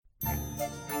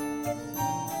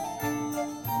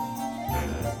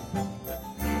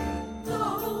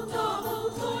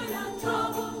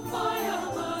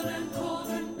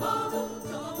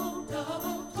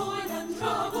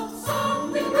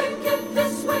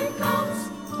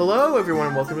Hello, everyone,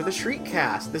 and welcome to the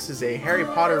Shriekcast. This is a Harry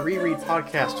Potter reread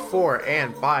podcast for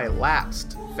and by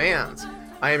lapsed fans.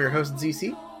 I am your host,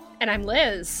 ZC. And I'm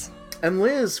Liz. And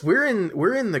Liz, we're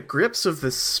in the grips of the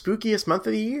spookiest month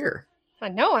of the year. I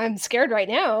know, I'm scared right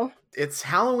now. It's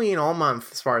Halloween all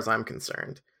month, as far as I'm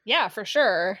concerned. Yeah, for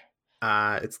sure.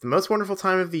 It's the most wonderful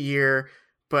time of the year,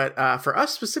 but for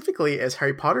us specifically as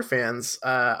Harry Potter fans,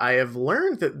 I have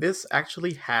learned that this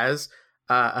actually has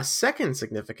a second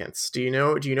significance. Do you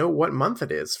know what month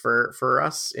it is for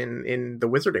us in the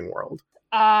wizarding world?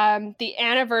 The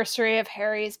anniversary of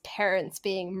Harry's parents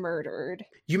being murdered.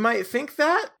 You might think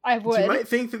that. I would. You might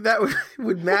think that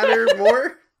would matter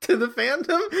more to the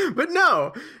fandom, but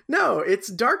no, it's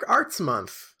Dark Arts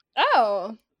Month.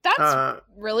 Oh, that's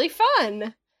really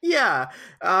fun. Yeah,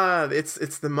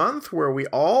 it's the month where we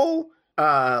all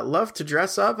love to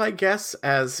dress up, I guess,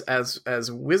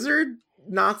 as wizard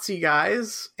Nazi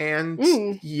guys and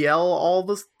yell all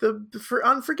the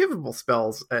unforgivable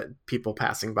spells at people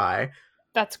passing by.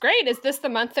 That's great. Is this the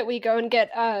month that we go and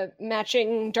get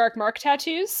matching dark mark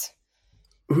tattoos?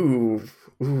 Ooh,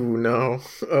 no.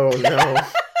 Oh, no.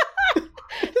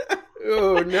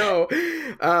 Oh, no.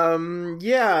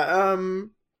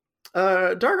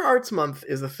 Dark Arts Month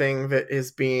is a thing that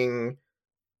is being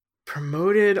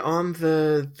promoted on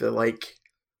the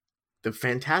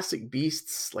Fantastic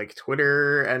Beasts, like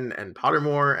Twitter and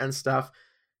Pottermore and stuff.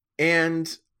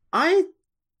 And I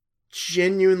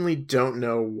genuinely don't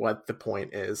know what the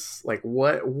point is. Like,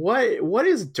 what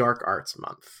is Dark Arts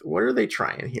Month? What are they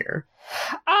trying here?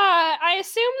 I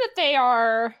assume that they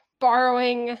are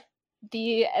borrowing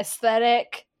the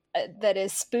aesthetic that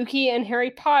is spooky in Harry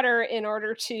Potter in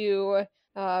order to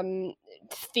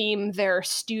theme their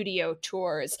studio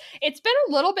tours. It's been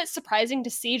a little bit surprising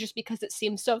to see just because it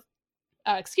seems so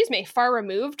far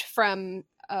removed from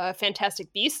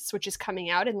Fantastic Beasts, which is coming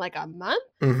out in like a month.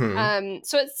 Mm-hmm.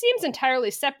 So it seems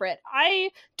entirely separate. I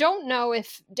don't know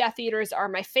if Death Eaters are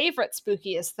my favorite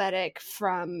spooky aesthetic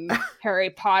from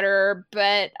Harry Potter,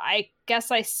 but I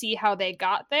guess I see how they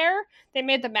got there. They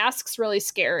made the masks really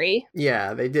scary.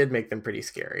 Yeah, they did make them pretty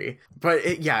scary. But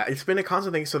it's been a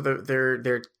constant thing. So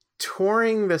they're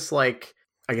touring this, like,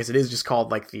 I guess it is just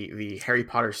called like the Harry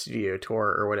Potter Studio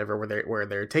Tour or whatever, where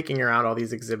they're taking around all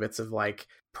these exhibits of like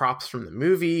props from the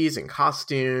movies and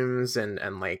costumes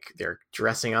and like they're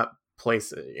dressing up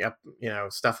places,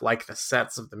 stuff like the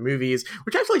sets of the movies,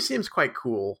 which actually seems quite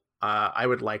cool. I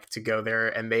would like to go there,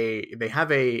 and they have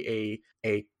a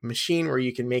machine where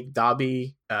you can make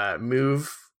Dobby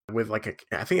move with like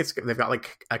they've got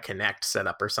like a Kinect set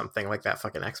up or something like that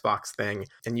fucking Xbox thing,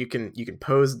 and you can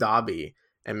pose Dobby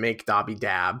and make Dobby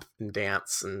dab and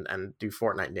dance and do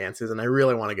Fortnite dances. And I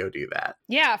really want to go do that.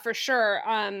 Yeah, for sure.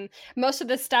 Most of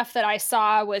the stuff that I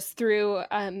saw was through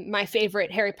my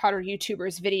favorite Harry Potter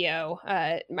YouTuber's video.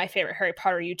 My favorite Harry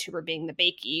Potter YouTuber being the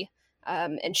Bakey.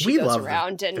 And she goes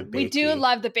around and we do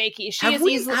love the Bakey.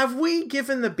 Have we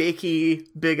given the Bakey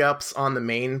big ups on the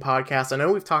main podcast? I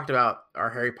know we've talked about our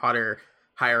Harry Potter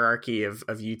hierarchy of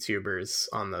YouTubers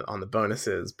on the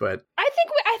bonuses, but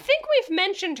I think we've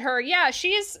mentioned her. Yeah,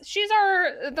 she's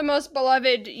the most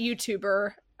beloved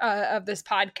YouTuber of this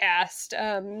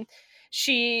podcast.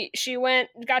 She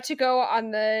got to go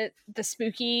on the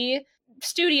spooky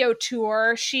studio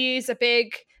tour. She's a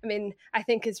big, I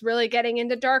think is really getting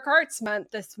into Dark Arts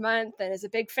Month this month and is a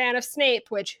big fan of Snape,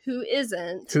 which who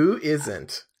isn't?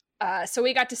 So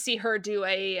we got to see her do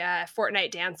a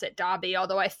Fortnite dance at Dobby,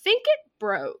 although I think it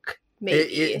broke. Maybe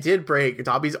it did break.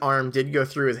 Dobby's arm did go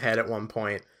through his head at one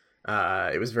point.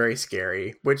 It was very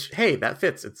scary, which, hey, that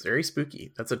fits. It's very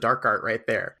spooky. That's a dark art right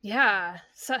there. Yeah.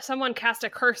 So someone cast a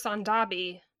curse on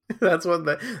Dobby. That's what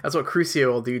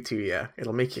Crucio will do to you.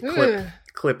 It'll make you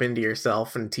clip into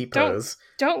yourself and T-pose.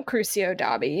 Don't Crucio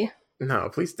Dobby. No,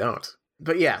 please don't.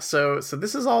 But yeah, so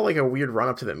this is all like a weird run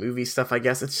up to the movie stuff, I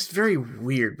guess. It's just very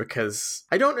weird because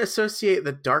I don't associate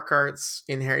the dark arts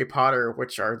in Harry Potter,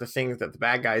 which are the things that the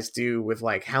bad guys do, with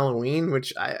like Halloween,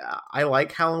 which I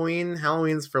like Halloween.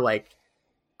 Halloween's for like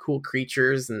cool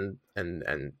creatures and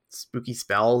spooky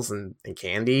spells and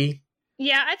candy.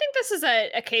 Yeah, I think this is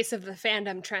a case of the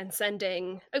fandom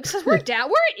transcending, because we're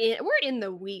in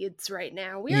the weeds right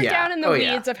now. We are down in the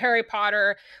weeds of Harry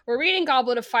Potter. We're reading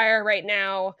Goblet of Fire right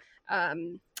now.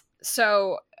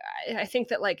 So I think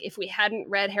that like if we hadn't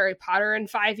read Harry Potter in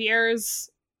 5 years,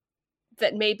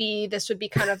 that maybe this would be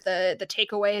kind of the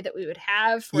takeaway that we would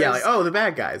have. Whereas, the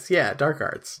bad guys. Yeah, dark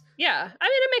arts. Yeah,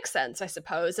 it makes sense, I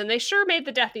suppose. And they sure made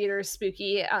the Death Eaters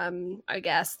spooky. I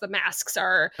guess the masks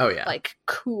are like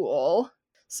cool.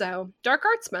 So, Dark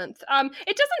Arts Month.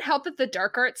 It doesn't help that the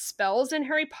Dark Arts spells in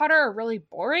Harry Potter are really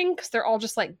boring because they're all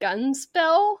just like gun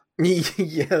spell.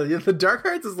 Yeah, the dark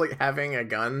arts is like having a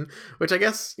gun, which I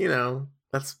guess,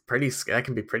 that's that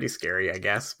can be pretty scary, I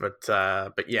guess. But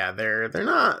yeah, they're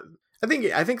not. I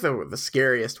think the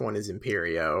scariest one is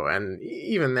Imperio, and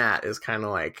even that is kind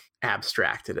of like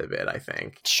abstracted a bit, I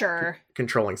think. Sure.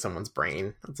 Controlling someone's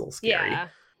brain. That's a little scary.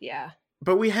 Yeah.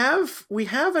 But we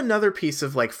have another piece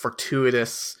of like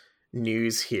fortuitous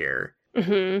news here.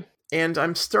 Mm-hmm. And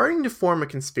I'm starting to form a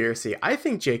conspiracy. I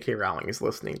think J.K. Rowling is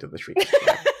listening to the Shrieking Show.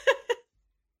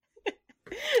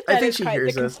 I think she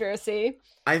hears us. Conspiracy.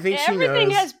 I think she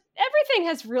knows. Everything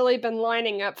has really been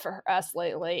lining up for us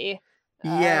lately.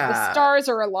 Yeah, the stars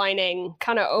are aligning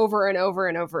kind of over and over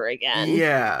and over again.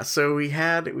 Yeah, so we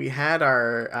had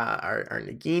our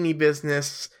Nagini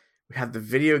business. We had the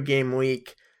video game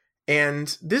leak,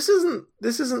 and this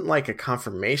isn't like a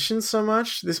confirmation so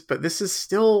much. But this is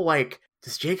still like,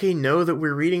 does JK know that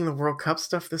we're reading the World Cup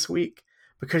stuff this week?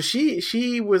 Because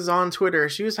she was on Twitter.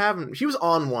 She was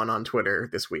on Twitter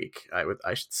this week.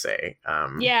 I should say.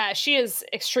 Yeah, she is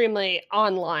extremely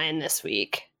online this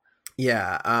week.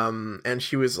 Yeah, and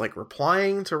she was like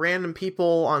replying to random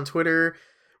people on Twitter,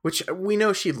 which we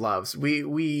know she loves. We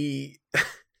we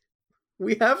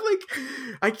have like,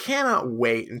 I cannot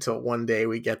wait until one day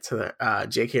we get to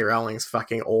J.K. Rowling's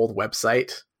fucking old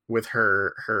website with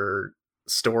her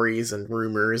stories and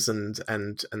rumors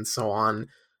and so on,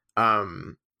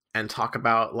 and talk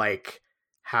about like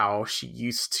how she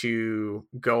used to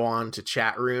go on to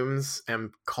chat rooms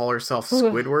and call herself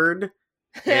Squidward.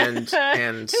 And Who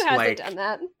hasn't like done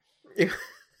that?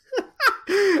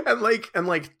 and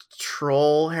like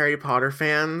troll Harry Potter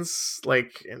fans,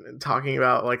 like talking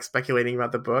about like speculating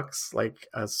about the books, like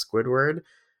Squidward.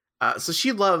 So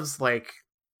she loves like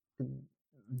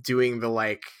doing the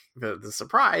like the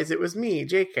surprise, it was me,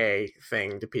 JK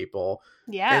thing to people.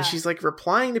 Yeah. And she's like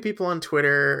replying to people on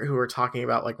Twitter who are talking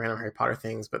about like random Harry Potter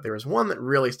things, but there was one that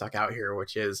really stuck out here,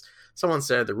 which is someone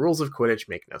said the rules of Quidditch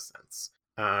make no sense.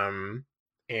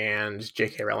 And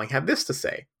J.K. Rowling had this to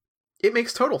say. It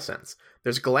makes total sense.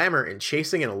 There's glamour in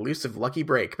chasing an elusive lucky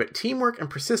break, but teamwork and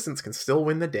persistence can still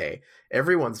win the day.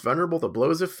 Everyone's vulnerable to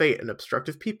blows of fate and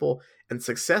obstructive people, and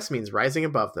success means rising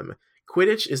above them.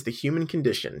 Quidditch is the human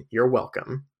condition. You're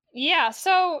welcome. Yeah,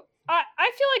 so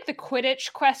I feel like the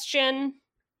Quidditch question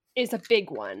is a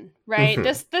big one, right?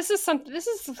 Mm-hmm. This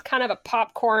is kind of a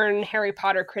popcorn Harry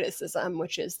Potter criticism,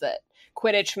 which is that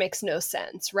Quidditch makes no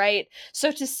sense, right?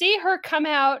 So to see her come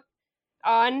out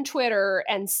on Twitter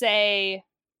and say,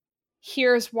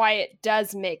 here's why it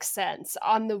does make sense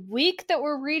on the week that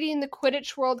we're reading the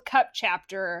Quidditch World Cup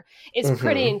chapter is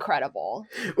pretty incredible.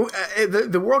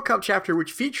 The World Cup chapter,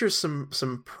 which features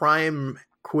some prime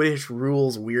Quidditch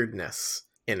rules weirdness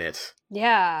in it.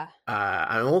 Yeah.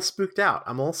 I'm a little spooked out.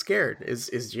 I'm a little scared.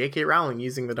 Is J.K. Rowling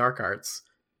using the dark arts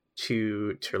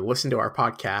to listen to our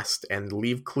podcast and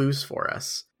leave clues for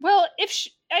us? Well, I guess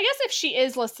if she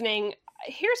is listening,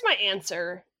 here's my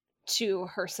answer to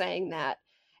her saying that.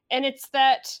 And it's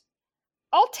that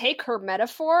I'll take her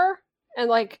metaphor and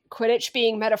like Quidditch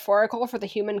being metaphorical for the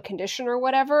human condition or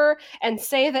whatever, and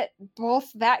say that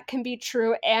both that can be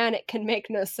true and it can make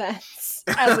no sense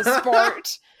as a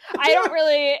sport. I don't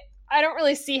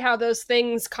really see how those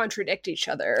things contradict each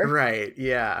other. Right.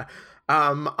 Yeah.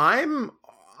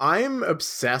 I'm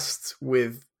obsessed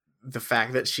with the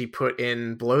fact that she put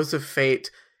in blows of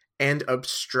fate and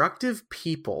obstructive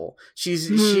people.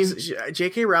 She's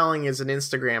J.K. Rowling is an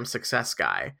Instagram success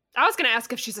guy. I was going to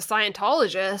ask if she's a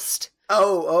Scientologist.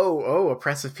 Oh,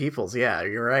 oppressive peoples. Yeah,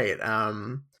 you're right.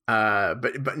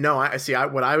 But no,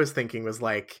 what I was thinking was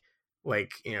like,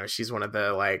 she's one of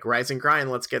the like rise and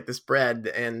grind. Let's get this bread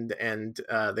and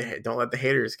don't let the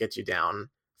haters get you down.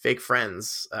 Fake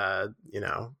friends,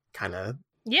 kind of.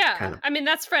 Yeah, I mean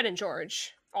that's Fred and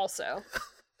George also.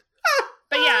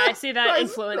 But yeah, I see that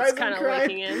influence kind of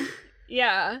leaking in.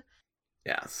 Yeah.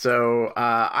 Yeah. So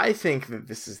I think that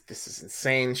this is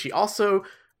insane. She also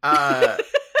said,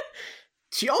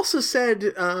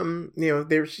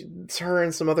 it's her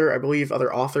and some other, I believe,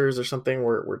 other authors or something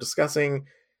were discussing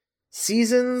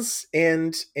seasons,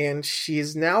 and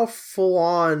she's now full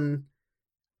on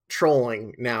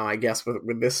trolling now, I guess,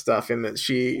 with this stuff, and that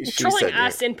she trolling said,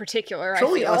 us in particular,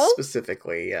 trolling I feel. us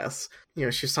specifically, yes.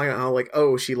 She's talking about how like,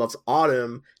 she loves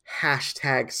autumn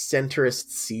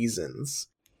 #centrist seasons.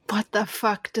 What the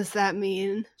fuck does that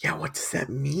mean? Yeah, what does that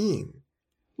mean?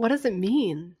 What does it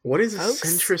mean? What is folks? A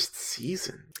centrist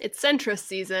season? It's centrist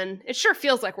season. It sure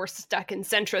feels like we're stuck in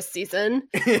centrist season.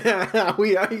 Yeah,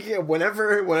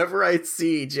 whenever I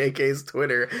see JK's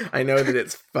Twitter, I know that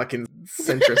it's fucking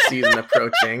Centrist season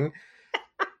approaching.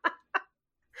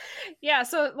 Yeah,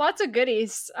 so lots of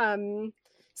goodies.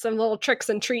 Some little tricks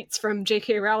and treats from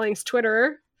J.K. Rowling's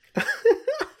Twitter.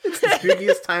 It's the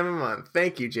spookiest time of month.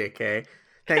 Thank you, JK.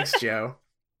 Thanks, Joe.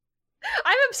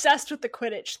 I'm obsessed with the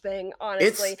Quidditch thing,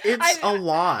 honestly. It's a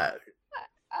lot.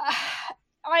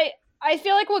 I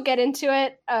feel like we'll get into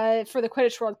it for the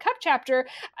Quidditch World Cup chapter,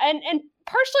 and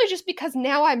partially just because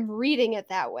now I'm reading it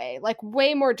that way, like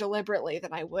way more deliberately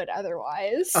than I would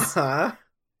otherwise.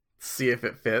 See if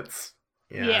it fits.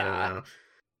 Yeah. I don't know.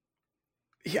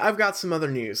 Yeah, I've got some other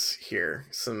news here.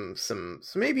 Some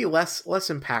maybe less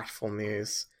impactful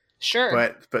news.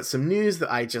 Sure. But some news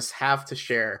that I just have to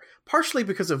share, partially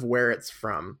because of where it's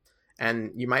from.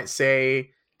 And you might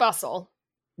say Bustle.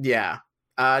 Yeah.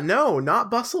 No, not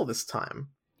Bustle this time.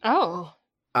 Oh.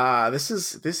 This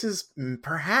is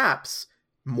perhaps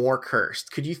more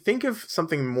cursed. Could you think of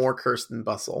something more cursed than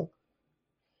Bustle?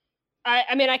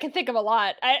 I mean, I can think of a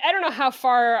lot. I don't know how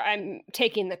far I'm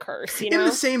taking the curse, you know? In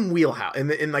the same wheelhouse.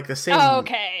 In like the same... Oh,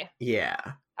 okay. Yeah.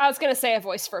 I was going to say A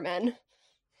Voice for Men.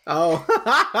 Oh.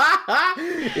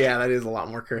 Yeah, that is a lot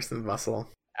more cursed than Bustle.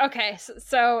 Okay,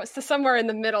 so somewhere in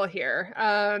the middle here.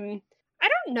 I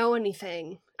don't know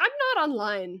anything. I'm not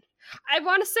online. I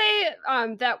want to say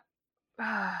that...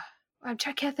 I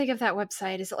can't think of that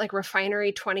website. Is it like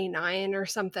Refinery 29 or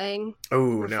something?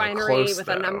 Oh, Refinery no, close, with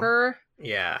though. A number?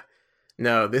 Yeah.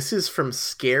 No, this is from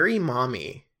Scary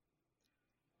Mommy.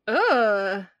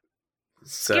 Ugh.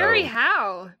 So, Scary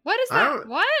how? What is that?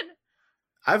 What?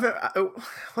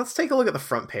 Let's take a look at the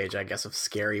front page, I guess, of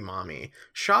Scary Mommy.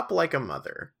 Shop like a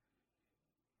mother.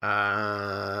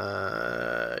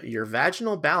 Your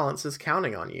vaginal balance is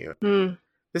counting on you.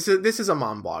 This is a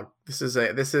mom blog. This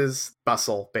is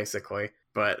Bustle, basically.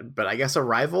 But I guess a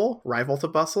rival to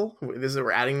Bustle.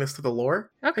 We're adding this to the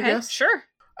lore. Okay, I guess. sure.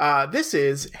 This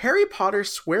is Harry Potter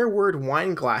swear word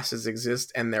wine glasses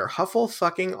exist and they're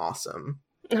fucking awesome.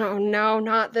 Oh no,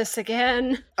 not this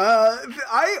again. I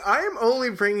am only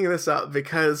bringing this up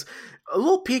because a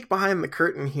little peek behind the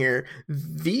curtain here.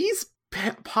 These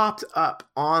popped up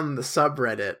on the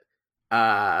subreddit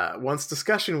once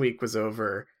discussion week was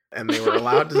over and they were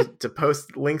allowed to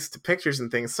post links to pictures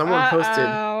and things. Someone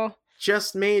posted,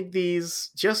 just made these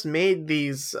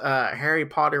Harry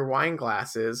Potter wine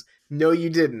glasses. No, you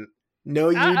didn't.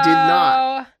 No, you did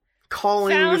not.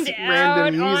 Calling Found this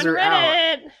random user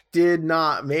out did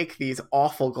not make these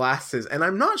awful glasses. And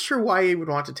I'm not sure why you would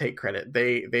want to take credit.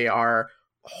 They are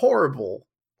horrible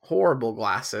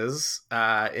glasses.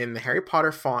 In the Harry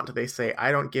Potter font, they say,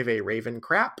 I don't give a raven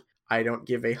crap. I don't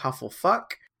give a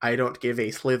Hufflefuck. I don't give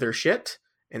a Slither shit.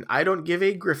 And I don't give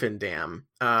a Griffin damn.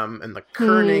 And the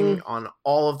kerning on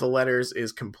all of the letters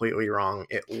is completely wrong.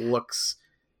 It looks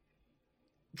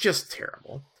just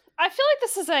terrible. I feel like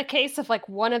this is a case of like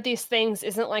one of these things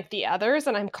isn't like the others,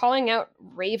 and I'm calling out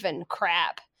Raven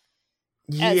crap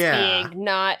as being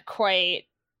not quite.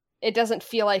 It doesn't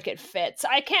feel like it fits.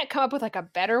 I can't come up with like a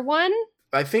better one.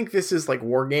 I think this is like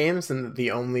war games, and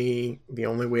the only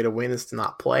way to win is to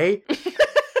not play.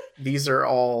 These are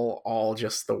all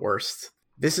just the worst.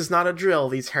 This is not a drill.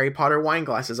 These Harry Potter wine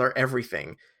glasses are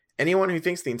everything. Anyone who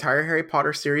thinks the entire Harry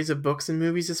Potter series of books and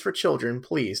movies is for children,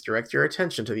 please direct your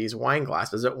attention to these wine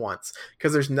glasses at once.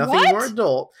 Because there's nothing more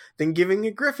adult than giving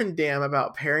a Griffin damn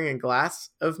about pairing a glass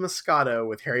of Moscato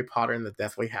with Harry Potter and the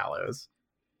Deathly Hallows.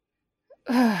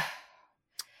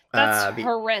 That's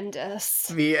horrendous.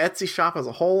 The Etsy shop has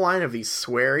a whole line of these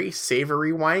sweary,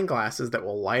 savory wine glasses that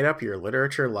will light up your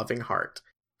literature-loving heart.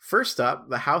 First up,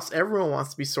 the house everyone wants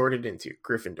to be sorted into,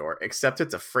 Gryffindor, except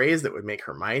it's a phrase that would make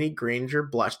Hermione Granger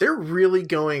blush. They're really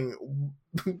going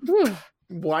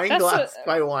wine glass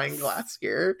by wine glass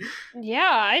here. Yeah,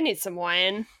 I need some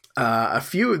wine. A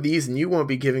few of these, and you won't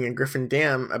be giving a Griffin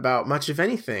damn about much of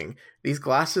anything. These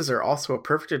glasses are also a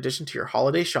perfect addition to your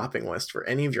holiday shopping list for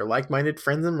any of your like-minded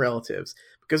friends and relatives.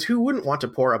 Because who wouldn't want to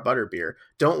pour a butterbeer?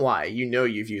 Don't lie, you know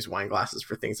you've used wine glasses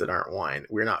for things that aren't wine.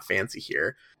 We're not fancy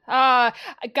here. I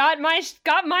got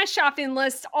my shopping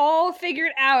list all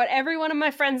figured out. Every one of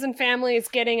my friends and family is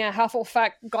getting a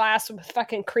Hufflepuff glass with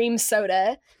fucking cream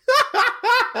soda.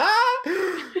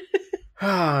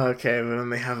 Okay, but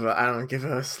then they have I don't give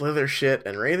a Slither shit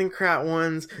and Ravencrat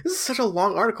ones. This is such a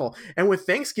long article. And with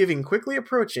Thanksgiving quickly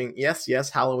approaching, yes,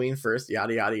 Halloween first,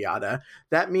 yada, yada, yada,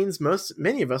 that means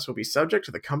many of us will be subject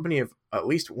to the company of at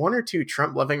least one or two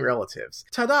Trump-loving relatives.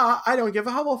 Ta-da, I don't give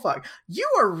a Hufflepuff. You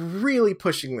are really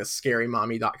pushing this,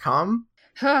 scarymommy.com.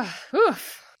 I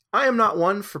am not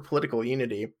one for political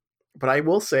unity, but I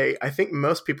will say I think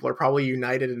most people are probably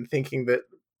united in thinking that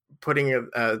putting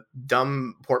a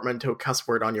dumb portmanteau cuss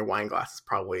word on your wine glass is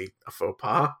probably a faux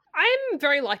pas. I'm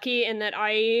very lucky in that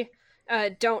I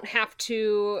don't have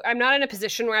to. I'm not in a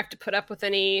position where I have to put up with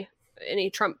any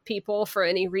Trump people for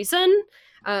any reason.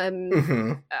 I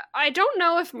don't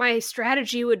know if my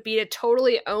strategy would be to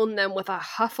totally own them with a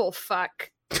Hufflepuff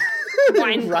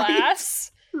wine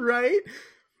glass. Right?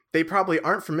 They probably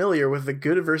aren't familiar with the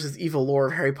good versus evil lore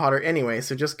of Harry Potter anyway,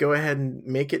 so just go ahead and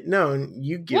make it known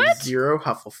you give 0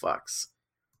 Hufflepuffs.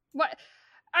 What?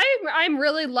 I'm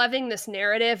really loving this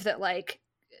narrative that, like,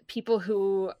 people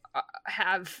who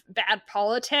have bad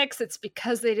politics, it's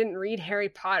because they didn't read Harry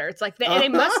Potter. It's like they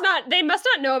must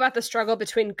not know about the struggle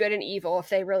between good and evil if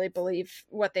they really believe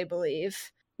what they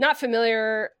believe. Not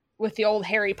familiar with the old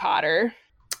Harry Potter.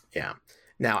 Yeah.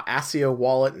 Now, ask your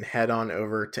wallet and head on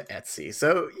over to Etsy.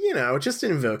 So, just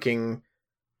invoking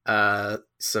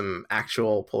some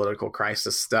actual political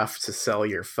crisis stuff to sell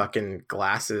your fucking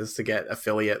glasses to get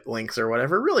affiliate links or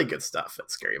whatever. Really good stuff at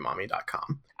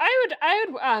scarymommy.com. I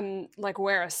would like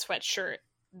wear a sweatshirt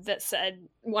that said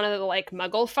one of the like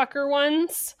muggle fucker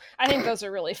ones. I think those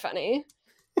are really funny.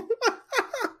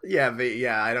 Yeah,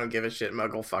 I don't give a shit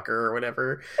muggle fucker or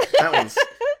whatever.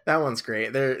 That one's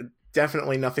great. There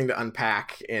definitely nothing to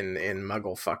unpack in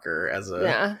muggle fucker as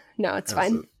a it's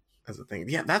fine. As a thing.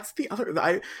 Yeah, that's the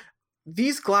other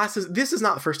these glasses, this is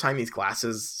not the first time these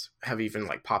glasses have even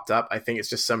like popped up. I think it's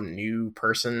just some new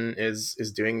person is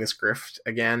doing this grift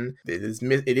again. It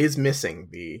is missing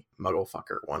the muggle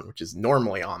fucker one, which is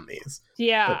normally on these.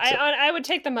 Yeah, but, I would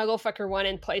take the muggle fucker one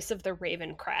in place of the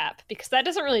raven crap because that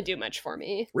doesn't really do much for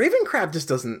me. Raven crap just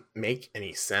doesn't make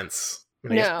any sense. I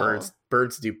mean, no.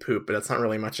 Birds do poop, but it's not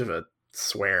really much of a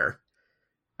swear.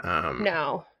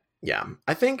 No. Yeah,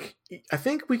 I think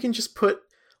we can just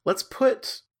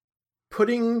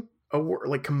putting a word,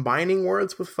 like combining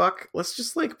words with fuck. Let's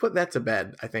just like put that to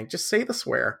bed. I think just say the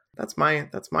swear. That's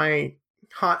my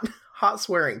hot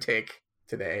swearing take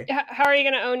today. How are you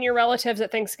going to own your relatives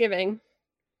at Thanksgiving?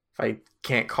 If I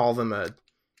can't call them a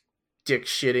dick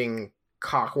shitting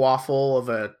cockwaffle of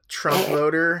a Trump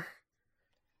voter,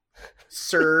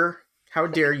 sir, how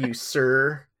dare you,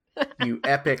 sir? You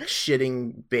epic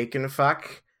shitting bacon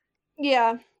fuck.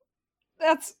 Yeah,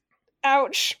 that's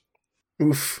ouch.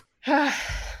 Oof.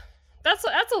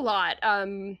 That's a lot.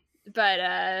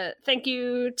 But thank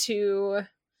you to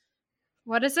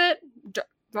what is it?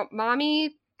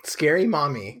 Mommy? Scary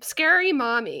Mommy. Scary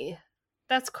Mommy.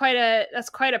 That's quite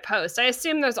a post. I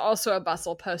assume there's also a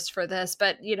bustle post for this,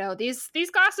 but these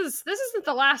glasses, this isn't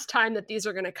the last time that these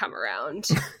are going to come around.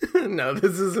 No,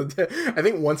 this is I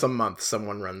think once a month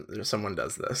someone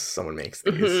does this. Someone makes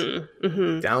these.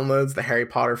 Downloads the Harry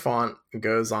Potter font,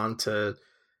 goes on to,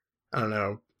 I don't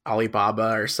know,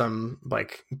 Alibaba or some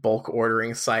like bulk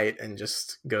ordering site and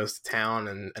just goes to town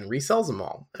and resells them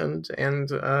all. And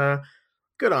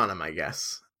good on him, I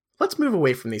guess. Let's move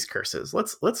away from these curses.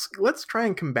 Let's try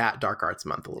and combat Dark Arts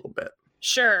Month a little bit.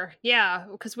 Sure, yeah,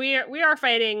 because we are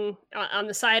fighting on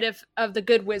the side of the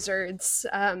good wizards.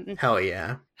 Hell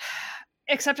yeah!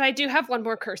 Except I do have one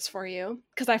more curse for you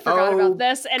because I forgot about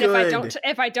this, and good.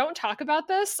 if I don't talk about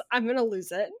this, I'm gonna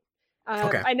lose it.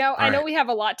 Okay. I know we have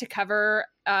a lot to cover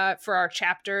for our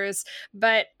chapters,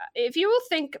 but if you will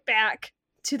think back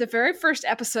to the very first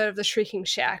episode of the Shrieking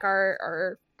Shack,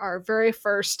 our very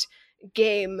first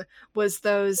game was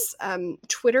those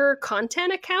Twitter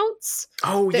content accounts.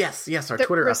 Oh, yes, our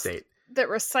Twitter update. That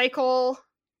recycle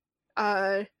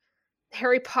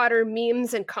Harry Potter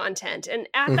memes and content. And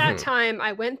at that time,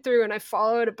 I went through and I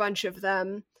followed a bunch of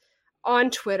them on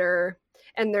Twitter,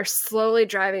 and they're slowly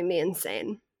driving me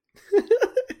insane.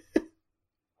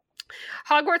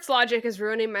 Hogwarts logic is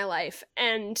ruining my life,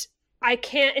 and I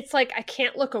can't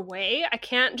look away. I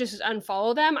can't just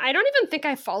unfollow them. I don't even think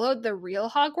I followed the real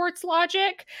Hogwarts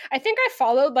logic. I think I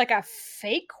followed like a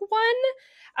fake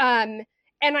one.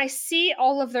 And I see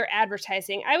all of their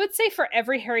advertising. I would say for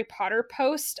every Harry Potter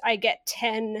post, I get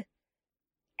 10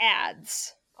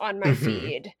 ads on my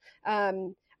feed.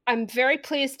 I'm very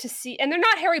pleased to see, and they're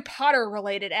not Harry Potter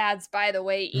related ads, by the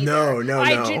way, either. No.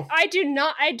 I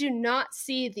do not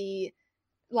see the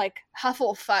like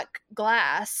Hufflepuff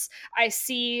glass. I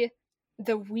see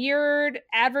the weird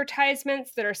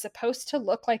advertisements that are supposed to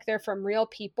look like they're from real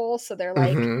people. So they're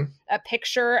like a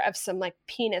picture of some like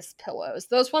penis pillows.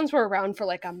 Those ones were around for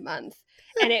like a month.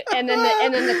 And then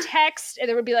the text, and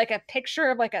there would be like a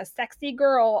picture of like a sexy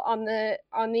girl on the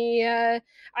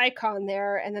icon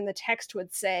there, and then the text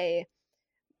would say,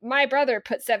 "My brother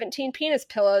put 17 penis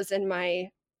pillows in my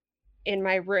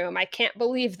room. I can't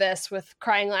believe this," with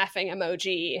crying laughing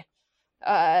emoji,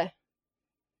 and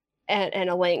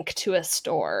a link to a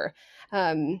store.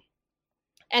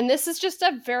 And this is just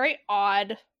a very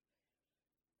odd.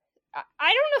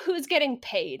 I don't know who's getting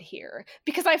paid here,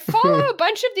 because I follow a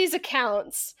bunch of these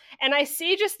accounts and I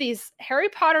see just these Harry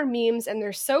Potter memes, and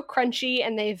they're so crunchy,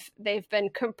 and they've been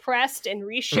compressed and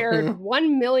reshared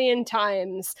 1 million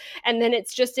times, and then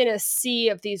it's just in a sea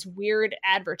of these weird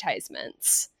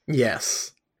advertisements.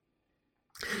 Yes.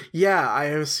 Yeah,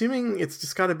 I'm assuming it's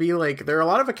just got to be like, there are a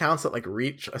lot of accounts that like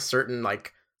reach a certain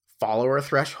like follower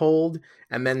threshold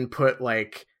and then put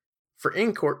like, for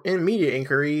in media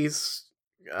inquiries,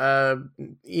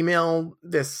 email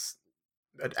this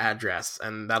address,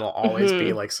 and that'll always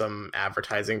be like some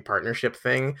advertising partnership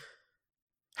thing.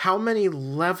 How many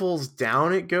levels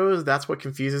down it goes, that's what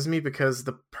confuses me, because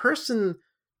the person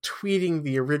tweeting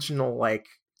the original like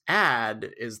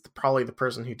ad is probably the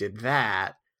person who did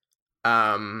that.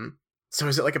 So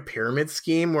is it like a pyramid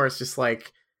scheme where it's just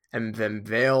like, and then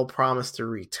they'll promise to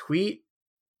retweet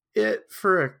it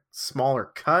for a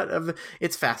smaller cut of the...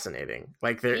 It's fascinating.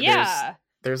 Like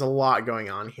there's a lot going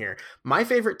on here. My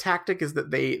favorite tactic is that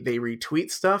they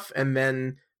retweet stuff and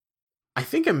then I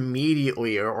think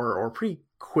immediately or pretty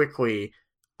quickly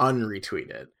unretweet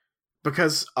it,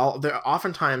 because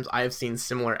oftentimes I've seen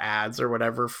similar ads or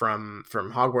whatever from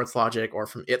Hogwarts Logic or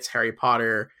from It's Harry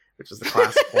Potter, which is the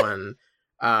classic one,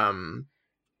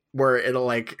 where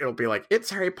it'll be like,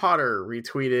 It's Harry Potter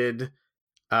retweeted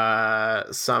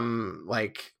some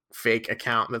like fake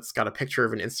account that's got a picture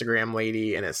of an Instagram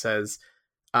lady, and it says,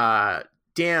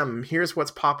 damn, here's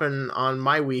what's popping on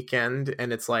my weekend,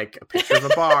 and it's like a picture of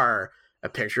a bar, a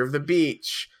picture of the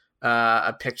beach,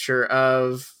 a picture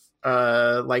of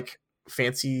like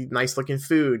fancy nice looking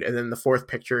food, and then the fourth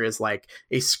picture is like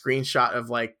a screenshot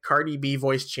of like Cardi B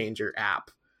voice changer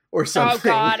app or something.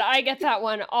 Oh god, I get that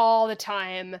one all the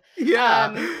time.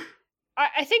 Yeah.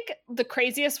 I think the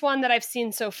craziest one that I've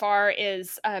seen so far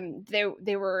is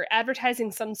they were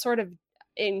advertising some sort of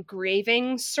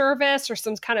engraving service or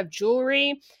some kind of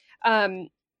jewelry, and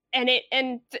it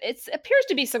appears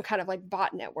to be some kind of like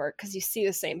bot network, because you see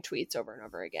the same tweets over and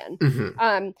over again.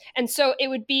 And so it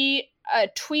would be a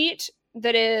tweet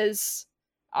that is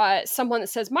someone that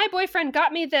says, my boyfriend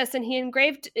got me this, and he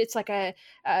engraved, it's like a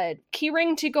key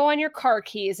ring to go on your car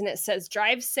keys, and it says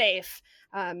drive safe.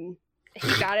 He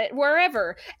got it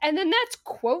wherever. And then that's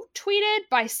quote tweeted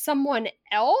by someone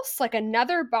else, like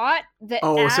another bot that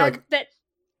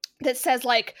that says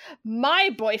like, my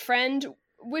boyfriend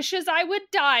wishes I would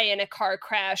die in a car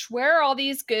crash. Where are all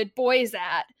these good boys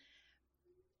at?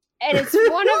 And it's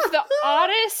one of the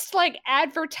oddest like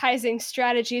advertising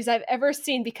strategies I've ever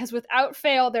seen, because without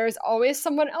fail, there's always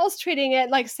someone else tweeting it,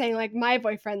 like saying like, my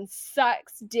boyfriend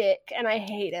sucks dick and I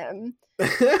hate him.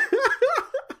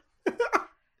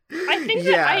 I think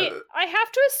that I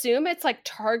have to assume it's like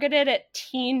targeted at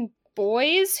teen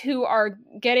boys who are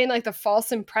getting like the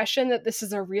false impression that this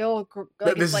is a real,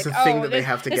 like, this is a thing that they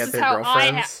have to get their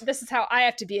girlfriends. This is how I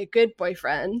have to be a good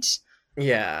boyfriend.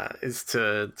 Yeah, is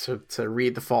to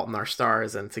read The Fault in Our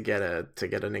Stars and to get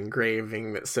an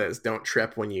engraving that says "Don't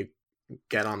trip when you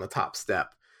get on the top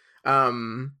step."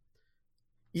 Yeah,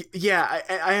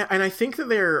 I think that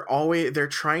they're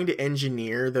trying to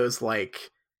engineer those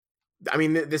like. I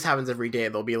mean, this happens every day.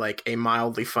 There'll be like a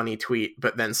mildly funny tweet,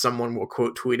 but then someone will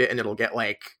quote tweet it and it'll get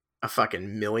like a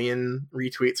fucking million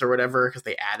retweets or whatever because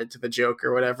they added to the joke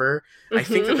or whatever. I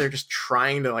think that they're just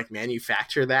trying to like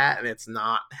manufacture that, and it's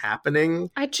not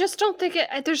happening. I just don't think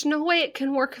there's no way it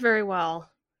can work very well.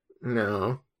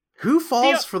 No. Who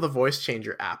falls for the voice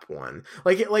changer app one?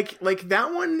 Like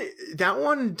that one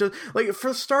like,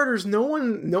 for starters, no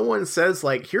one says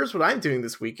like, here's what I'm doing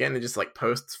this weekend, and just like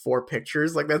posts 4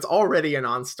 pictures. Like, that's already a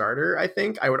non-starter. I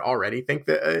think I would already think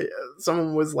that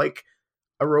someone was like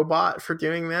a robot for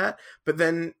doing that. But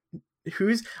then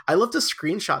I love to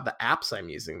screenshot the apps I'm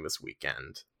using this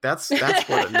weekend. That's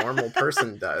what a normal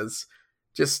person does.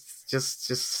 Just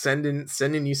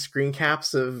sending you screen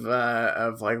caps of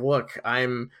like, look,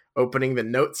 I'm opening the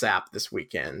Notes app this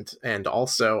weekend, and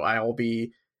also I'll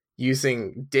be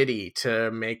using Diddy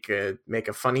to make a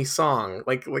funny song.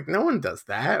 Like no one does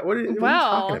that. What are you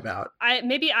talking about?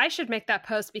 Maybe I should make that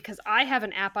post, because I have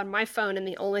an app on my phone and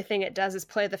the only thing it does is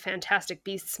play the Fantastic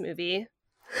Beasts movie.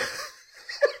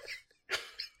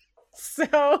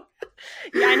 So,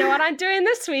 yeah, I know what I'm doing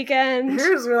this weekend.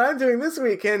 Here's what I'm doing this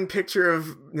weekend. Picture of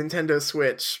Nintendo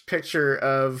Switch. Picture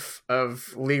of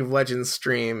League of Legends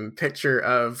stream. Picture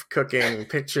of cooking.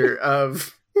 Picture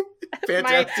of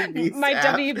Fantastic Beasts my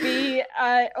app. WB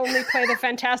only play the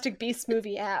Fantastic Beasts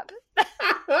movie app.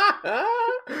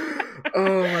 Oh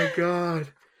my god.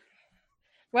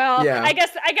 Well, yeah. I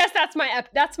guess that's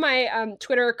my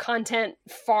Twitter content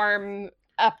farm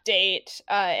update.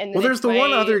 And well, there's the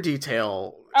one other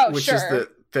detail, which sure. is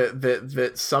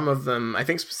that some of them, I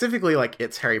think specifically like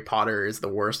It's Harry Potter is the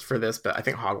worst for this, but I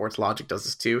think Hogwarts Logic does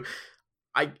this too.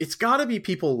 It's got to be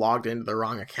people logged into the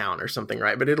wrong account or something,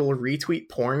 right? But it'll retweet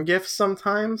porn gifs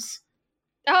sometimes.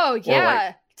 Oh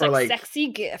yeah, it's like like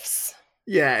sexy gifs.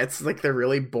 Yeah, it's like the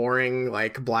really boring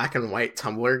like black and white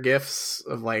Tumblr gifs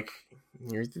of like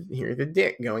here's the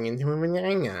dick going into a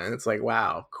vagina, and it's like,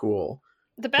 wow, cool.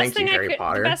 The best thing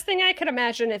I could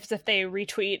imagine is if they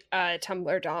retweet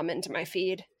Tumblr Dom into my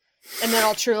feed, and then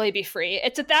I'll truly be free.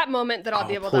 It's at that moment that I'll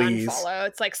be able to unfollow.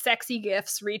 It's like sexy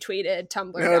gifs retweeted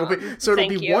Tumblr Dom. It'll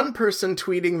be one person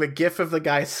tweeting the gif of the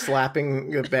guy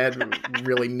slapping the bed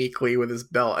really meekly with his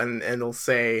belt, and it'll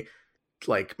say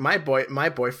like my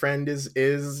boyfriend is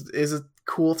a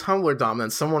cool Tumblr Dom,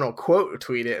 and someone will quote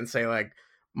tweet it and say like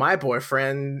my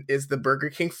boyfriend is the Burger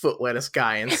King foot lettuce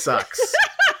guy and sucks.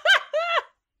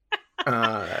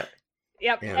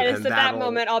 Yep, and it's at that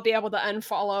moment I'll be able to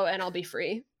unfollow and I'll be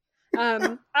free. I'll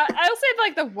say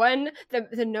like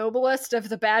the noblest of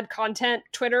the bad content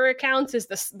Twitter accounts is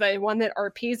the one that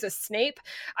RPs as Snape.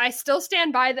 I still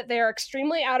stand by that they are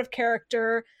extremely out of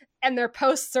character and their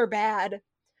posts are bad,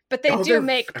 but they do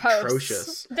make posts.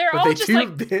 Atrocious. They're all just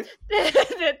like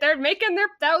they're making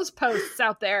those posts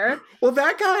out there. Well,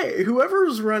 that guy,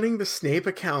 whoever's running the Snape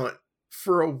account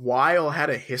for a while, had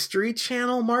a History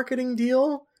Channel marketing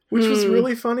deal, which was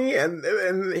really funny,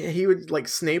 and he would like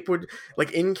Snape would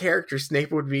like in character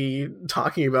Snape would be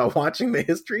talking about watching the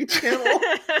History Channel.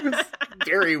 It was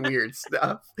very weird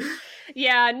stuff.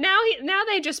 Yeah, now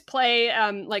they just play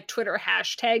like Twitter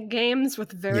hashtag games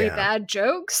with very bad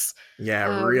jokes.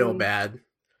 Yeah, real bad.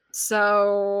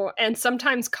 So, and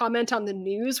sometimes comment on the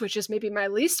news, which is maybe my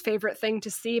least favorite thing to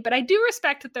see, but I do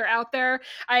respect that they're out there.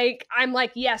 I'm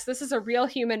like, yes, this is a real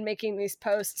human making these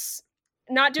posts.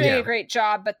 Not doing a great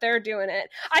job, but they're doing it.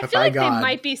 I feel like they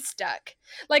might be stuck.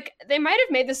 Like, they might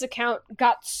have made this account,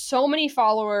 got so many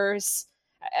followers,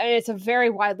 and it's a very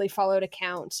widely followed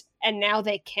account, and now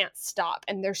they can't stop,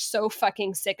 and they're so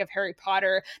fucking sick of Harry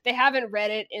Potter. They haven't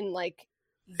read it in, like,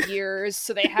 years,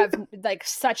 so they have, like,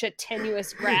 such a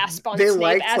tenuous grasp on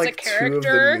Snape as a character. 2 of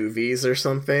the movies or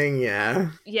something,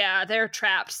 yeah. Yeah, they're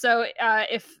trapped. So,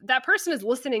 if that person is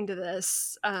listening to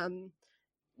this,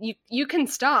 you can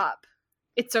stop.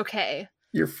 It's okay.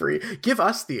 You're free. Give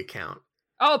us the account.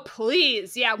 Oh,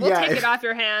 please. Yeah, we'll take it off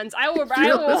your hands. I will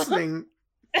listening.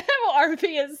 I will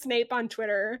RP as Snape on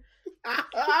Twitter.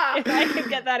 If I can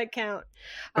get that account.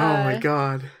 Oh my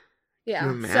god. Yeah. Can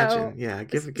you imagine? Yeah,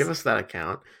 give us that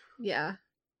account. Yeah.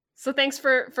 So thanks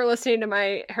for listening to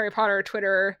my Harry Potter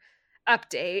Twitter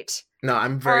update. No,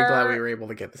 I'm very glad we were able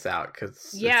to get this out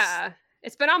because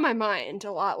it's been on my mind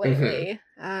a lot lately.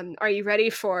 Are you ready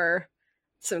for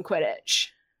some Quidditch?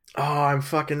 Oh, I'm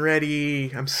fucking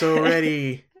ready. I'm so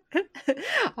ready.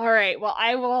 All right. Well,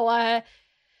 I will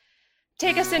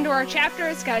take us into our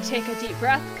chapters. Gotta take a deep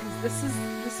breath because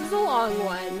this is a long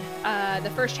one. The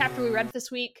first chapter we read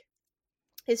this week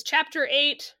is chapter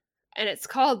 8, and it's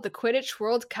called The Quidditch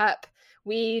World Cup.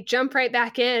 We jump right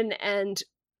back in, and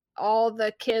all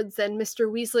the kids and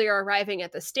Mr. Weasley are arriving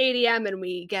at the stadium, and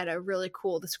we get a really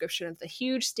cool description of the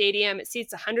huge stadium. It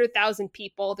seats 100,000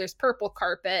 people. There's purple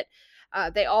carpet.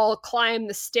 They all climb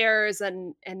the stairs,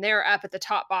 and they're up at the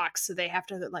top box, so they have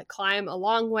to like climb a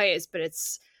long ways, but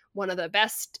it's one of the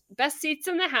best seats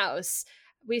in the house.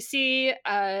 We see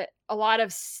a lot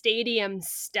of stadium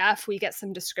stuff. We get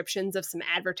some descriptions of some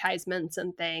advertisements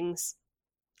and things.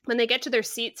 When they get to their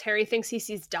seats, Harry thinks he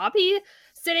sees Dobby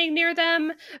sitting near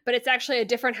them, but it's actually a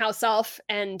different house elf,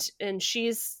 and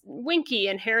she's Winky,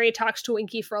 and Harry talks to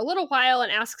Winky for a little while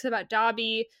and asks about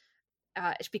Dobby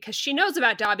because she knows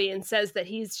about Dobby and says that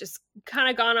he's just kind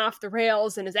of gone off the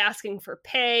rails and is asking for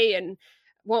pay and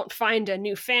won't find a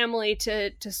new family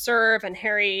to serve. And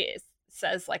Harry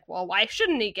says like, well, why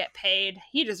shouldn't he get paid?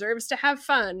 He deserves to have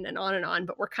fun, and on.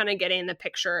 But we're kind of getting the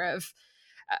picture of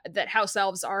that house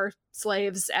elves are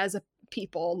slaves as a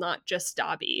people, not just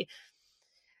Dobby.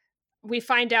 We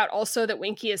find out also that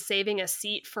Winky is saving a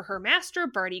seat for her master,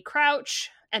 Barty Crouch,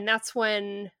 and that's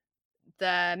when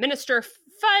the Minister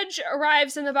Fudge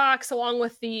arrives in the box along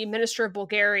with the Minister of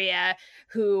Bulgaria,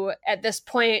 who at this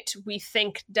point we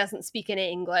think doesn't speak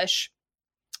any English.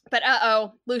 But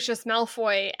Lucius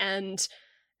Malfoy and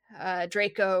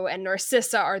Draco and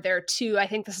Narcissa are there too. I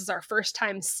think this is our first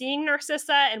time seeing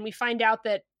Narcissa, and we find out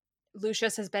that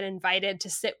Lucius has been invited to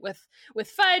sit with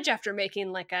Fudge after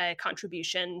making like a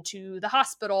contribution to the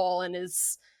hospital,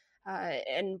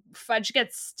 and Fudge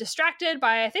gets distracted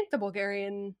by, I think, the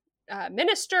Bulgarian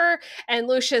minister, and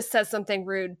Lucius says something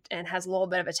rude and has a little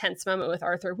bit of a tense moment with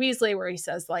Arthur Weasley where he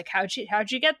says, like, how'd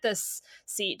you get this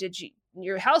seat?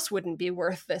 Your house wouldn't be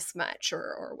worth this much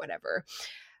or whatever.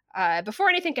 Before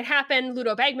anything can happen,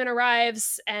 Ludo Bagman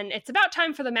arrives, and it's about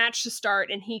time for the match to start,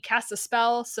 and he casts a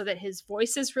spell so that his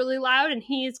voice is really loud, and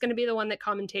he's going to be the one that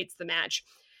commentates the match.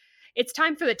 It's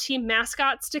time for the team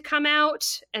mascots to come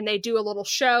out, and they do a little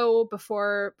show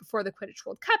before the Quidditch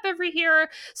World Cup every year.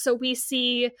 So we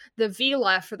see the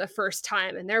Vila for the first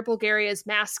time, and they're Bulgaria's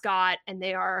mascot, and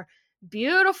they are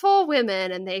beautiful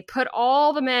women, and they put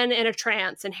all the men in a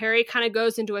trance, and Harry kind of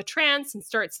goes into a trance and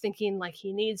starts thinking like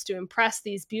he needs to impress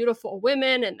these beautiful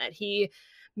women and that he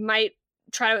might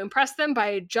try to impress them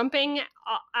by jumping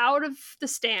out of the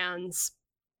stands.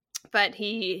 But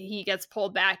he gets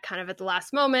pulled back kind of at the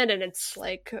last moment, and it's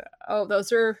like, oh,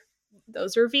 those are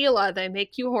Vila, they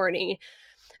make you horny.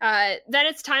 Then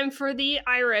it's time for the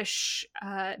Irish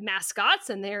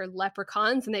mascots, and they're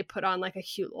leprechauns, and they put on like a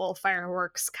cute little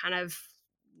fireworks kind of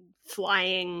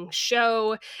flying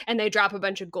show, and they drop a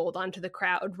bunch of gold onto the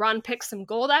crowd. Ron picks some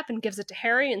gold up and gives it to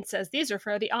Harry and says, these are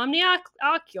for the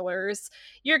Omnioculars.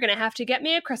 You're going to have to get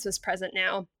me a Christmas present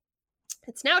now.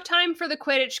 It's now time for the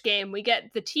Quidditch game. We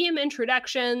get the team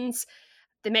introductions.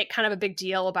 They make kind of a big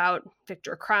deal about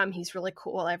Victor Crumb. He's really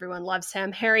cool. Everyone loves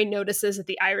him. Harry notices that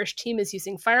the Irish team is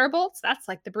using firebolts. That's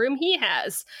like the broom he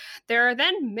has. There are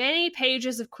then many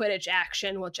pages of Quidditch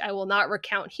action, which I will not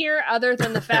recount here, other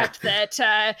than the fact that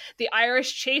the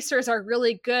Irish chasers are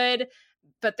really good,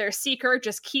 but their seeker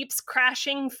just keeps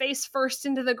crashing face first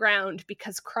into the ground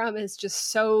because Crumb is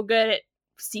just so good at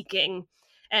seeking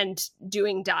and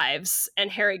doing dives. And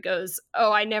Harry goes,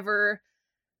 oh, I never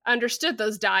understood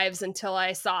those dives until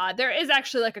I saw. There is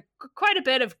actually like quite a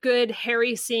bit of good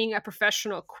Harry seeing a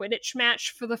professional Quidditch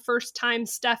match for the first time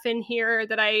stuff in here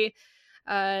that I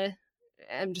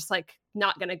am just like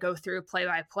not going to go through play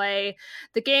by play.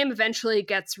 The game eventually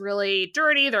gets really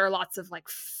dirty. There are lots of like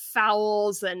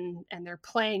fouls and they're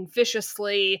playing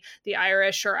viciously. The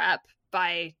Irish are up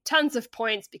by tons of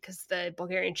points because the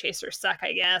Bulgarian chasers suck,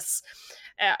 I guess.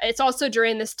 It's also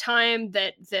during this time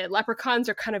that the leprechauns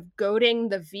are kind of goading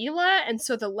the Vila, and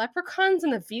so the leprechauns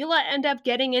and the Vila end up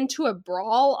getting into a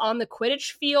brawl on the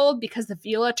Quidditch field because the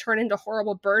Vila turn into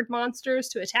horrible bird monsters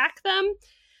to attack them.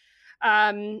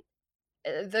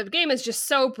 The game is just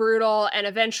so brutal, and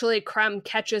eventually Crumb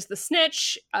catches the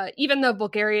snitch, even though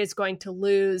Bulgaria is going to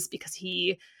lose because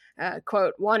he,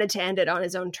 quote, wanted to end it on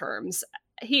his own terms.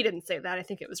 He didn't say that. I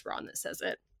think it was Ron that says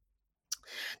it.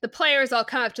 The players all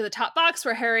come up to the top box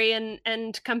where Harry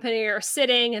and company are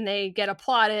sitting, and they get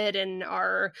applauded and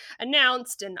are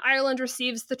announced, and Ireland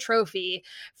receives the trophy.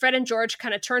 Fred and George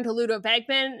kind of turn to Ludo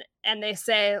Bagman, and they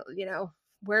say, you know,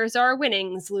 where's our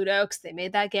winnings, Ludo? Because they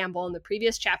made that gamble in the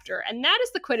previous chapter. And that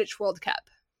is the Quidditch World Cup.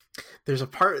 There's a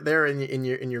part there in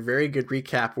your very good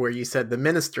recap where you said the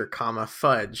minister,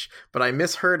 fudge, but I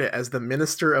misheard it as the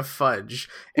minister of fudge.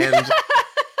 And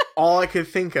all I could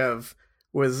think of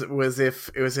was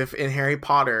if in Harry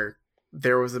Potter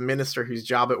there was a minister whose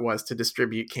job it was to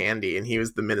distribute candy, and he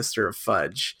was the minister of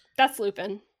fudge. That's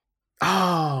Lupin.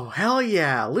 Oh, hell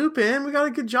yeah, Lupin! We got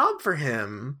a good job for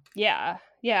him. Yeah,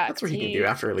 that's what he can do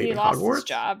after leaving he lost Hogwarts. His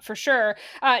job for sure.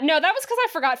 No, that was because I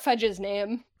forgot Fudge's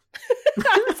name.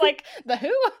 I was like, the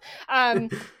who? I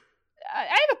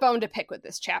have a bone to pick with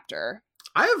this chapter.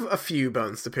 I have a few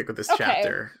bones to pick with this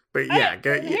chapter, but yeah,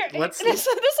 let's. This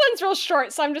one's real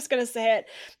short, so I'm just going to say it.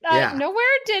 Nowhere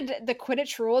did the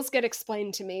Quidditch rules get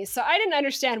explained to me, so I didn't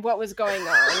understand what was going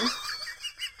on.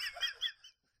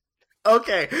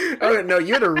 Okay. Oh no,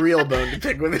 you had a real bone to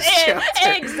pick with this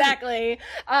chapter. Exactly.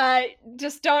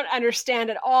 Just don't understand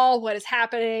at all what is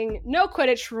happening. No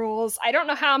Quidditch rules. I don't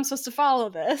know how I'm supposed to follow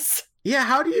this. Yeah,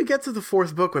 how do you get to the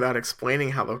fourth book without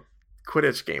explaining how the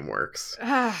Quidditch game works?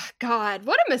 Ah, God,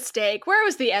 what a mistake. Where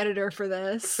was the editor for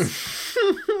this?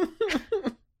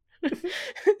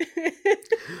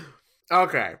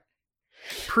 Okay.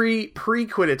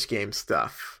 Pre-Quidditch game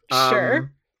stuff.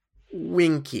 Sure.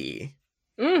 Winky.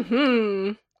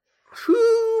 Mm-hmm.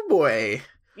 Whoo boy.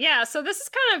 Yeah, so this is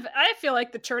kind of, I feel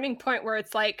like, the turning point where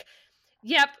it's like,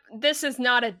 yep, this is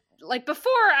not a, like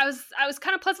before I was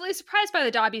kind of pleasantly surprised by the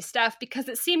Dobby stuff because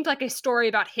it seemed like a story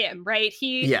about him, right?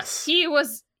 He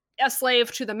was a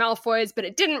slave to the Malfoys, but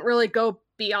it didn't really go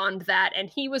beyond that, and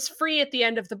he was free at the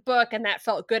end of the book, and that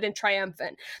felt good and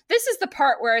triumphant. This is the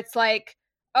part where it's like,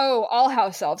 oh, all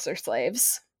house elves are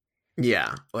slaves.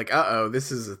 Yeah, like,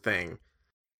 this is a thing.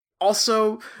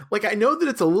 Also, like, I know that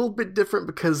it's a little bit different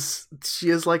because she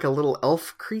is like a little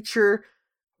elf creature,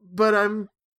 but I'm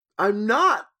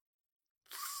not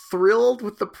thrilled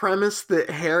with the premise that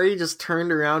Harry just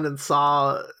turned around and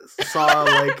saw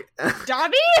like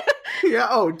Dobby? Yeah,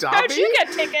 oh, How'd Dobby? you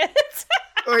get tickets?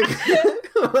 like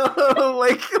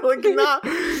not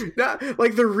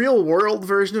like the real world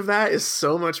version of that is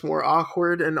so much more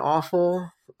awkward and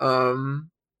awful.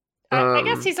 I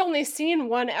guess he's only seen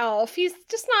one elf. He's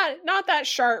just not that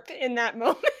sharp in that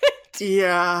moment.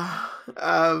 Yeah.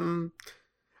 I'm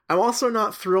also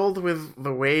not thrilled with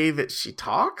the way that she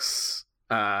talks.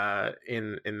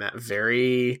 In that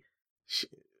very,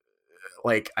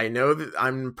 like, I know that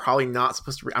I'm probably not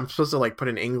supposed to. I'm supposed to like put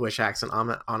an English accent on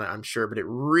it. I'm sure, but it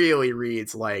really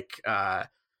reads like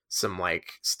some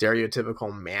like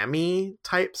stereotypical mammy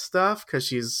type stuff because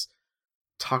she's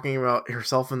talking about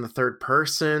herself in the third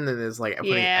person and is like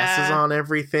putting S's on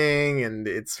everything, and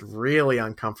it's really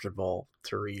uncomfortable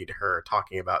to read her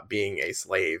talking about being a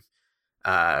slave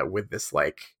with this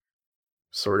like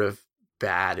sort of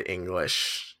bad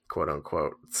English, quote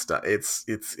unquote stuff. It's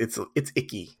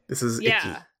icky. This is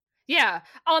icky. Yeah.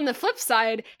 On the flip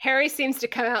side, Harry seems to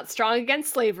come out strong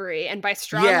against slavery, and by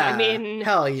strong I mean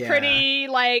hell yeah. pretty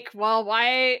like, well,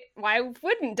 why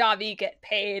wouldn't Dobby get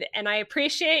paid? And I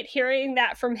appreciate hearing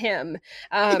that from him.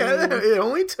 It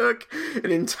only took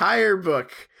an entire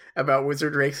book about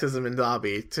wizard racism and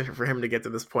Dobby for him to get to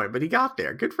this point, but he got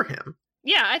there. Good for him.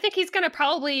 Yeah, I think he's gonna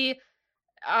probably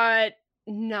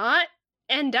not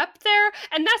end up there,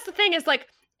 and that's the thing is like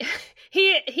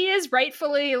he is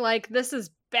rightfully like, this is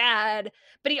bad,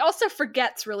 but he also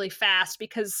forgets really fast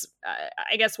because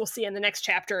I guess we'll see in the next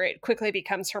chapter it quickly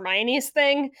becomes Hermione's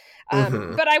thing.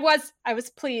 But I was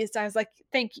pleased. I was like,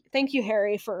 thank you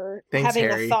Harry for having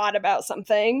Harry. A thought about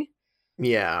something.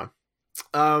 Yeah.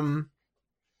 And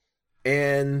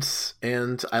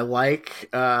I like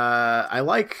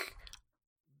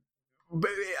but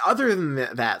other than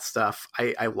that stuff,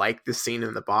 I like this scene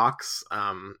in the box.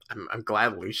 I'm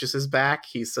glad Lucius is back.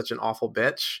 He's such an awful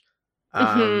bitch.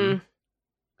 And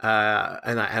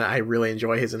I really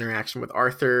enjoy his interaction with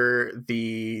Arthur.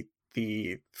 The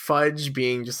Fudge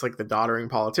being just like the doddering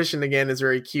politician again is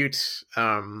very cute.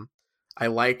 I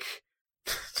like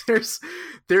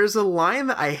there's a line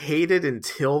that I hated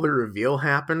until the reveal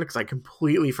happened because I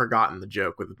completely forgotten the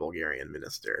joke with the Bulgarian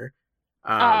minister.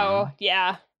 Oh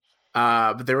yeah.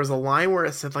 But there was a line where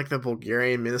it said like the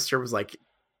Bulgarian minister was like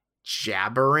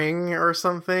jabbering or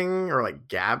something, or like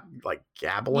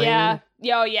gabbling. Yeah.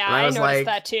 Oh yeah, I noticed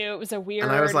that too. It was a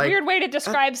weird way to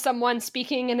describe someone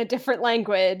speaking in a different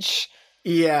language.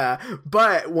 Yeah,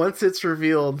 but once it's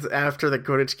revealed after the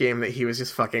Quidditch game that he was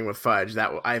just fucking with Fudge,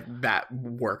 that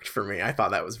worked for me. I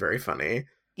thought that was very funny.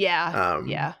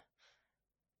 Yeah.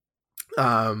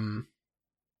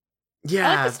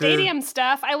 Yeah, I like the stadium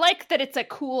stuff. I like that it's a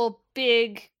cool,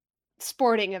 big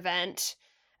sporting event.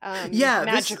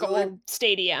 Magical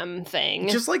stadium thing.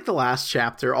 Just like the last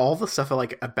chapter, all the stuff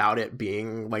like about it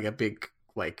being like a big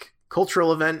like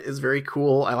cultural event is very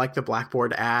cool. I like the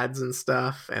Blackboard ads and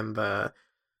stuff, and the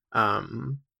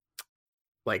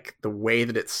like the way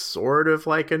that it's sort of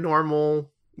like a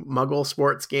normal Muggle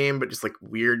sports game, but just like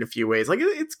weird in a few ways. Like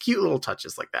it's cute little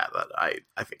touches like that I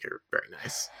think are very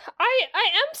nice. I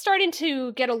am starting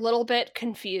to get a little bit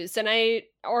confused,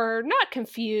 or not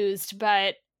confused,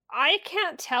 but I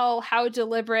can't tell how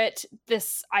deliberate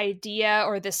this idea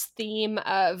or this theme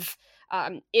of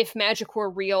if magic were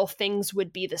real, things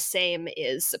would be the same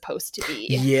is supposed to be.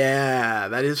 Yeah,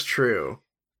 that is true.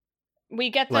 We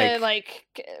get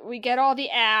we get all the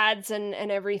ads and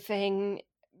everything,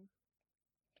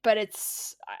 but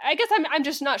I guess I'm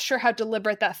just not sure how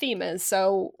deliberate that theme is,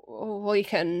 so we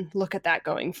can look at that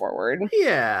going forward.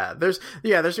 Yeah, there's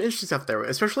interesting stuff there,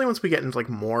 especially once we get into like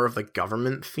more of the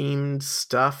government themed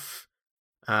stuff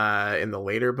in the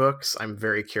later books. I'm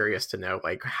very curious to know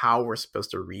like how we're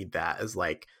supposed to read that. As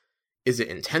like, is it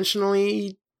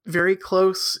intentionally very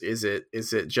close? Is it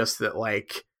just that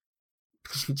like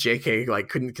JK like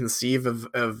couldn't conceive of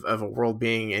a world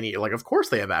being any like, of course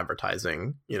they have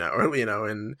advertising,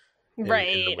 and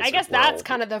right. I guess world. That's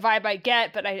kind of the vibe I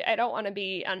get, but I don't want to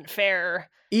be unfair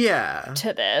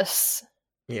to this.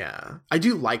 Yeah, I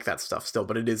do like that stuff still,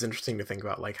 but it is interesting to think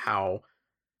about like how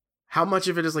much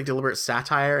of it is like deliberate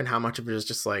satire and how much of it is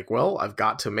just like, well, I've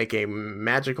got to make a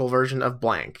magical version of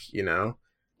blank,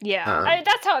 Yeah,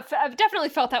 that's how I've definitely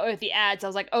felt that way with the ads. I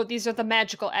was like, oh, these are the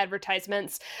magical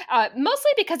advertisements.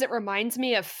 Mostly because it reminds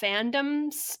me of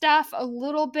fandom stuff a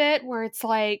little bit, where it's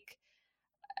like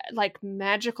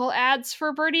magical ads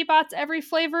for Birdie Bot's every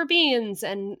flavor beans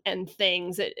and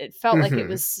things. It felt like it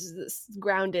was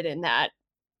grounded in that.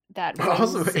 It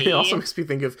also makes me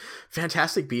think of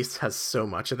Fantastic Beasts has so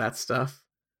much of that stuff.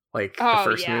 Like the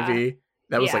first movie.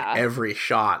 That was like Yeah. every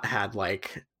shot had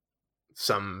like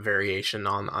some variation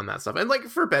on that stuff, and like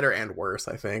for better and worse,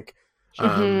 I think.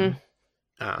 Mm-hmm.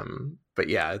 But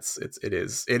yeah, it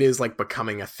is like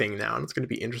becoming a thing now, and it's going to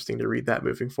be interesting to read that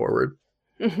moving forward.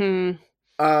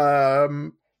 Mm-hmm.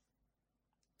 Um,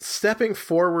 Stepping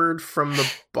forward from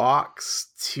the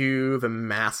box to the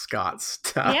mascot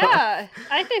stuff. Yeah,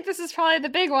 I think this is probably the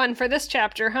big one for this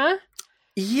chapter, huh?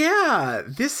 Yeah,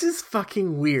 this is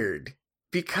fucking weird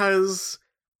because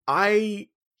in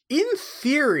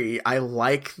theory, I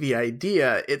like the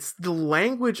idea. It's the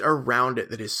language around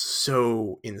it that is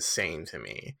so insane to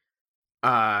me. So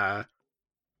Are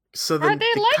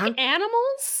they the like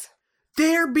animals?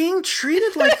 they're being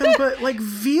treated like them, but like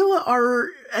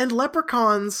and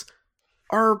leprechauns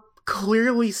are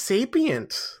clearly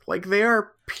sapient. Like they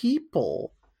are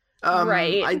people.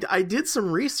 Right. I did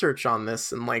some research on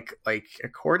this, and like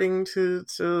according to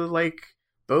like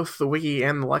both the wiki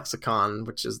and the lexicon,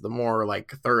 which is the more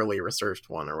like thoroughly researched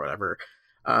one or whatever.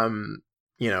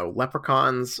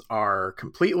 Leprechauns are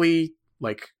completely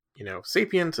like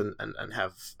sapient and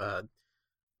have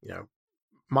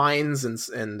minds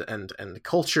and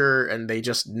culture, and they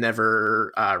just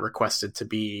never requested to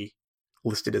be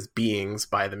listed as beings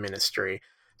by the ministry.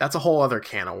 That's a whole other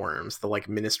can of worms, the like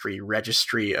ministry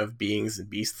registry of beings and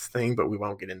beasts thing, but we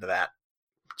won't get into that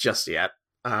just yet.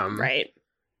 Right.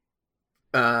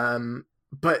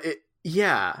 But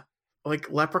yeah, like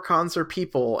leprechauns are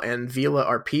people and Vila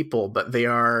are people, but they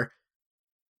are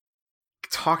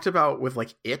talked about with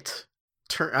like like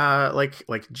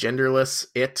genderless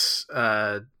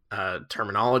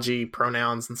terminology,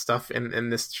 pronouns and stuff in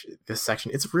this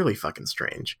section. It's really fucking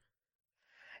strange.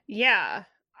 Yeah.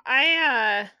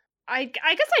 I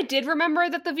guess I did remember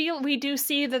that the Vila, we do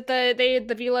see that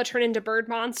the Vila turn into bird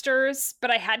monsters,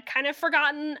 but I had kind of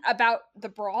forgotten about the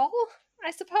brawl, I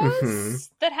Mm-hmm. suppose,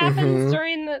 that happens Mm-hmm.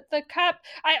 during the cup.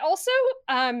 I also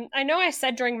I know I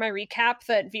said during my recap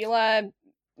that Vila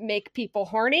make people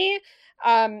horny.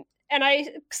 And I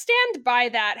stand by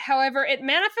that. However, it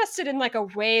manifested in like a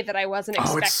way that I wasn't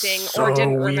Oh, it's expecting or so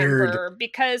didn't weird. remember,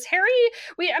 because Harry,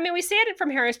 we see it from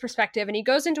Harry's perspective, and he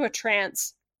goes into a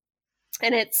trance,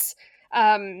 and it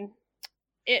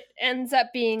ends up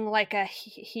being like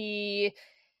he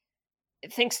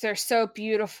thinks they're so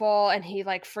beautiful, and he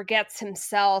like forgets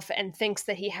himself and thinks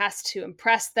that he has to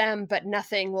impress them, but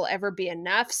nothing will ever be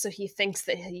enough. So he thinks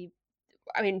that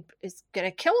is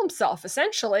gonna kill himself,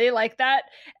 essentially, like that.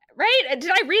 Right? Did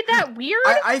I read that weird?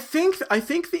 I think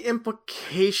the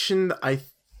implication that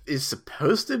is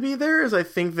supposed to be there is I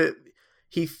think that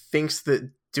he thinks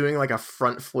that doing like a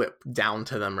front flip down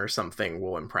to them or something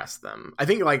will impress them. I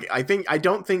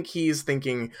don't think he's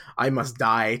thinking I must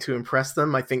die to impress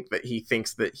them. I think that he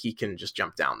thinks that he can just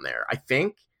jump down there.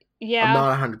 I'm Yeah.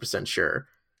 not 100% sure.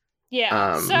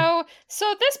 Yeah. So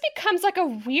this becomes like a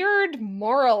weird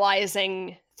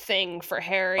moralizing thing for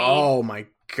Harry. Oh my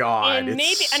god, And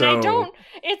maybe, and I don't,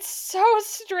 it's so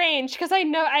strange because I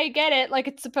know, I get it, like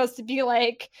it's supposed to be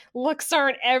like looks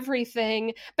aren't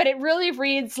everything, but it really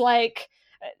reads like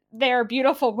they're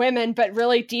beautiful women, but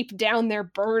really deep down they're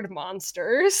bird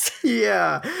monsters.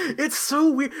 Yeah, it's so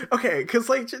weird. Okay, because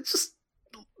like just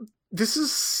this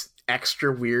is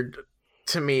extra weird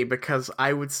to me because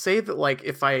I would say that like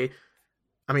if I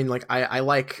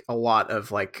like a lot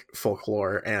of like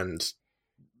folklore and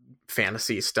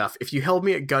fantasy stuff. If you held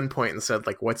me at gunpoint and said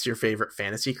like what's your favorite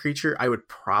fantasy creature, I would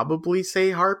probably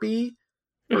say harpy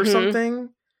or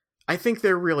something. I think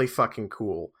they're really fucking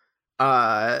cool.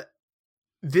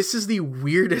 This is the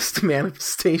weirdest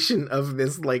manifestation of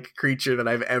this like creature that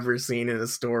I've ever seen in a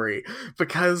story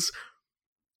because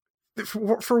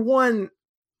for one,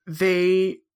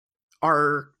 they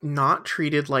are not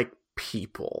treated like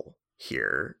people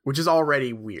here, which is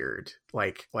already weird.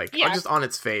 Like Yeah. just on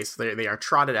its face, they are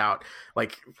trotted out.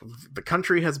 Like the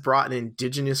country has brought an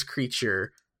indigenous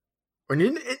creature, or not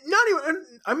even.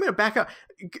 I'm going to back up.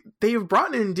 They have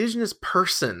brought an indigenous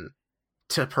person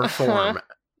to perform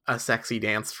a sexy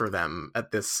dance for them at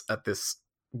this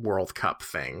World Cup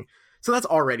thing. So that's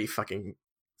already fucking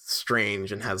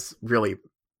strange and has really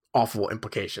awful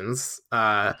implications.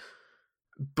 But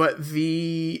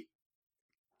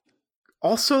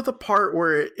also the part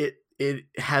where it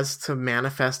has to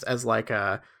manifest as like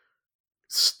a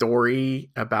story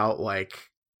about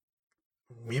like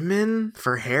women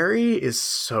for Harry is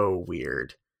so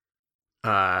weird.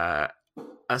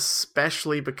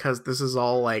 Especially because this is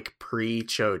all like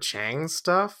pre-Cho Chang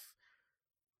stuff,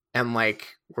 and like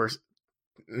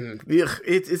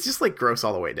it's just like gross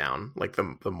all the way down. Like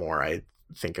the more I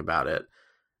think about it,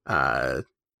 not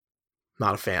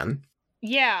a fan.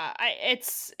 Yeah,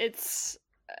 it's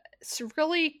it's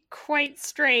really quite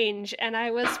strange, and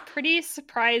I was pretty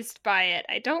surprised by it.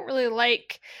 I don't really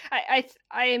like. I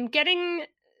am getting.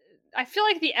 I feel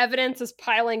like the evidence is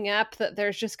piling up that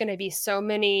there's just going to be so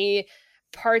many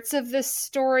parts of this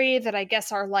story that I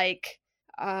guess are like,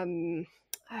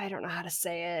 I don't know how to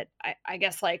say it. I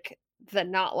guess like the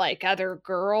not like other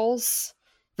girls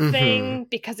Mm-hmm. thing,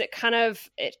 because it kind of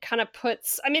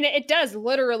puts, I mean, it does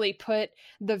literally put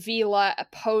the Vila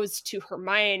opposed to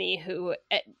Hermione, who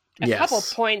at a couple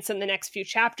Yes. points in the next few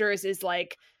chapters is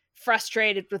like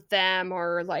frustrated with them,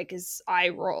 or like is eye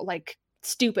roll, like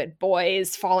stupid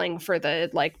boys falling for the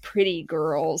like pretty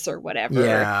girls or whatever.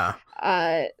 Yeah.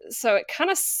 So it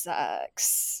kind of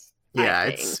sucks, I Yeah,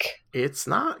 think. it's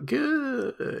not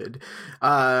good.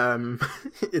 Um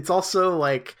it's also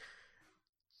like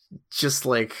just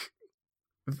like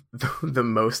the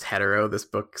most hetero this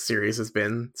book series has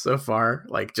been so far.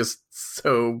 Like just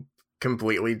so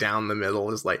completely down the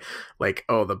middle is like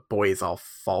oh, the boys all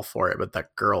fall for it but the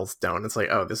girls don't. It's like,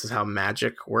 oh, this is how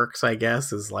magic works, I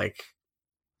guess, is like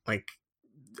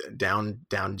down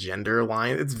gender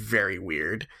line. It's very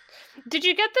weird. Did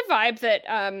you get the vibe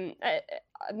that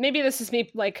maybe this is me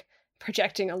like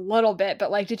projecting a little bit, but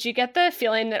like did you get the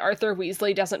feeling that Arthur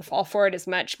Weasley doesn't fall for it as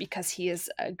much because he is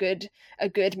a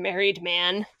good married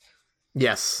man?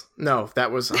 Yes. No,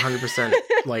 that was 100%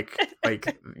 like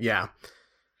yeah.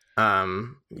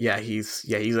 Yeah,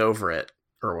 he's over it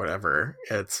or whatever.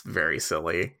 It's very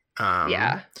silly.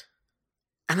 Yeah.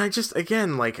 And I just,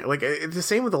 again, like the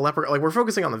same with the leprechaun. Like, we're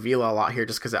focusing on the Vila a lot here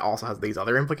just because it also has these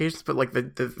other implications, but like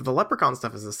the leprechaun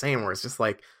stuff is the same, where it's just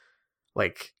like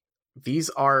these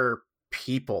are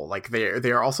people. Like,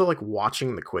 they are also like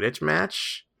watching the Quidditch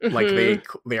match. Like,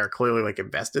 Mm-hmm. they are clearly like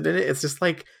invested in it. It's just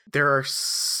like there are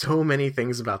so many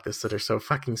things about this that are so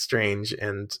fucking strange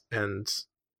and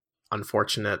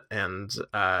unfortunate, and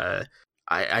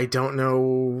I don't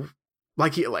know.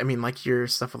 Like, I mean, like your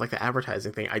stuff with like the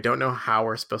advertising thing, I don't know how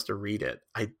we're supposed to read it.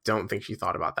 I don't think she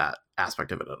thought about that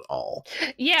aspect of it at all.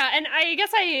 Yeah, and I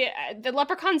guess the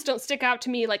leprechauns don't stick out to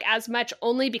me like as much,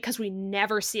 only because we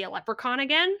never see a leprechaun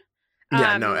again.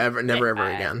 Yeah, no, ever, never, ever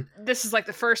again. This is like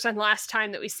the first and last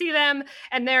time that we see them,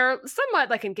 and they're somewhat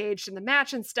like engaged in the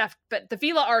match and stuff. But the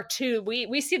Vila are too.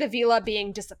 We see the Vila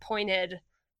being disappointed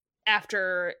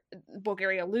after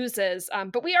Bulgaria loses,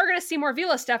 but we are going to see more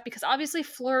Vila stuff because obviously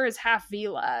Fleur is half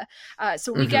Vila,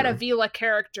 so we get a Vila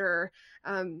character.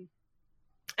 And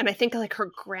I think like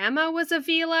her grandma was a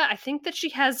Vila. I think that she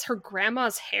has her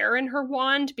grandma's hair in her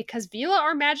wand because Vila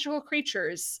are magical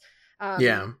creatures. Um,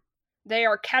 Yeah. they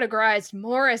are categorized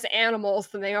more as animals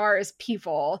than they are as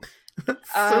people.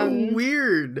 That's so Um,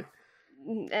 weird.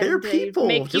 They're and they people.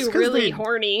 make you really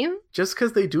horny. Just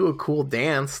because they do a cool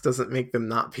dance doesn't make them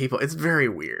not people. It's very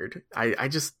weird. I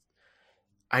just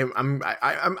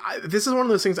this is one of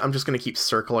those things I'm just gonna keep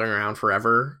circling around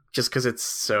forever, just because it's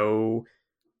so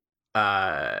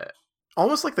uh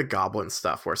almost like the goblin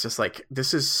stuff, where it's just like,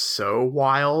 this is so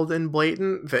wild and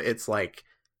blatant that it's like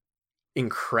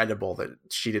incredible that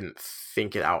she didn't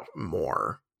think it out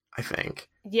more, I think.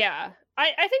 Yeah.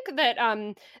 I think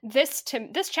that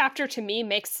this chapter to me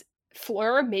makes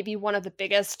Fleur maybe one of the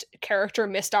biggest character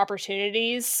missed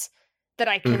opportunities that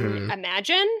I can Mm-hmm.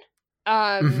 imagine. Um,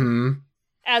 Mm-hmm.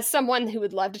 as someone who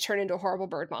would love to turn into a horrible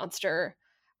bird monster,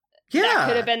 that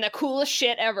could have Yeah. been the coolest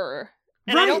shit ever.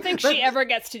 And I don't Right. think she ever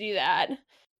gets to do that.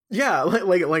 Yeah,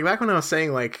 like back when I was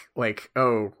saying like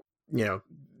oh, you know,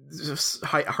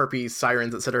 harpies,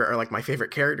 sirens, etc. are like my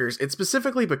favorite characters. It's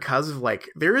specifically because of like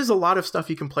there is a lot of stuff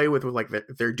you can play with like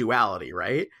their duality,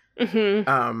 right?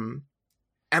 Mm-hmm.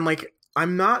 And like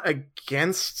I'm not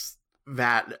against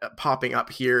that popping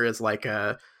up here as like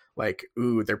a like,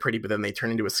 ooh, they're pretty, but then they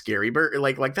turn into a scary bird.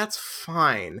 Like that's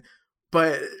fine.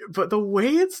 But the way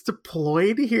it's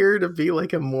deployed here to be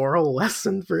like a moral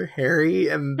lesson for Harry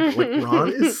and like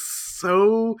Ron is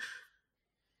so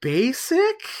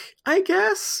basic, I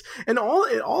guess. And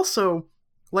it also,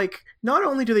 like, not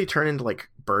only do they turn into like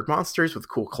bird monsters with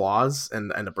cool claws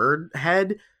and a bird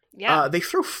head, Yeah. they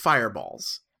throw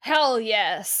fireballs. Hell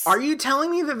yes. Are you telling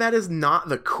me that is not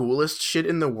the coolest shit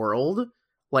in the world?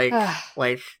 Like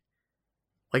like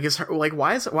is her like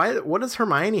why what does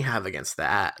Hermione have against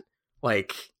that?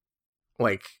 Like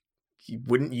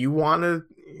wouldn't you want to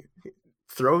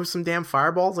throw some damn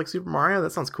fireballs like Super Mario?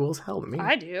 That sounds cool as hell to me.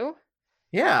 I do.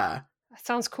 Yeah. That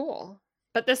sounds cool.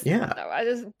 But this, Yeah.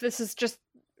 no, this is just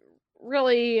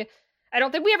really. I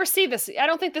don't think we ever see this. I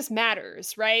don't think this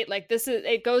matters, right? Like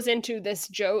it goes into this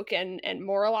joke and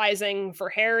moralizing for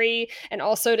Harry, and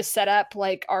also to set up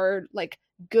like our like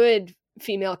good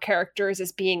female characters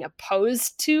as being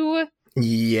opposed to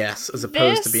Yes, as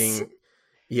opposed to being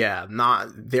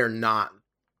they're not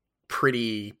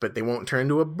pretty, but they won't turn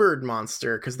into a bird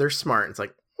monster because they're smart. It's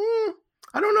like,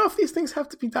 I don't know if these things have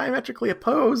to be diametrically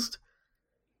opposed.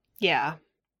 Yeah.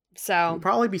 So it'll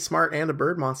probably be smart and a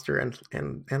bird monster and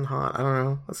hot. I don't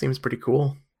know. That seems pretty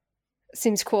cool.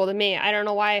 Seems cool to me. I don't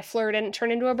know why Fleur didn't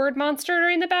turn into a bird monster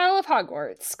during the Battle of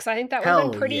Hogwarts, because I think that would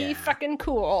have been pretty fucking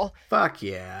cool. Fuck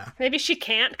yeah. Maybe she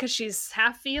can't because she's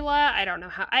half Fila. I don't know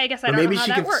how. I guess I don't maybe know how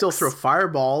she that can works. still throw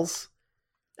fireballs.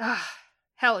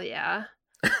 Hell yeah.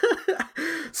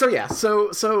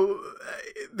 So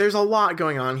there's a lot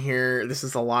going on here. This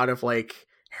is a lot of like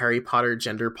Harry Potter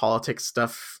gender politics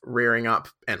stuff rearing up,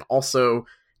 and also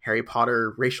Harry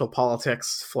Potter racial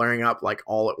politics flaring up like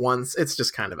all at once. It's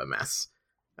just kind of a mess.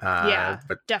 Definitely.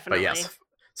 But yes,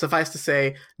 suffice to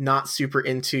say, not super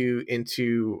into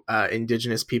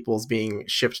indigenous peoples being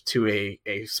shipped to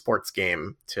a sports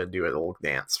game to do a little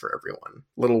dance for everyone.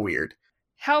 Little weird.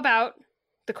 How about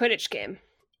the Quidditch game?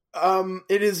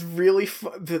 It is really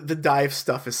the dive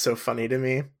stuff is so funny to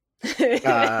me.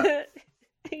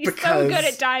 He's so good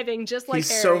at diving, just like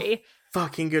Harry. So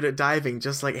fucking good at diving,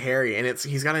 just like Harry, and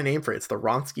he's got a name for it. It's the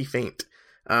Wronski feint.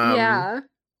 What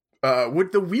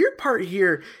the weird part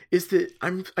here is that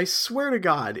I swear to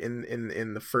God,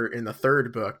 in the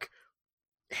third book,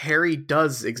 Harry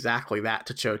does exactly that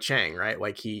to Cho Chang, right?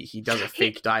 Like he does a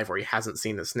fake dive where he hasn't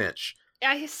seen the snitch.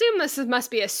 I assume this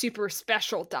must be a super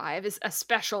special dive, is a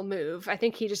special move. I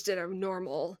think he just did a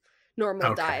normal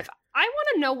dive. I want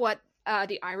to know what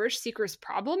the Irish Seeker's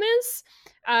problem is.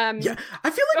 Yeah,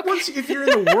 I feel like once if you're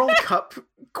in the World Cup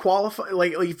qualify,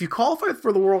 like if you qualify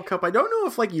for the World Cup, I don't know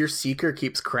if like your Seeker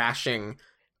keeps crashing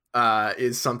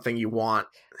is something you want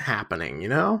happening, you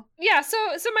know? Yeah, so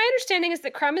my understanding is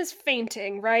that Crumb is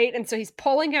fainting, right? And so he's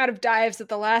pulling out of dives at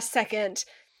the last second.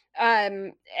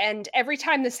 And every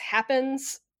time this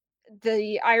happens,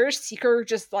 the Irish Seeker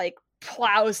just like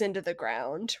plows into the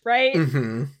ground, right?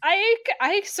 Mm-hmm.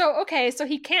 So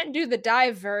he can't do the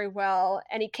dive very well,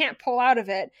 and he can't pull out of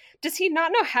it. Does he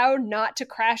not know how not to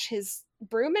crash his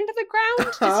broom into the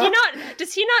ground?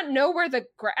 Does he not know where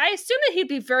I assume that he'd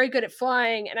be very good at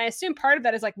flying, and I assume part of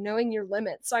that is like knowing your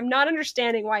limits. So I'm not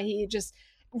understanding why he just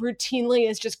routinely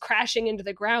is just crashing into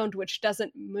the ground, which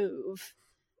doesn't move.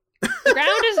 The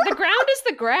ground is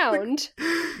the ground.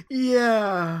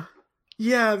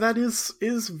 Yeah, that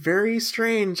is very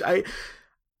strange.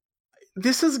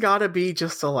 This has got to be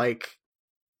just a like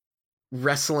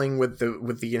wrestling with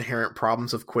the inherent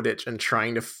problems of Quidditch and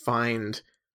trying to find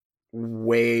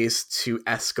ways to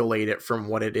escalate it from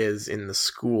what it is in the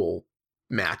school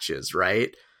matches,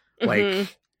 right?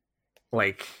 Mm-hmm.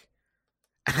 Like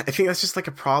I think that's just like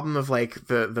a problem of like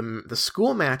the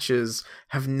school matches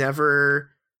have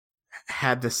never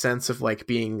had the sense of like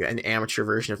being an amateur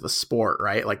version of the sport,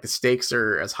 right? Like the stakes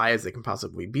are as high as they can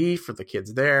possibly be for the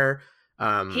kids there.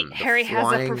 Harry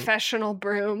has a professional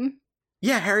broom.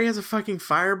 Yeah, Harry has a fucking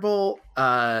firebolt.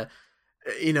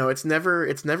 It's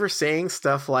never saying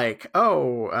stuff like,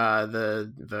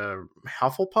 the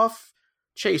Hufflepuff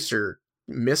chaser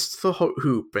missed the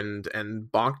hoop and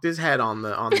bonked his head on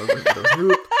the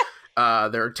hoop.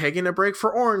 They're taking a break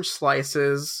for orange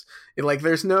slices.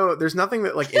 There's nothing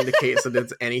that like indicates that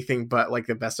it's anything but like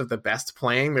the best of the best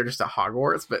playing. They're just at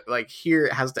Hogwarts, but like here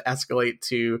it has to escalate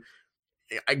to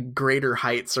greater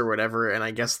heights or whatever. And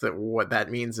I guess that what that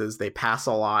means is they pass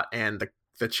a lot and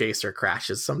the chaser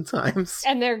crashes sometimes.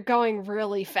 And they're going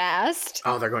really fast.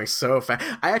 Oh, they're going so fast.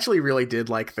 I actually really did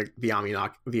like the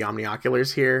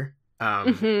omnioculars here.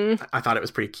 I thought it was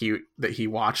pretty cute that he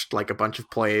watched like a bunch of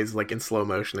plays like in slow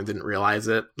motion and didn't realize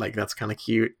it. Like that's kind of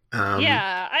cute.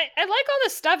 Yeah, I like all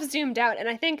this stuff zoomed out, and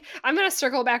I think I'm going to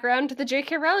circle back around to the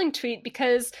J.K. Rowling tweet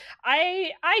because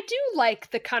I do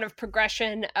like the kind of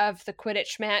progression of the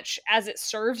Quidditch match as it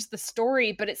serves the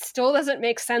story, but it still doesn't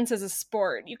make sense as a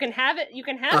sport. You can have it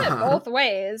both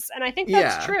ways, and I think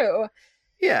that's true.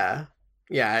 Yeah.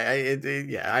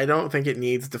 I don't think it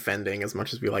needs defending as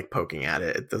much as we like poking at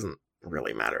it. It doesn't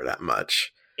really matter that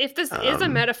much. If this is a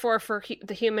metaphor for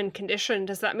the human condition,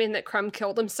 does that mean that Crumb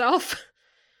killed himself?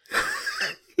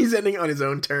 He's ending on his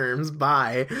own terms.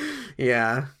 Bye.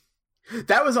 Yeah.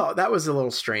 That was a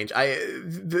little strange.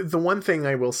 The one thing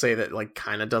I will say that like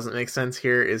kind of doesn't make sense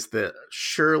here is that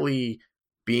surely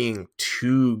being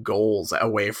 2 goals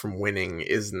away from winning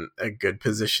isn't a good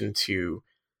position to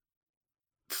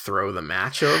throw the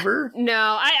match over.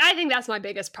 No, I think that's my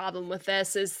biggest problem with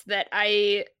this is that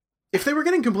if they were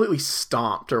getting completely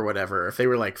stomped or whatever, if they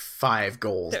were like 5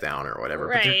 goals down or whatever,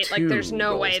 right? But like, there's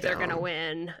no way they're gonna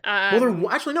win.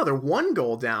 They're 1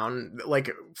 goal down, like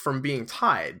from being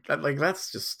tied. That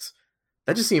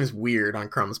just seems weird on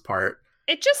Crumb's part.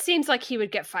 It just seems like he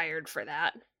would get fired for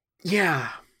that. Yeah.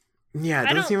 Yeah, it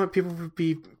doesn't seem like people would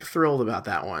be thrilled about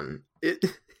that one. It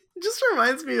just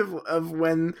reminds me of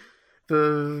when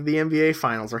the NBA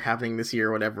finals are happening this year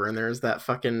or whatever, and there's that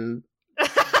fucking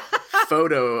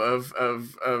photo of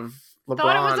LeBron.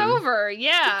 Thought it was over.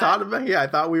 Yeah. I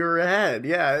thought we were ahead.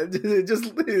 Yeah,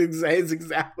 it's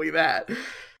exactly that.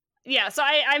 Yeah, so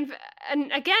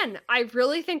and again, I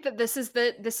really think that this is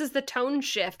the tone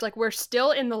shift. Like, we're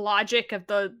still in the logic of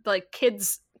the like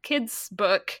kids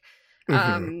book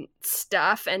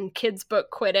stuff and kids book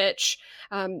Quidditch,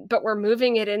 but we're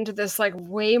moving it into this like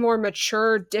way more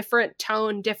mature, different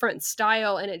tone, different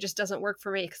style, and it just doesn't work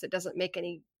for me because it doesn't make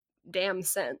any damn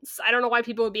sense. I don't know why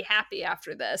people would be happy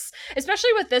after this,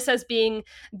 especially with this as being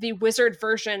the wizard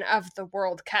version of the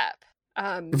World Cup.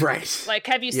 Right. Like,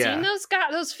 have you seen those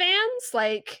fans?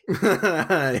 Like,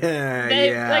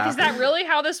 yeah. Like, is that really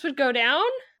how this would go down?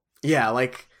 Yeah,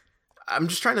 like, I'm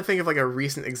just trying to think of like a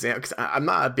recent example, because I'm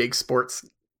not a big sports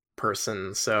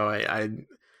person, so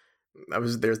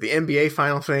there's the NBA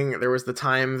final thing. There was the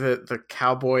time that the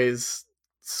Cowboys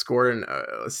scored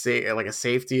a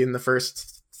safety in the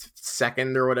first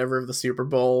second or whatever of the Super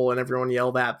Bowl, and everyone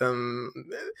yelled at them.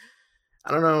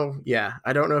 I don't know. Yeah,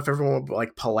 I don't know if everyone would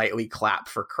like politely clap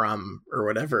for Crumb or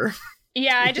whatever.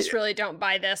 Yeah, I just really don't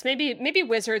buy this. Maybe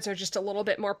wizards are just a little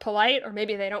bit more polite, or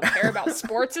maybe they don't care about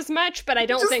sports as much. But I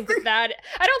don't think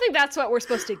that's what we're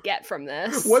supposed to get from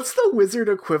this. What's the wizard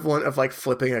equivalent of like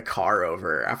flipping a car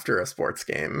over after a sports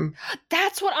game?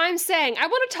 That's what I'm saying. I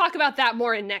want to talk about that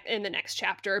more in the next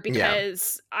chapter,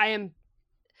 because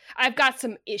I've got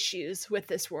some issues with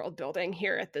this world building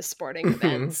here at this sporting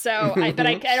event. So, I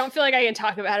don't feel like I can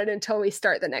talk about it until we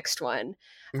start the next one.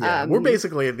 Yeah, we're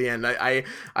basically at the end. I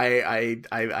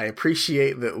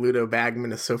appreciate that Ludo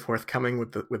Bagman is so forthcoming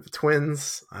with the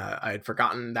twins. I had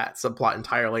forgotten that subplot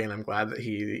entirely, and I'm glad that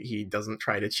he doesn't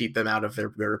try to cheat them out of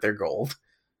their gold.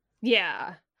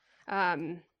 Yeah.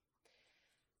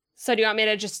 So do you want me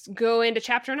to just go into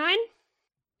chapter 9?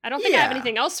 I don't think I have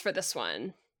anything else for this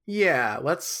one. Yeah,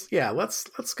 let's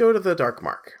go to the Dark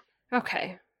Mark.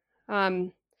 Okay.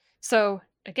 So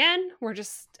again, we're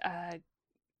just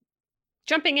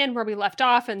jumping in where we left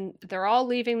off, and they're all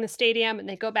leaving the stadium, and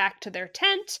they go back to their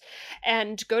tent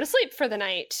and go to sleep for the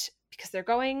night because they're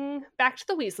going back to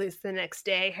the Weasleys the next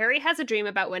day. Harry has a dream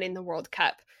about winning the World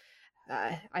Cup.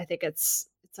 I think it's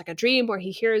like a dream where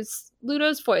he hears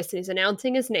Ludo's voice and he's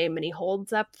announcing his name, and he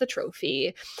holds up the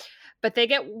trophy. But they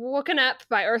get woken up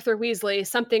by Arthur Weasley.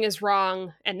 Something is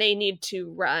wrong, and they need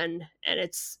to run. And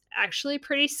it's actually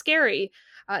pretty scary.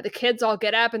 The kids all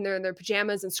get up, and they're in their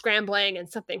pajamas and scrambling,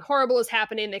 and something horrible is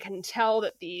happening. They can tell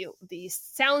that the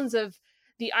sounds of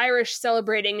the Irish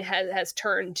celebrating has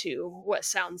turned to what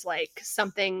sounds like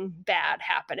something bad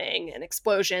happening, and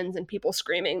explosions and people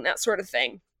screaming, that sort of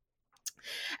thing.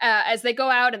 As they go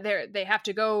out, and they have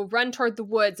to go run toward the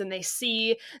woods, and they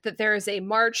see that there is a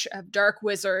march of dark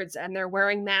wizards, and they're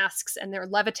wearing masks, and they're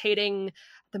levitating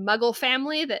the Muggle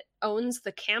family that owns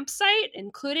the campsite,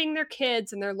 including their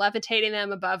kids, and they're levitating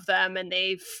them above them, and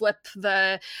they flip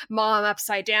the mom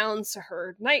upside down so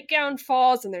her nightgown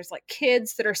falls, and there's like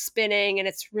kids that are spinning, and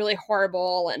it's really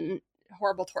horrible and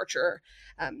horrible torture.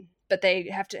 But they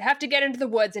have to get into the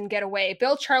woods and get away.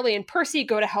 Bill, Charlie, and Percy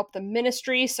go to help the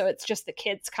Ministry, so it's just the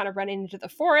kids kind of running into the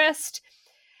forest.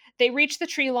 They reach the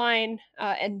tree line,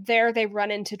 and there they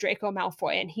run into Draco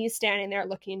Malfoy, and he's standing there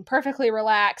looking perfectly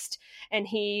relaxed, and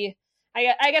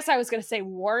I guess I was going to say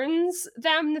warns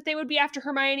them that they would be after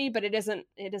Hermione, but it isn't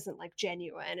like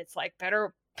genuine. It's like,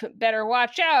 better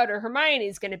watch out, or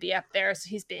Hermione's going to be up there, so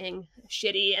he's being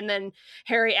shitty. And then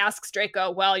Harry asks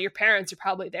Draco, well, your parents are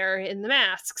probably there in the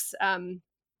masks.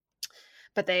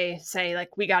 But they say,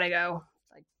 like, we gotta go.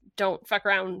 Like, don't fuck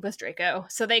around with Draco.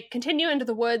 So they continue into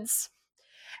the woods,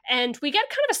 and we get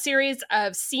kind of a series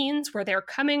of scenes where they're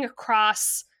coming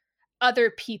across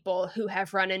other people who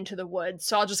have run into the woods.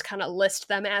 So I'll just kind of list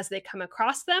them as they come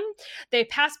across them. They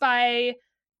pass by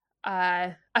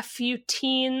a few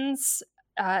teens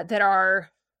that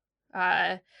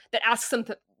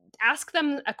ask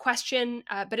them a question,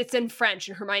 but it's in French,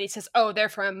 and Hermione says, "Oh, they're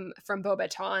from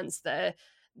Beauxbatons, the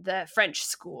French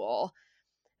school,"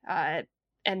 and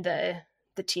the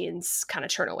teens kind of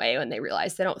turn away when they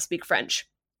realize they don't speak French.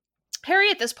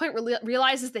 Harry at this point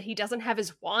realizes that he doesn't have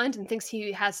his wand and thinks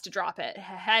he has to drop it.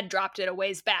 Had dropped it a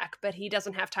ways back, but he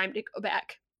doesn't have time to go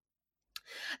back.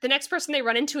 The next person they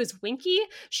run into is Winky.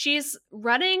 She's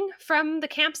running from the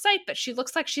campsite, but she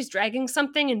looks like she's dragging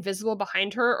something invisible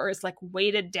behind her, or is like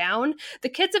weighted down. The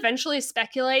kids eventually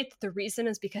speculate that the reason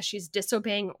is because she's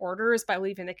disobeying orders by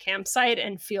leaving the campsite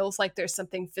and feels like there's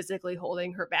something physically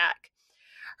holding her back.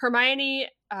 Hermione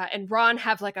and Ron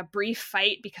have like a brief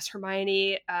fight because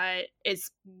Hermione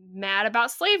is mad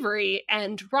about slavery,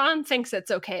 and Ron thinks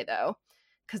it's okay though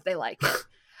because they like it.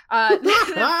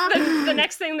 The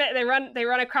next thing that they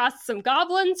run across some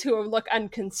goblins who look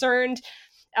unconcerned.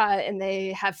 And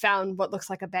they have found what looks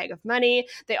like a bag of money.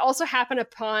 They also happen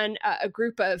upon a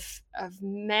group of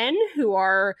men who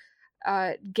are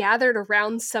gathered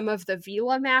around some of the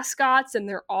Vila mascots, and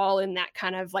they're all in that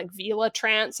kind of like Vila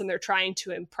trance, and they're trying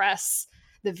to impress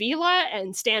the Vila,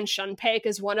 and Stan Shunpike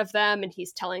is one of them, and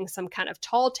he's telling some kind of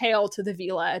tall tale to the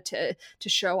Vila to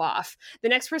show off. The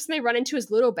next person they run into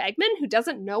is Ludo Bagman, who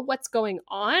doesn't know what's going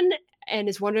on and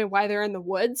is wondering why they're in the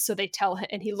woods. So they tell him,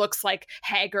 and he looks like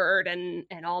haggard and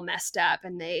all messed up,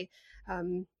 and they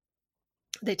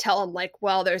tell him like,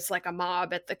 well, there's like a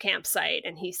mob at the campsite,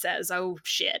 and he says, oh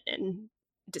shit, and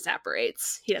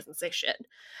disapparates. He doesn't say shit.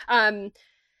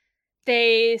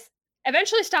 They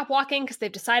eventually stop walking because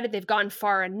they've decided they've gone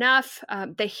far enough.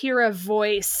 They hear a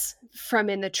voice from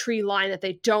in the tree line that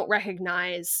they don't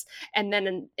recognize, and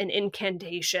then an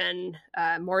incantation,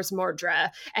 Mors Mordra,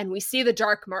 and we see the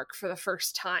Dark Mark for the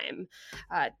first time.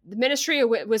 The Ministry of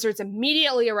Wizards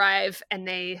immediately arrive, and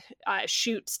they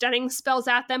shoot stunning spells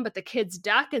at them, but the kids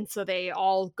duck, and so they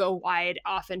all go wide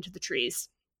off into the trees.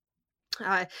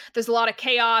 There's a lot of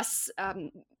chaos.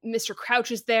 Mr.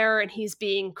 Crouch is there, and he's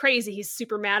being crazy. He's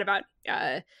super mad about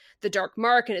the Dark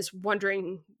Mark and is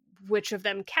wondering which of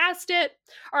them cast it.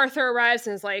 Arthur arrives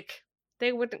and is like,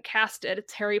 they wouldn't cast it.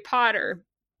 It's Harry Potter.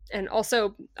 And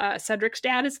also Cedric's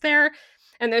dad is there.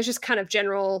 And there's just kind of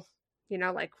general,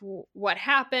 like what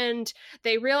happened.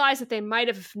 They realize that they might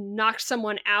have knocked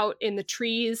someone out in the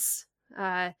trees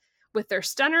with their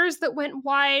stunners that went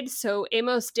wide. So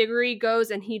Amos Diggory goes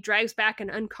and he drags back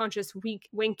an unconscious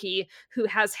Winky who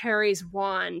has Harry's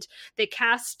wand. They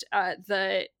cast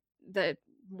the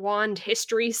wand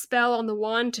history spell on the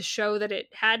wand to show that it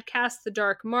had cast the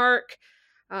Dark Mark.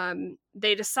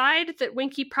 They decide that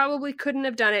Winky probably couldn't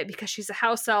have done it because she's a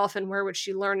house elf and where would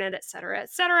she learn it, etc.,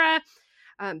 etc.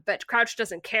 But Crouch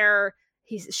doesn't care.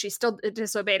 She still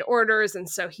disobeyed orders, and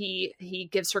so he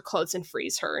gives her clothes and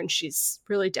frees her, and she's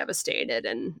really devastated,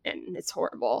 and it's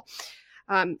horrible.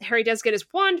 Harry does get his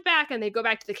wand back, and they go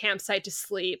back to the campsite to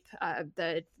sleep.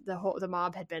 The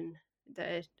mob had been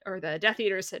the Death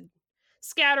Eaters had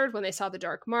scattered when they saw the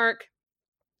Dark Mark.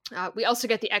 We also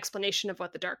get the explanation of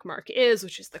what the Dark Mark is,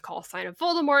 which is the call sign of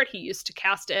Voldemort. He used to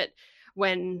cast it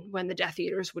when the Death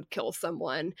Eaters would kill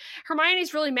someone.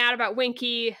 Hermione's really mad about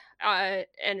Winky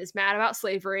and is mad about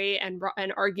slavery and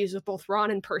argues with both Ron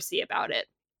and Percy about it.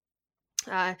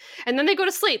 And then they go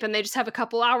to sleep, and they just have a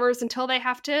couple hours until they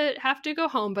have to go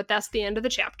home. But that's the end of the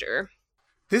chapter.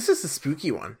 This is a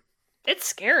spooky one. It's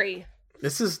scary.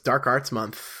 This is Dark Arts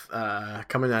Month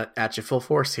coming at you full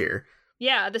force here.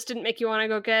 Yeah, this didn't make you want to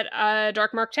go get a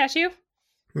Dark Mark tattoo?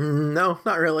 No,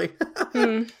 not really.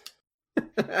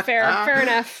 Fair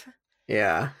enough.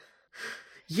 Yeah.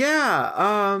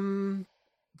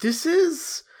 This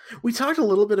is, we talked a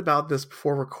little bit about this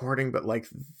before recording, but like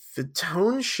the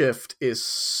tone shift is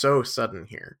so sudden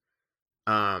here.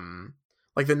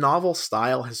 Like the novel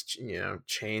style has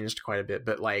changed quite a bit,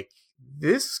 but like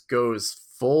this goes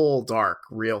full dark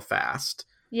real fast.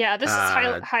 Yeah, this is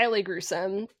highly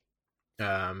gruesome.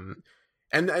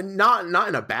 And not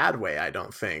in a bad way, I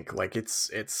don't think. Like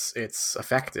it's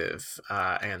effective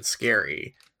and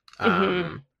scary.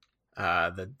 The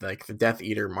Death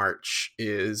Eater March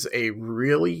is a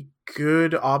really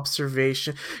good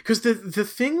observation, because the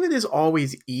thing that is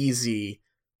always easy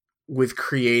with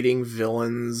creating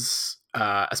villains,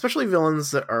 especially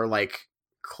villains that are like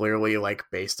clearly like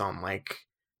based on like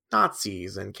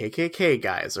Nazis and KKK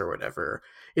guys or whatever,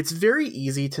 it's very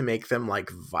easy to make them like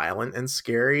violent and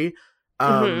scary.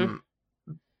 But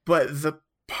the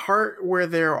part where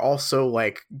they're also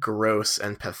like gross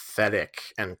and pathetic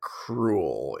and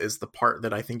cruel is the part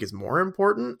that I think is more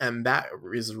important, and that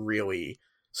is really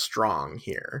strong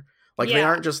here. Like they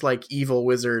aren't just like evil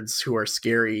wizards who are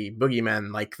scary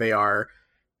boogeymen, like they are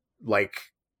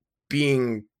like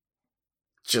being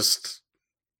just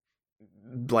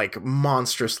like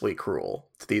monstrously cruel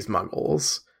to these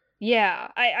muggles. Yeah,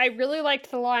 I really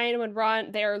liked the line when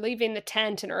they're leaving the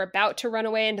tent and are about to run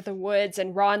away into the woods,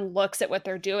 and Ron looks at what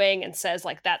they're doing and says,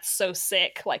 like, that's so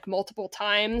sick, like multiple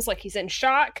times, like he's in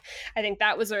shock. I think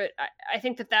that's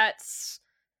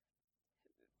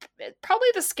probably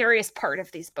the scariest part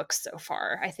of these books so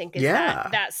far, I think, is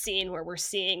that scene where we're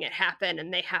seeing it happen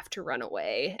and they have to run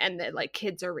away, and that like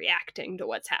kids are reacting to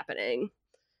what's happening.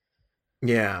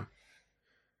 Yeah,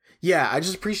 I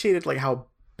just appreciated like how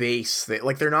base.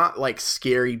 They're not like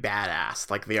scary badass.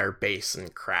 Like they are base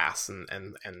and crass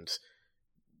and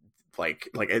like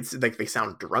it's like they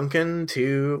sound drunken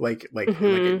too. Like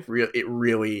it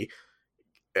really.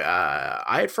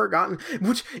 I had forgotten,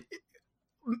 which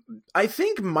I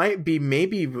think might be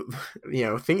maybe,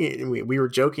 thinking we were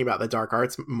joking about the Dark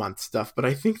Arts Month stuff, but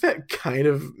I think that kind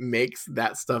of makes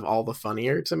that stuff all the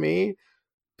funnier to me,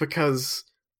 because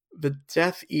the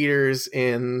Death Eaters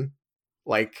in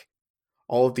like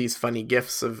all of these funny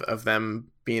gifs of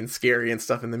them being scary and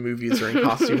stuff in the movies or in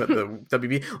costume at the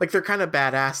WB, like they're kind of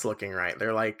badass looking, right?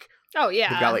 They're like, oh yeah,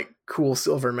 they've got like cool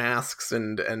silver masks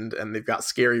and they've got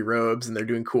scary robes and they're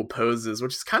doing cool poses,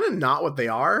 which is kind of not what they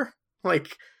are.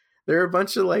 Like they're a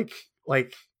bunch of like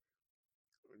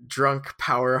drunk,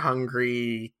 power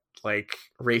hungry, like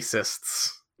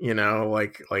racists,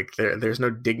 like there's no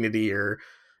dignity or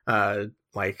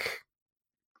like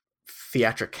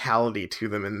theatricality to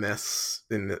them in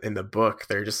the book.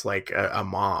 They're just like a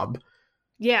mob.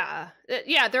 Yeah,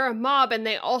 they're a mob, and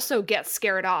they also get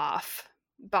scared off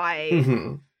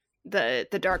by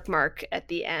the Dark Mark at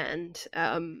the end.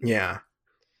 Yeah.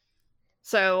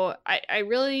 So I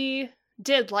really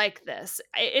did like this.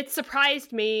 It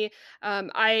surprised me.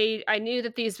 I knew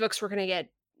that these books were going to get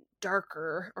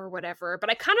darker or whatever,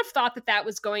 but I kind of thought that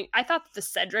was going. I thought that the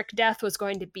Cedric death was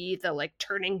going to be the like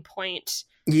turning point.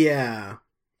 Yeah.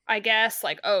 I guess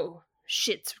like, oh,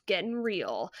 shit's getting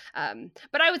real.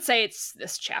 But I would say it's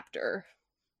this chapter.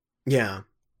 Yeah.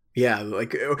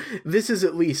 Like this is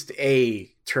at least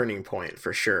a turning point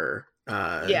for sure.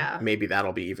 Yeah. Maybe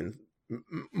that'll be even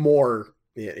more,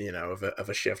 of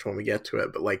a shift when we get to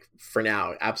it. But like for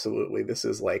now, absolutely, this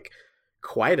is like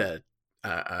quite a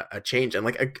change, and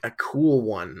like a cool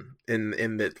one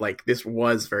in that like this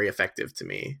was very effective to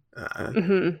me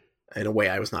in a way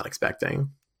I was not expecting.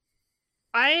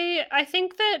 I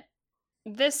think that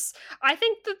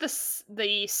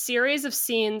the series of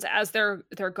scenes as they're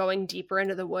going deeper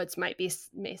into the woods might be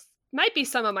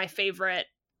some of my favorite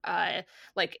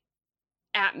like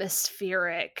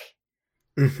atmospheric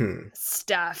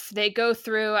stuff. They go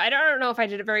through. I don't know if I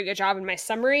did a very good job in my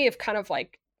summary of kind of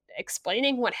like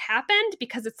explaining what happened,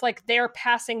 because it's like they're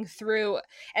passing through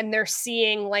and they're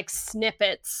seeing like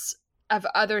snippets of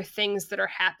other things that are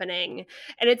happening,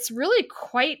 and it's really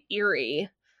quite eerie.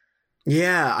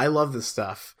 Yeah, I love this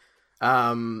stuff.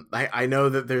 I know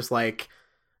that there's like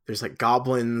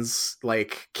goblins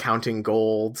like counting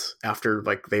gold after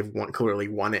like they've clearly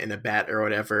won it in a bet or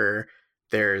whatever.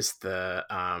 There's the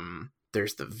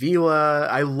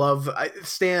Vila.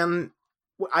 Stan.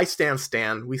 We stand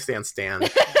Stan.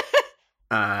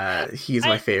 He's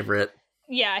my favorite.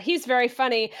 Yeah, he's very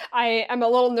funny. I'm a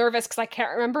little nervous because I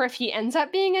can't remember if he ends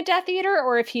up being a Death Eater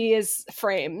or if he is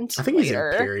framed. I think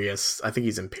later. He's Imperious. I think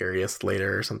he's Imperious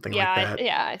later or something like that.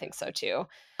 Yeah, I think so too.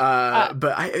 But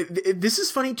this is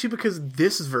funny too, because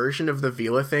this version of the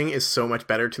Vila thing is so much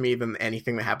better to me than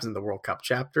anything that happens in the World Cup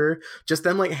chapter. Just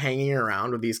them like hanging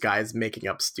around with these guys making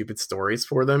up stupid stories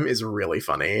for them is really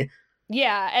funny.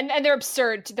 Yeah, and they're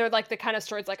absurd. They're like the kind of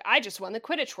stories like, I just won the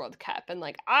Quidditch World Cup and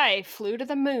like I flew to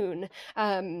the moon.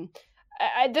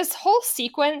 This whole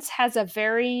sequence has a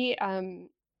very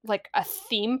like a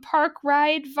theme park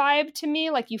ride vibe to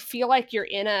me. Like you feel like you're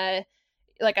in a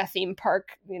theme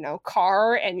park,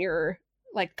 car, and you're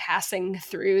like passing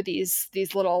through these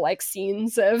little like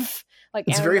scenes of like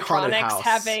it's animatronics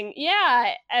having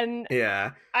and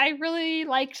yeah, I really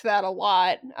liked that a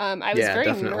lot. I was very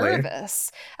definitely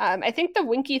nervous. I think the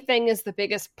Winky thing is the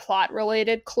biggest plot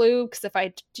related clue, because if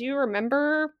I do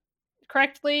remember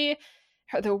correctly,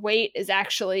 the weight is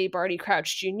actually Barty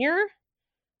Crouch Jr.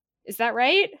 Is that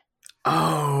right?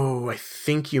 Oh, I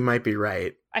think you might be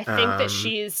right. I think that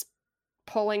she's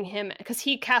pulling him because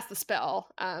he cast the spell.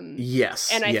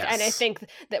 Yes, and I think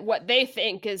that what they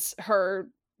think is her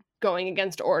going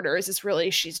against orders is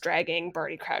really she's dragging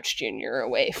Barty Crouch Jr.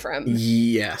 away from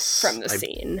the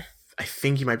scene. I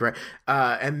think you might be right.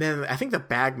 And then I think the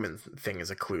Bagman thing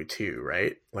is a clue too,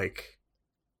 right? Like,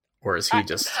 or is he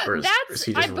just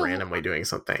randomly doing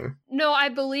something? No, I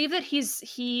believe that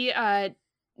he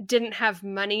didn't have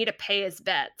money to pay his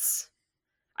bets.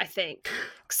 I think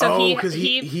so. Because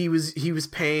he was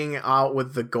paying out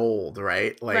with the gold,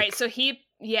 right? Like, right. So he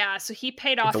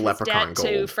paid off his debt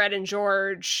to Fred and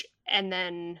George, and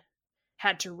then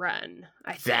had to run.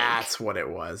 I think that's what it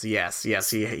was. Yes.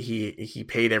 He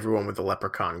paid everyone with the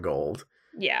leprechaun gold.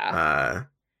 Yeah.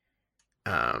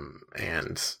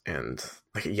 And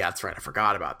like, yeah, that's right. I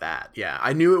forgot about that. Yeah,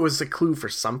 I knew it was a clue for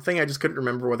something. I just couldn't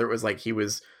remember whether it was like he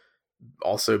was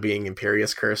also being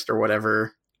Imperious cursed or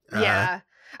whatever. Yeah.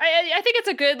 I think it's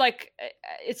a good, like,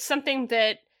 it's something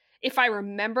that if I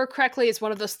remember correctly, is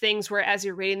one of those things where as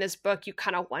you're reading this book, you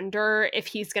kind of wonder if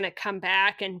he's going to come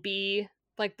back and be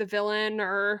like the villain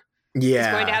or is going to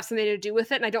Yeah. have something to do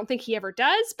with it. And I don't think he ever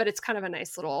does, but it's kind of a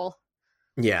nice little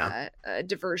Yeah.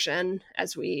 diversion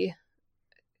as we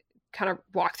kind of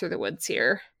walk through the woods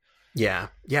here. Yeah.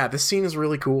 Yeah. This scene is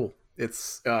really cool.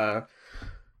 It's, I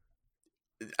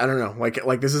don't know,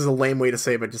 like this is a lame way to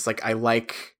say it, but just like, I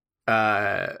like,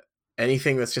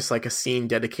 anything that's just like a scene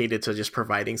dedicated to just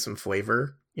providing some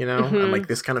flavor, you know? Mm-hmm. And like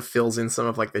this kind of fills in some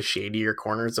of like the shadier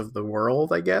corners of the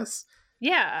world, I guess.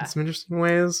 Yeah. In some interesting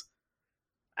ways.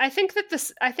 I think that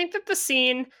the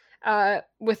scene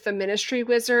with the Ministry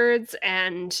Wizards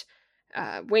and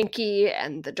Winky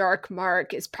and the Dark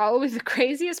Mark is probably the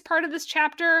craziest part of this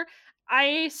chapter.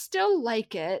 I still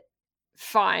like it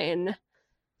fine.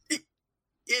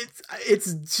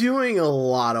 It's doing a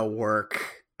lot of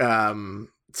work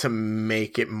to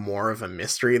make it more of a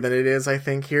mystery than it is, I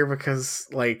think, here, because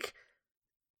like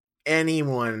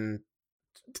anyone,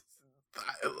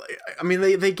 I mean,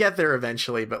 they get there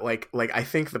eventually, but like I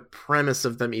think the premise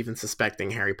of them even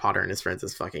suspecting Harry Potter and his friends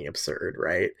is fucking absurd,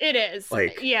 right? It is.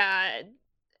 Like, yeah.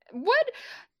 What?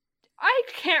 I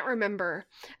can't remember.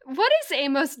 What is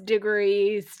Amos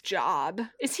Diggory's job?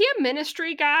 Is he a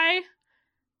ministry guy?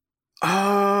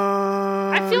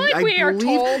 I feel like we are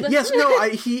told. Yes, no,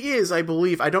 he is. I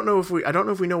believe. I don't know if we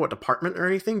know what department or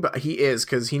anything, but he is,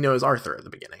 because he knows Arthur at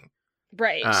the beginning,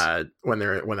 right? When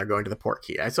they're going to the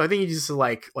Portkey. So I think he's just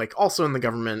like also in the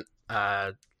government,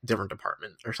 different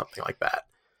department or something like that.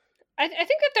 I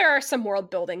think that there are some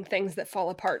world building things that fall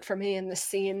apart for me in this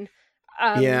scene.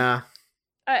 Yeah.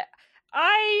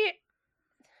 I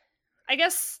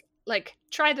guess like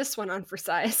try this one on for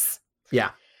size.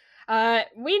 Yeah.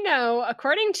 We know,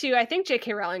 according to, I think,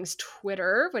 J.K. Rowling's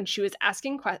Twitter, when she was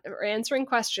or answering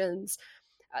questions,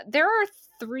 there are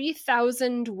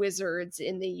 3,000 wizards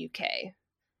in the UK,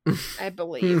 I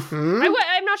believe. Mm-hmm.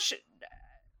 I'm not sure.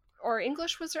 Or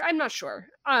English wizard? I'm not sure.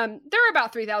 There are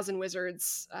about 3,000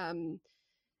 wizards, and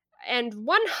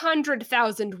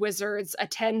 100,000 wizards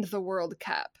attend the World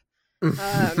Cup.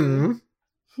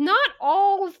 Not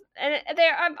all. And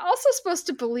I'm also supposed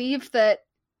to believe that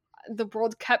the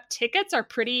World Cup tickets are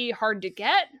pretty hard to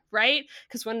get, right?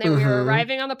 Because when we were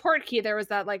arriving on the Portkey, there was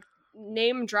that like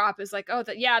name drop is like, oh,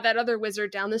 that other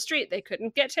wizard down the street, they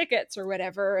couldn't get tickets or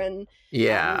whatever, and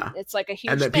it's like a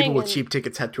huge and that thing. People with cheap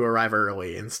tickets had to arrive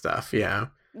early and stuff. Yeah.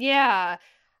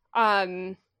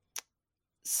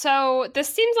 So this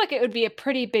seems like it would be a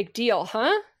pretty big deal,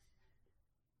 huh?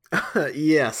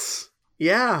 Yes.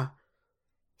 Yeah.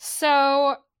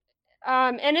 So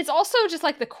and it's also just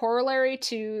like the corollary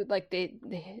to like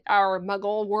our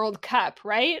Muggle World Cup,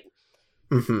 right?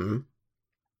 Mm-hmm.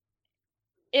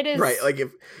 It is right. Like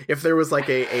if there was like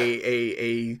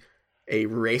a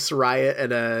race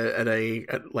riot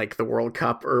at like the World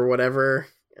Cup or whatever,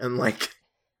 and like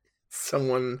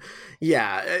someone,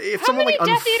 if how someone many like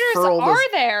Death Eaters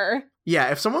are there?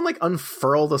 Yeah, if someone like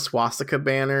unfurled the swastika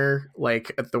banner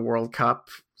like at the World Cup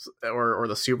or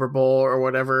the Super Bowl or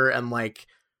whatever, and like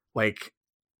I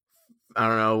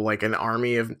don't know, like an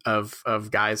army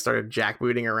of guys started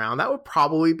jackbooting around, that would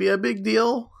probably be a big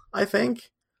deal, I think.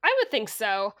 I would think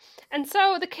so. And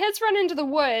so the kids run into the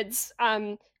woods,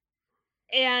 and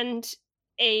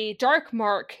a Dark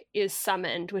Mark is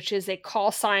summoned, which is a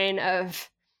call sign of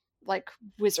like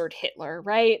Wizard Hitler,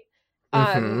 right?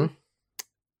 And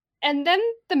then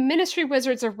the Ministry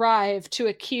Wizards arrive to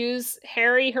accuse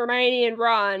Harry, Hermione, and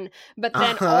Ron, but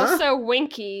then also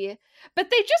Winky.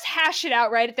 But they just hash it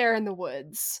out right there in the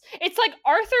woods. It's like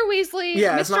Arthur Weasley,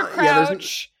 Mr.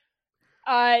 Crouch,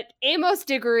 Amos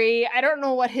Diggory. I don't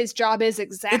know what his job is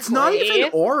exactly. It's not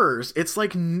even Aurors. It's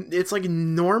like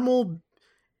normal,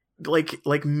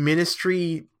 like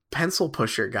Ministry pencil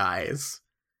pusher guys,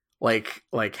 like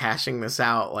hashing this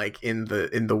out like in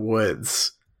the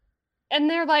woods. And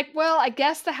they're like, well, I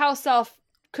guess the house elf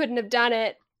couldn't have done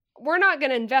it. We're not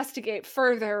going to investigate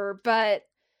further, but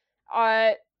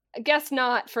I guess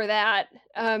not for that.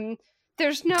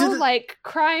 There's no like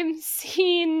crime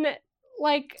scene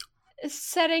like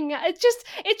setting. It just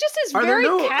is very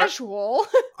casual.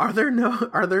 Are there no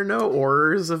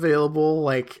Aurors available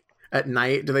like at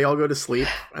night? Do they all go to sleep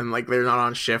and like they're not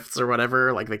on shifts or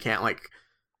whatever? Like they can't like,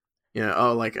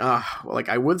 like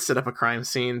I would set up a crime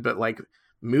scene, but like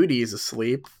Moody's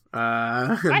asleep.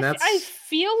 I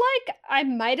feel like I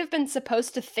might have been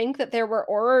supposed to think that there were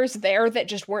Aurors there that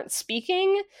just weren't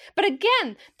speaking. But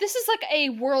again, this is like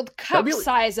a World Cup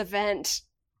size event.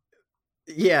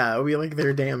 Yeah, it would be like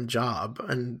their damn job.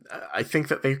 And I think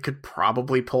that they could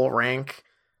probably pull rank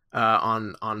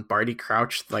on Barty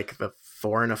Crouch like the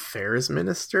foreign affairs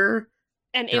minister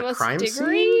and in a Amos crime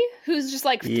Diggory, scene. who's just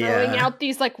like throwing out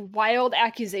these like wild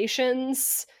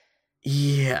accusations.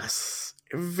 Yes,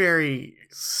 very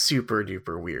super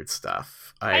duper weird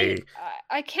stuff. I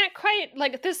can't quite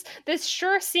like this. This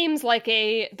sure seems like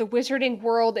the wizarding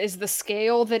world is the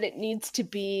scale that it needs to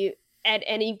be at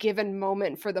any given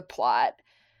moment for the plot.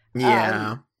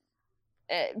 Yeah.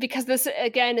 Because this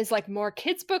again is like more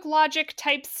kids book logic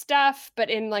type stuff, but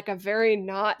in like a very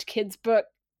not kids book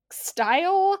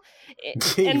style.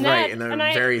 And right, that, in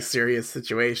a very serious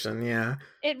situation. Yeah.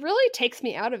 It really takes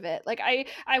me out of it. Like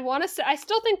I want to say, I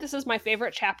still think this is my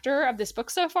favorite chapter of this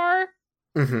book so far.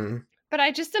 Mm-hmm. But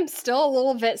I just am still a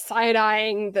little bit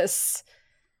side-eyeing this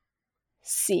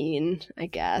scene, I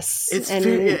guess. And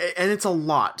it's a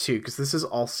lot too, because this is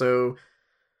also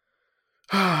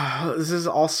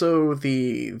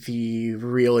the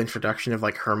real introduction of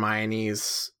like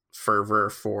Hermione's fervor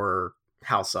for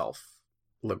house elf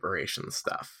liberation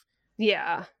stuff.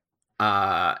 Yeah.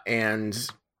 And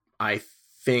I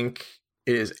think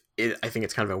I think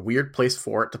it's kind of a weird place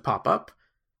for it to pop up.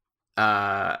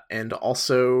 And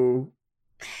also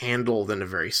handled in a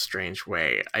very strange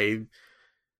way. I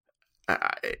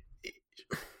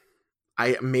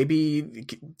maybe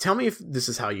tell me if this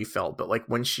is how you felt, but like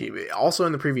when she also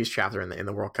in the previous chapter in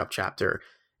the World Cup chapter,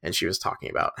 and she was talking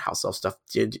about house elf stuff.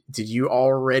 Did you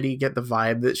already get the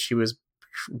vibe that she was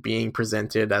being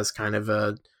presented as kind of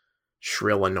a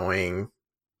shrill, annoying,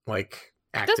 like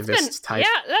activist type?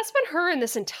 Yeah, that's been her in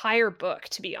this entire book,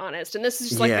 to be honest. And this is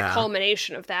just like the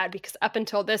culmination of that, because up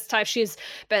until this time, she's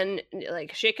been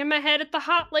like shaking my head at the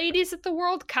hot ladies at the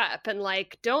World Cup and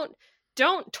like don't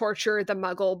torture the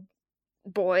Muggle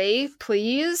boy,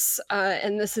 please.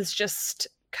 And this is just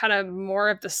kind of more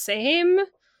of the same.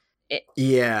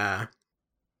 Yeah.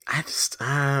 I just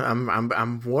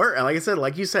I'm worried. Like I said,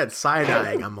 like you said,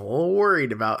 side-eyeing. I'm a little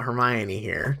worried about Hermione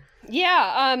here.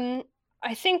 Yeah,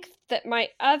 I think that my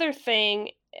other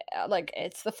thing, like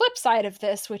it's the flip side of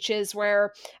this, which is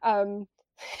where I'm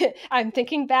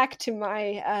thinking back to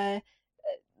my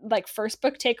like first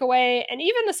book takeaway, and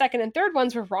even the second and third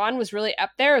ones where Ron was really up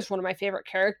there as one of my favorite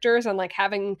characters and like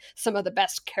having some of the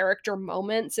best character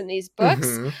moments in these books.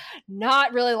 Mm-hmm.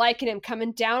 Not really liking him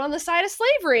coming down on the side of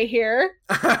slavery here.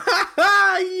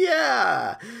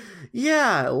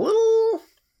 Yeah, a little.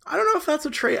 I don't know if that's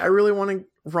a trait I really want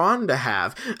Ron to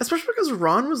have, especially because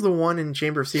Ron was the one in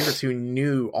Chamber of Secrets who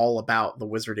knew all about the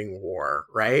Wizarding War,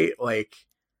 right? Like.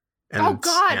 We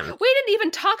didn't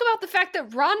even talk about the fact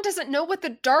that Ron doesn't know what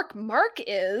the Dark Mark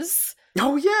is.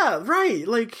 Oh yeah, right.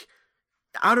 Like,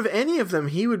 out of any of them,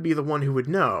 he would be the one who would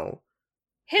know.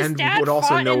 His dad would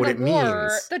also know what it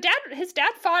means. His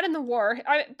dad fought in the war.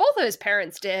 Both of his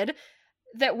parents did.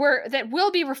 That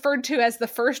will be referred to as the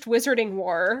First Wizarding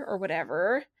War or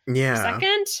whatever. Yeah.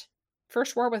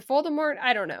 First war with Voldemort.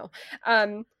 I don't know.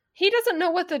 He doesn't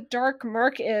know what the Dark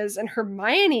Mark is, and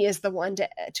Hermione is the one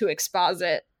to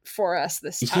exposit for us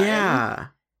this time. Yeah.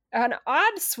 An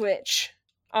odd switch,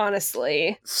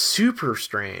 honestly. Super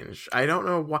strange. I don't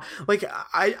know why. Like,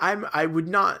 I'm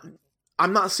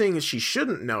not saying that she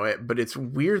shouldn't know it, but it's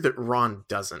weird that Ron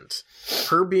doesn't.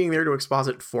 Her being there to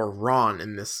exposit for Ron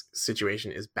in this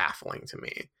situation is baffling to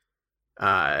me.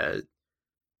 And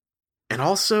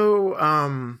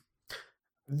also,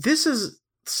 this is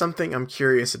something I'm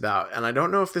curious about, and I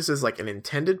don't know if this is like an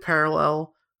intended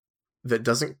parallel that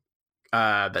doesn't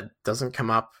come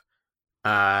up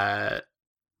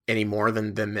any more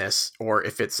than this, or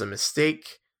if it's a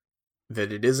mistake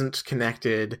that it isn't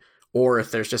connected, or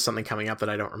if there's just something coming up that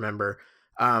I don't remember.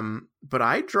 But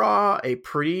I draw a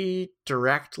pretty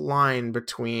direct line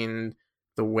between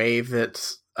the way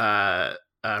that Fred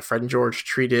and George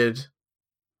treated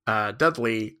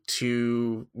Dudley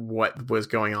to what was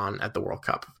going on at the World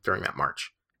Cup during that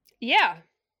march. Yeah.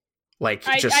 Like,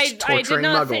 just torturing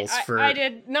Muggles I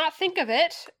did not think of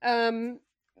it,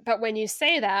 but when you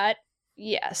say that,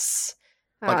 yes.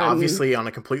 Like, obviously on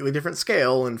a completely different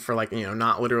scale, and for, like,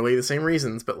 not literally the same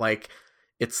reasons, but, like,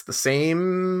 it's the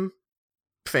same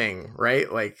thing, right?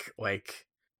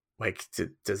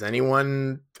 Does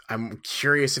anyone... I'm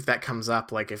curious if that comes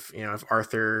up, like, if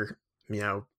Arthur,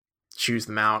 chews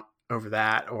them out over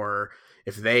that, or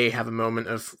if they have a moment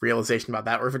of realization about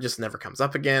that, or if it just never comes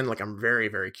up again. Like, I'm very,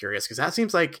 very curious, because that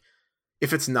seems like,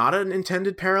 if it's not an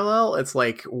intended parallel, it's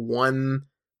like one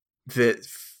that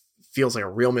feels like a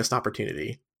real missed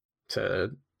opportunity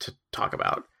to talk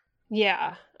about.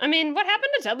 Yeah. I mean, what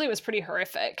happened to Dudley was pretty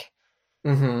horrific.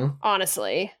 Mm-hmm.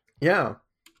 Honestly. Yeah.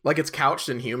 Like, it's couched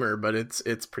in humor, but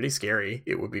it's pretty scary.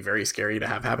 It would be very scary to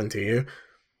have happen to you.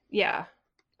 Yeah.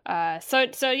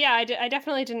 So yeah, I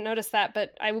definitely didn't notice that,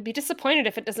 but I will be disappointed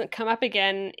if it doesn't come up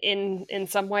again in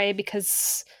some way,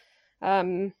 because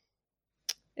um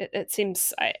it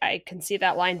seems I can see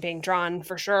that line being drawn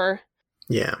for sure.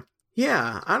 Yeah.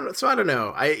 Yeah, I don't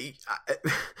know. I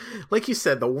like you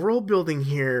said, the world building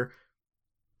here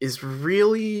is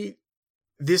really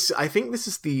this. I think this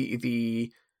is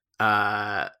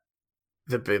uh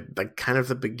the kind of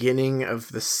the beginning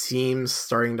of the seams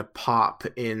starting to pop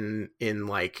in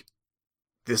like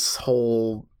this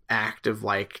whole act of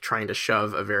like trying to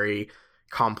shove a very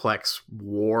complex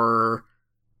war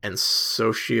and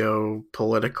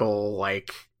socio-political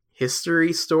like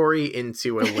history story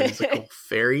into a whimsical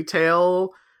fairy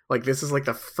tale. Like this is like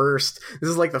the first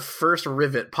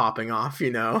rivet popping off,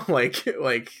 you know? Like Yeah.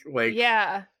 like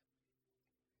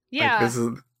Yeah. this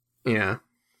is yeah.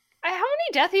 How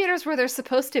many Death Eaters were there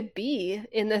supposed to be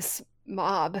in this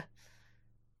mob?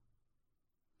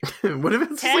 What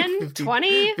if it's 10, like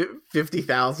 20?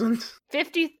 50,000?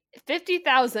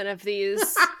 50,000 of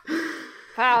these.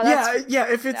 Wow, that's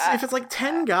Yeah. If it's like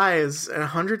 10 guys and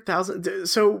 100,000,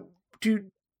 so do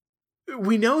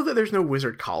we know that there's no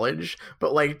wizard college?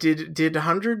 But like, did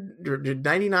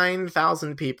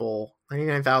 99,000 people,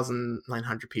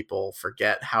 99,900 people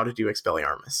forget how to do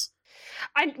Expelliarmus?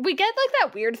 we get like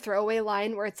that weird throwaway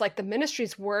line where it's like the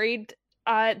ministry's worried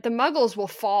the muggles will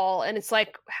fall, and it's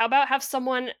like, how about have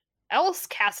someone else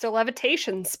cast a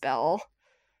levitation spell?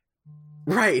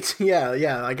 Right.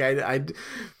 Yeah. Like I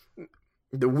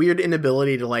the weird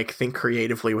inability to like think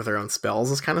creatively with their own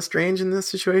spells is kind of strange in this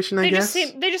situation, I guess.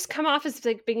 They just come off as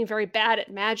like being very bad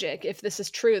at magic, if this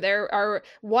is true. There are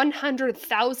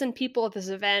 100,000 people at this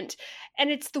event,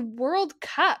 and it's the World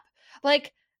Cup.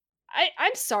 Like,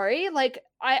 I'm sorry, like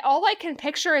all I can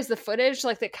picture is the footage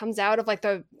like that comes out of like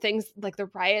the things like the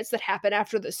riots that happen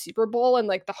after the Super Bowl in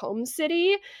like the home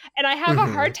city, and I have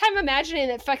a hard time imagining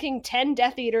that fucking 10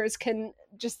 Death Eaters can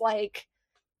just like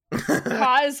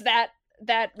cause that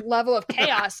level of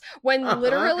chaos when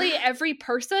literally every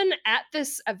person at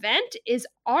this event is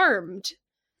armed.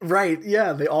 Right,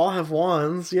 yeah, they all have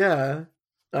wands, yeah.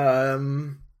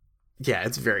 Yeah,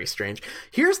 it's very strange.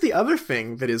 Here's the other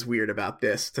thing that is weird about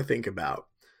this to think about.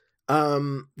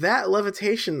 That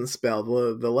levitation spell,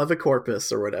 the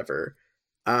Levicorpus or whatever,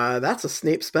 that's a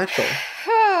Snape special.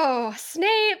 Oh,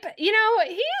 Snape, you know,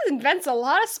 he invents a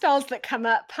lot of spells that come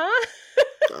up,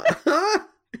 huh?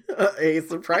 A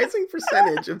surprising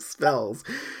percentage of spells.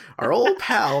 Our old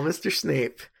pal, Mr.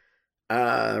 Snape,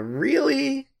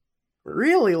 really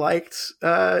liked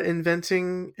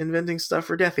inventing stuff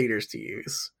for Death Eaters to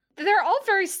use. They're all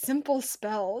very simple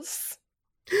spells.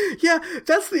 Yeah,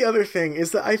 that's the other thing,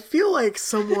 is that I feel like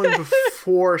someone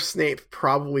before Snape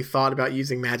probably thought about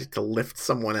using magic to lift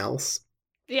someone else.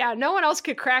 Yeah, no one else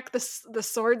could crack the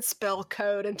sword spell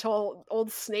code until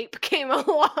old Snape came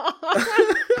along.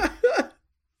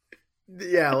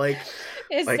 Yeah, like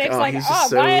Snape's like,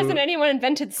 why hasn't anyone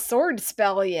invented sword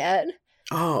spell yet?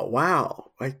 Oh,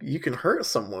 wow. Like, you can hurt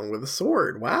someone with a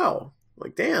sword. Wow.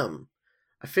 Like, damn.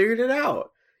 I figured it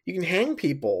out. You can hang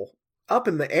people up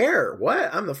in the air.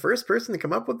 What? I'm the first person to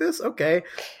come up with this? Okay.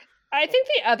 I think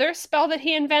the other spell that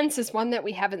he invents is one that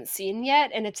we haven't seen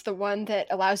yet, and it's the one that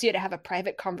allows you to have a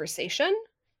private conversation.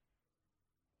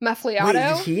 Muffliato. Wait,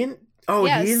 did he?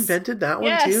 Yes. He invented that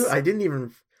one too? I didn't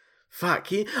even... Fuck.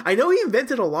 I know he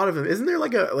invented a lot of them. Isn't there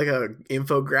like a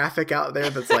infographic out there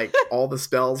that's like all the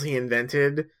spells he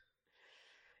invented?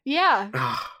 Yeah.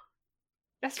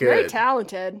 That's good. Very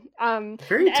talented. Very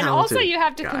talented. And also you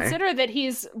have to consider that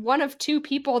he's one of 2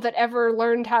 people that ever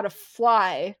learned how to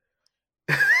fly.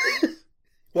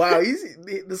 Wow,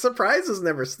 the surprises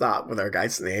never stop with our guy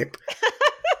Snape.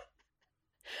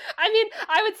 I mean,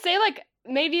 I would say like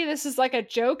maybe this is like a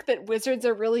joke that wizards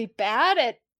are really bad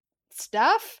at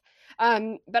stuff.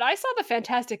 But I saw the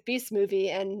Fantastic Beasts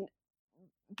movie, and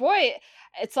boy,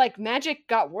 it's like magic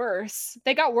got worse.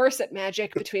 They got worse at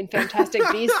magic between Fantastic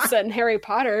Beasts and Harry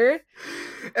Potter.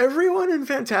 Everyone in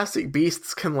Fantastic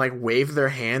Beasts can like wave their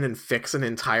hand and fix an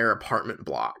entire apartment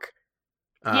block.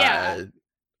 Yeah.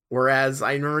 Whereas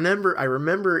I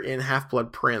remember in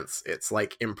Half-Blood Prince, it's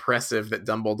like impressive that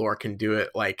Dumbledore can do it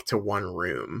like to one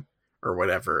room or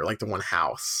whatever, like to one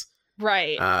house.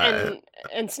 Right.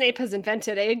 And Snape has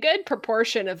invented a good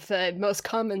proportion of the most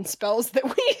common spells that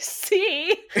we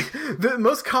see. The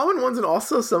most common ones, and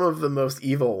also some of the most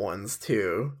evil ones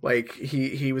too. Like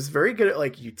he was very good at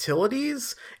like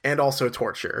utilities and also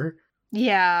torture.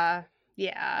 Yeah.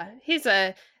 He's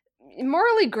a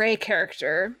morally gray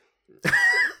character.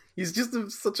 He's just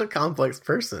such a complex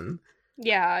person.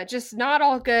 Yeah, just not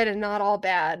all good and not all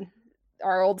bad.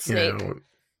 Our old Snape.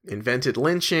 Invented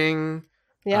lynching.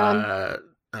 Yeah.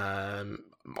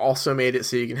 Also made it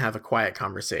so you can have a quiet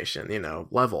conversation,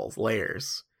 levels,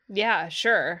 layers, Yeah,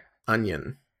 sure.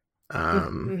 onion.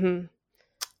 Um,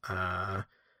 Mm-hmm.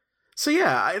 so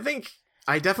yeah, I think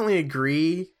I definitely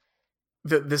agree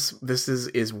that this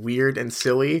is weird and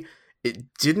silly.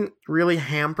 It didn't really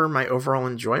hamper my overall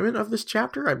enjoyment of this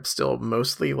chapter. I'm still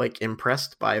mostly like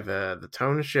impressed by the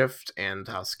tone shift and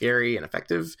how scary and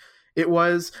effective it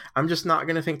was. I'm just not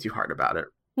going to think too hard about it.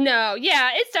 No,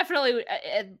 yeah, it's definitely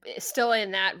still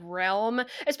in that realm,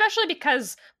 especially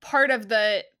because part of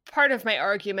my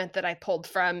argument that I pulled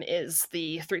from is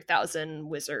the 3,000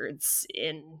 wizards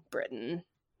in Britain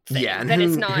thing. Yeah, and that who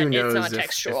it's knows not if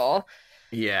textual.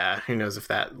 yeah, who knows if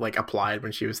that like applied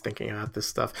when she was thinking about this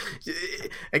stuff.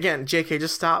 Again, JK,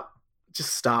 just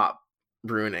stop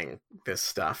ruining this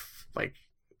stuff. Like,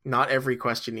 not every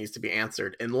question needs to be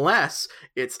answered unless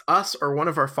it's us or one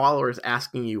of our followers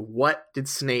asking you, what did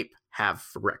Snape have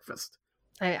for breakfast?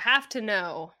 I have to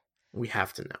know. We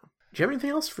have to know. Do you have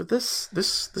anything else for this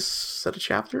set of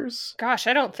chapters? Gosh,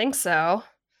 I don't think so.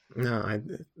 No,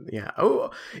 yeah.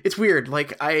 Oh, it's weird.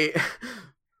 Like a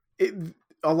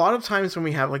lot of times when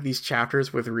we have like these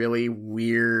chapters with really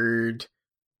weird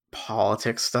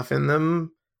politics stuff in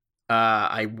them,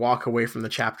 I walk away from the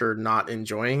chapter not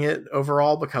enjoying it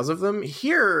overall because of them.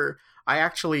 Here, I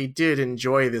actually did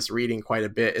enjoy this reading quite a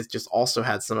bit. It just also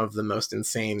had some of the most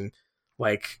insane,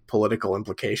 like, political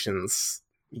implications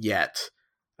yet.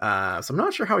 So I'm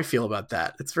not sure how I feel about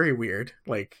that. It's very weird.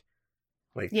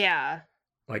 Yeah.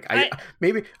 Like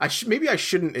maybe I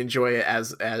shouldn't enjoy it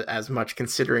as much,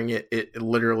 considering it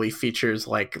literally features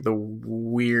like the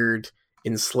weird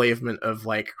enslavement of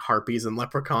like harpies and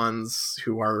leprechauns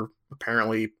who are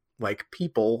apparently like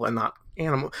people and not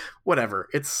animal. Whatever.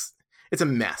 It's a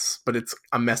mess, but it's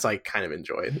a mess I kind of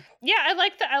enjoyed. Yeah, I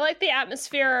like the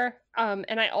atmosphere,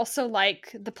 and I also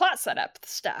like the plot setup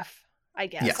stuff. I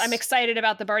guess Yes. I'm excited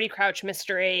about the Barty Crouch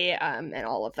mystery, and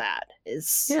all of that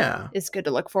is good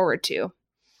to look forward to.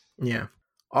 Yeah.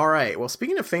 All right. Well,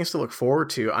 speaking of things to look forward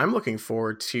to, I'm looking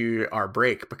forward to our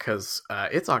break because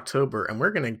it's October and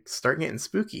we're going to start getting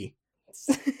spooky.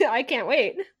 I can't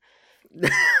wait.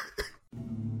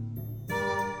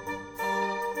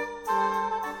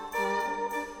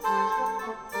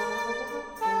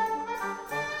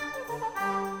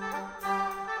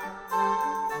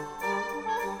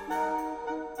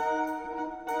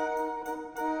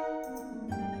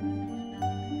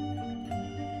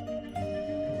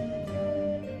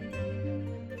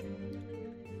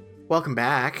 Welcome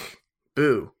back.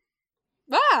 Boo.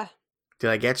 Ah, Did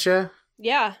I get you?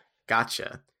 yeah.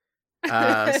 Gotcha.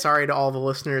 Sorry to all the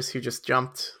listeners who just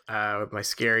jumped with my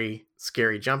scary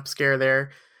jump scare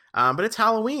there. But it's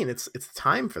Halloween. It's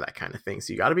time for that kind of thing.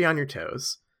 So you got to be on your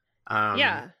toes.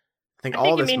 Yeah. I think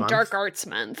you mean month, Dark Arts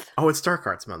Month. Oh, it's Dark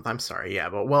Arts Month. I'm sorry. Yeah,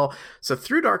 but so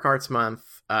through Dark Arts Month,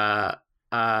 we're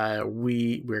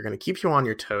going to keep you on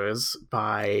your toes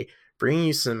by bringing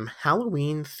you some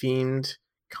Halloween themed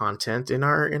content in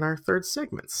our third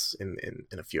segments in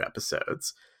a few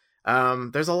episodes.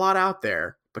 There's a lot out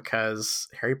there because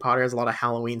Harry Potter has a lot of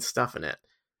Halloween stuff in it,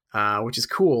 which is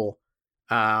cool.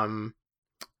 And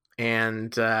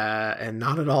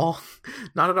not at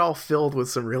all filled with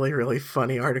some really, really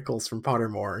funny articles from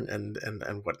Pottermore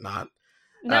and whatnot.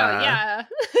 No, yeah.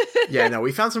 Yeah, no,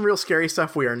 we found some real scary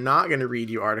stuff. We are not going to read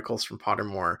you articles from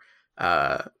Pottermore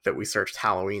that we searched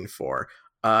Halloween for.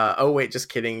 Oh, wait, just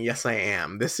kidding. Yes, I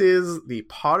am. This is the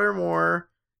Pottermore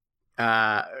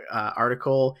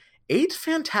article, 8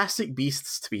 Fantastic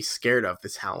Beasts to be Scared of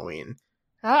this Halloween.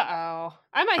 Uh-oh.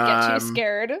 I might get too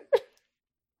scared.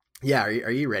 Yeah,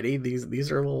 are you ready?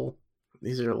 These are a little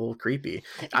creepy.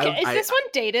 Is this one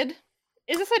dated?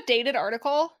 Is this a dated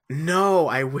article? No,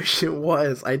 I wish it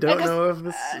was. I don't know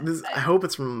if this I hope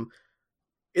it's from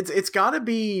it's got to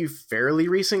be fairly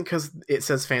recent because it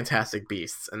says Fantastic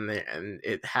Beasts and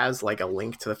it has like a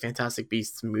link to the Fantastic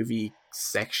Beasts movie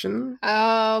section.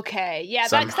 Okay, yeah,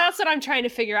 that's what I'm trying to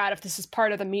figure out, if this is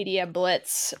part of the media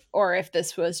blitz or if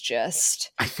this was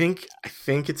just. I think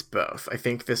it's both. I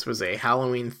think this was a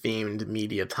Halloween themed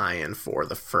media tie-in for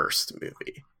the first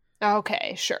movie.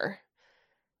 Okay, sure.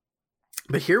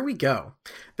 But here we go.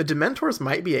 The Dementors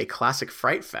might be a classic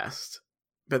fright fest,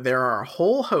 but there are a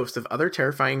whole host of other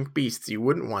terrifying beasts you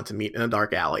wouldn't want to meet in a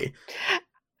dark alley. I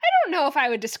don't know if I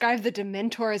would describe the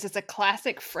Dementors as a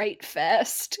classic fright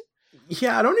fest.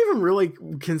 Yeah, I don't even really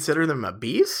consider them a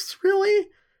beast, really.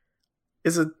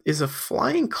 Is a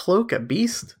flying cloak a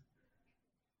beast?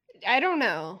 I don't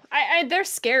know. They're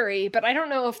scary, but I don't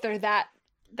know if they're that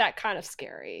kind of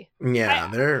scary. Yeah,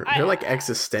 they're like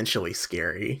existentially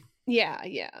scary.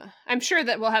 Yeah. I'm sure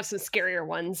that we'll have some scarier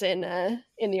ones in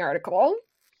the article.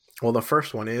 Well, the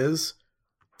first one is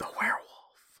the werewolf.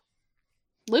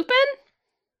 Lupin?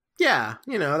 Yeah,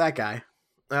 that guy.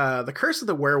 The curse of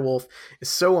the werewolf is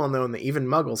so well known that even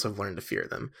muggles have learned to fear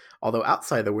them. Although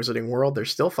outside the wizarding world, they're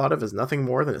still thought of as nothing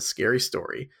more than a scary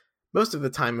story. Most of the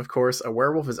time, of course, a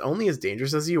werewolf is only as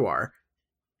dangerous as you are.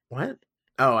 What?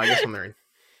 Oh, I guess when they're in...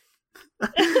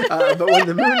 but when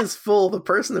the moon is full, the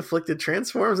person afflicted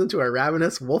transforms into a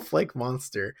ravenous, wolf-like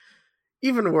monster.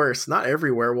 Even worse, not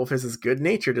every werewolf is as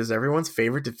good-natured as everyone's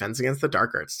favorite Defense Against the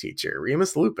Dark Arts teacher,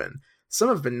 Remus Lupin. Some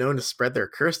have been known to spread their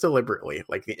curse deliberately,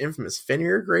 like the infamous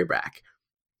Fenrir Greyback.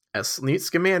 As Newt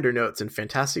Scamander notes in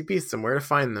Fantastic Beasts and Where to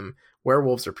Find Them,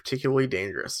 werewolves are particularly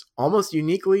dangerous. Almost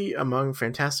uniquely among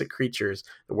fantastic creatures,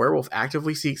 the werewolf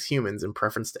actively seeks humans in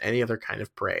preference to any other kind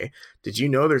of prey. Did you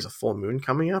know there's a full moon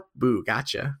coming up? Boo,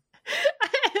 gotcha.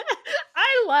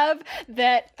 I love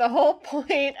that the whole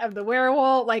point of the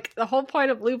werewolf, like the whole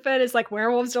point of Lupin is like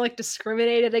werewolves are like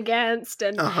discriminated against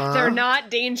and they're not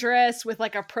dangerous with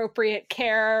like appropriate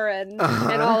care and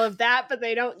all of that, but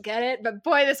they don't get it. But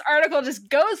boy, this article just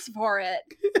goes for it.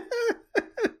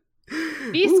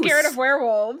 Be scared of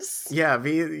werewolves.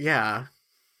 Yeah.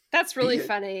 That's really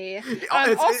funny.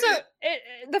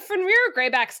 The Fenrir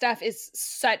Greyback stuff is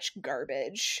such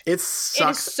garbage. It is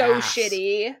so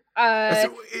shitty.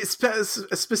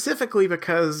 Specifically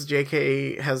because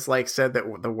JK has like said that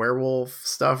the werewolf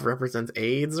stuff represents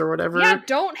AIDS or whatever. Yeah,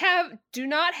 do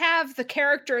not have the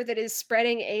character that is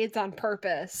spreading AIDS on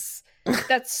purpose.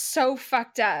 That's so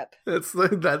fucked up.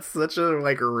 That's such a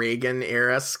like Reagan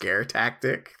era scare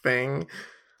tactic thing.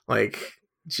 Like,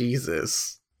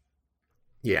 Jesus.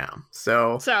 Yeah,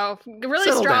 so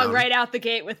really strong down. Right out the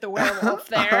gate with the werewolf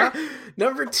there.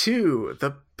 Number 2,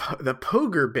 the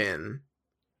Poger Bin.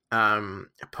 A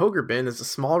Poger Bin is a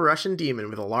small Russian demon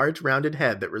with a large rounded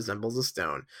head that resembles a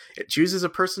stone. It chooses a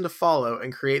person to follow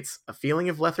and creates a feeling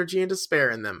of lethargy and despair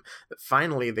in them that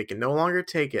finally they can no longer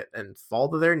take it and fall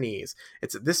to their knees.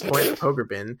 It's at this point the Poger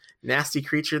Bin, nasty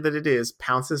creature that it is,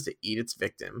 pounces to eat its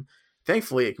victim.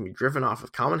 Thankfully, it can be driven off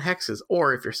with common hexes,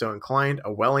 or if you're so inclined,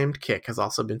 a well-aimed kick has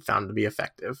also been found to be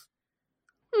effective.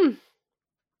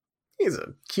 He's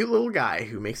a cute little guy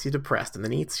who makes you depressed and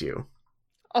then eats you.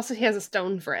 Also, he has a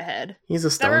stone for a head. He's a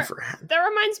stone for a head. That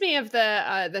reminds me of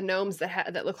the gnomes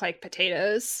that look like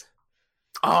potatoes.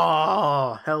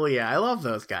 Oh, hell yeah. I love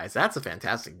those guys. That's a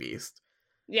fantastic beast.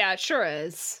 Yeah, it sure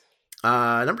is.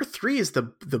 Number 3 is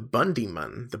the Bundy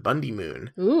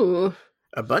Moon. Ooh.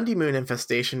 A Bundy Moon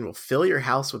infestation will fill your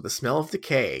house with the smell of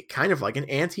decay, kind of like an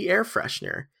anti-air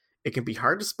freshener. It can be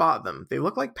hard to spot them. They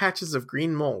look like patches of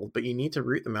green mold, but you need to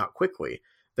root them out quickly.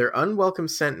 Their unwelcome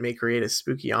scent may create a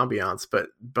spooky ambiance, but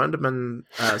Bundyman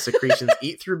secretions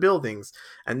eat through buildings,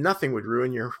 and nothing would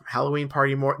ruin your Halloween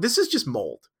party more. This is just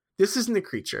mold. This isn't a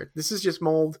creature. This is just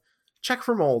mold. Check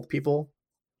for mold, people.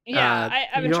 Yeah,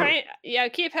 I've been trying. Yeah, I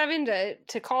keep having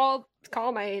to call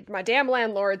my damn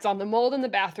landlords on the mold in the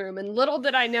bathroom, and little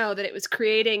did I know that it was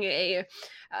creating a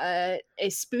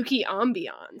spooky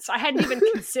ambiance. I hadn't even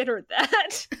considered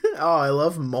that. Oh, I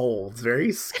love molds.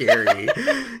 Very scary.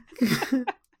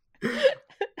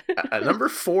 Number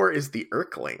 4 is the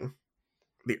Erkling.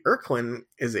 The Erkling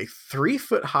is a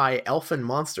 3-foot-high elfin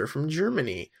monster from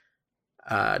Germany.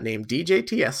 Named DJ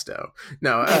Tiesto.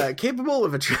 No, capable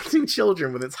of attracting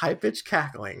children with its high-pitched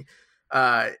cackling.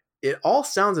 It all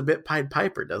sounds a bit Pied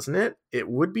Piper, doesn't it? It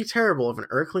would be terrible if an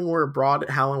Erkling were abroad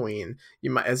at Halloween.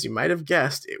 As you might have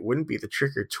guessed, it wouldn't be the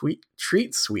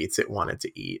trick-or-treat sweets it wanted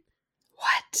to eat.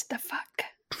 What the fuck?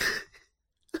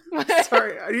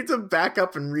 Sorry, I need to back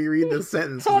up and reread the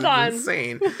sentence. Hold on. It's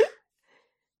insane.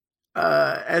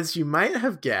 As you might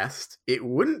have guessed, it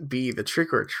wouldn't be the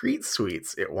trick-or-treat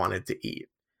sweets it wanted to eat.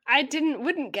 I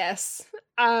wouldn't guess.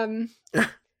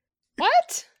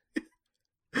 What?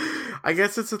 I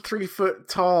guess it's a 3-foot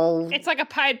tall... It's like a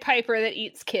Pied Piper that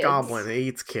eats kids. Goblin that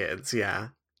eats kids, yeah.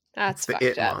 That's the fucked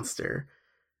It up. Monster.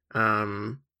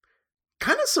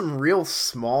 Kind of some real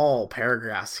small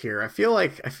paragraphs here. I feel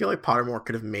like Pottermore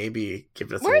could have maybe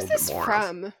given us a little bit more. Where's this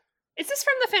from? Is this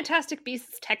from the Fantastic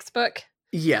Beasts textbook?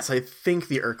 Yes, I think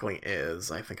the Erkling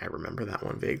is. I think I remember that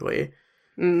one vaguely.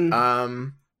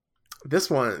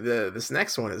 This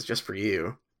next one is just for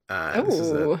you.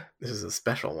 This is a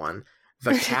special one.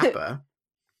 The Kappa.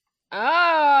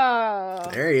 Oh,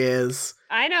 there he is.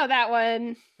 I know that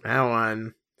one. That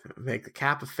one. Make the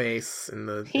Kappa face in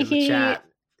the chat.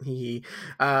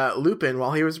 Lupin,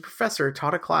 while he was a professor,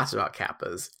 taught a class about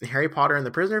Kappas. In Harry Potter and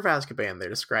the Prisoner of Azkaban, they're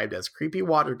described as creepy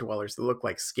water dwellers that look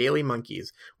like scaly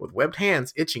monkeys with webbed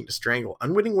hands itching to strangle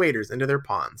unwitting waders into their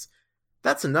ponds.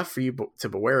 That's enough for you to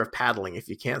beware of paddling if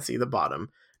you can't see the bottom.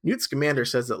 Newt Scamander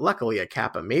says that luckily a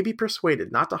kappa may be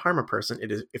persuaded not to harm a person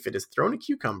if it is thrown a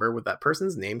cucumber with that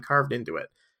person's name carved into it.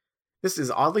 This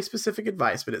is oddly specific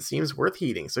advice, but it seems worth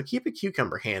heeding, so keep a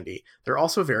cucumber handy. They're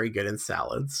also very good in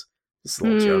salads. This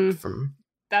little joke from...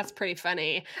 That's pretty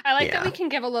funny. I like that we can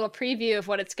give a little preview of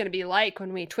what it's going to be like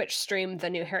when we Twitch stream the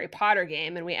new Harry Potter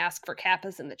game and we ask for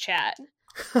kappas in the chat.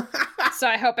 So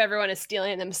I hope everyone is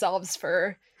stealing themselves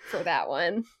for that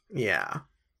one. Yeah.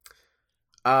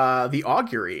 The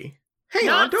augury. Hang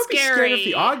Not on, don't scary. be scared of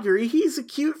the augury. He's a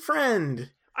cute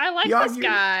friend. I like this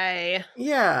guy.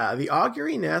 Yeah, the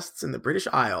augury nests in the British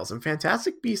Isles, and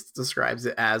Fantastic Beasts describes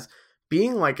it as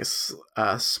being like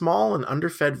a small and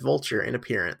underfed vulture in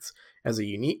appearance, as a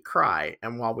unique cry,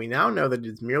 and while we now know that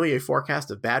it is merely a forecast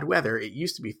of bad weather, it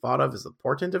used to be thought of as a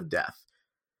portent of death.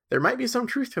 There might be some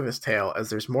truth to this tale,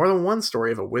 as there's more than one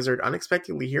story of a wizard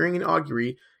unexpectedly hearing an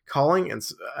augury calling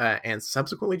and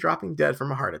subsequently dropping dead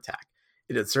from a heart attack.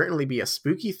 It'd certainly be a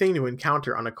spooky thing to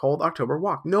encounter on a cold October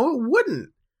walk. No, it wouldn't!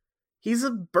 He's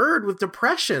a bird with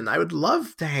depression. I would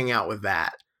love to hang out with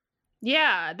that.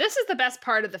 Yeah, this is the best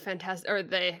part of the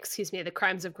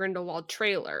Crimes of Grindelwald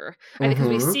trailer. I think because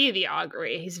we see the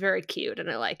augury. He's very cute, and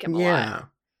I like him a lot.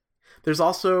 There's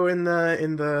also in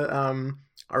the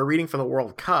our reading for the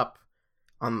World Cup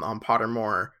on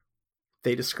Pottermore,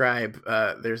 they describe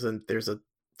there's a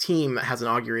team that has an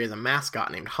augury as a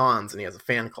mascot named Hans, and he has a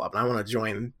fan club, and I want to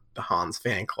join the Hans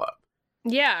fan club.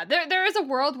 Yeah, there is a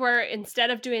world where instead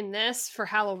of doing this for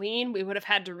Halloween, we would have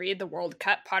had to read the World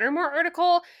Cup Pottermore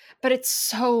article, but it's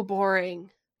so boring.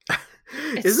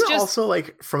 Isn't it also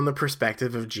like from the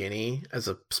perspective of Ginny as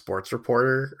a sports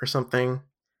reporter or something?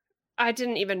 I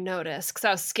didn't even notice because I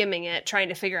was skimming it, trying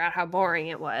to figure out how boring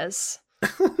it was.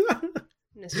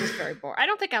 It's just very boring. I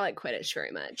don't think I like Quidditch very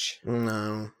much.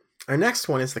 No. Our next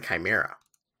one is the Chimera.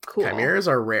 Cool. Chimeras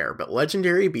are rare, but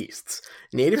legendary beasts.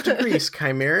 Native to Greece,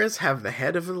 chimeras have the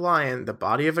head of a lion, the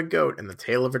body of a goat, and the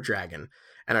tail of a dragon,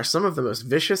 and are some of the most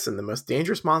vicious and the most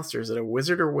dangerous monsters that a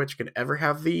wizard or witch could ever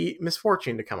have the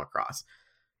misfortune to come across.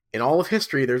 In all of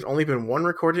history, there's only been one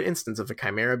recorded instance of a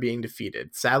chimera being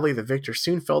defeated. Sadly, the victor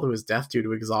soon fell to his death due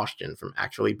to exhaustion from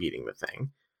actually beating the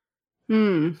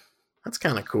thing. That's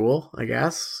kind of cool, I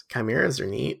guess. Chimeras are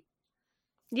neat.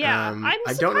 Yeah,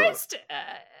 I'm surprised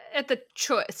at the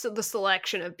choice of the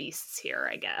selection of beasts here,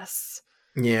 I guess.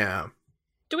 Yeah.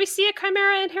 Do we see a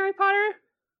chimera in Harry Potter?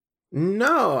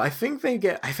 No, I think they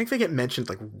get mentioned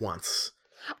like once.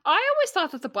 I always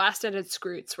thought that the blast-ended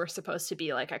Scroots were supposed to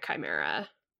be like a chimera.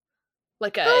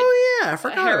 Like a I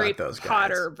forgot Harry about those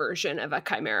Potter guys. version of a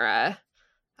chimera.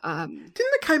 Didn't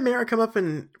the chimera come up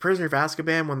in Prisoner of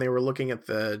Azkaban when they were looking at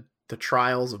the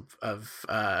trials of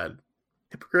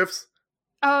hippogriffs?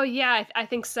 Oh yeah, I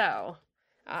think so.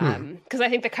 Because I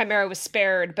think the chimera was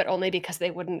spared, but only because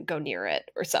they wouldn't go near it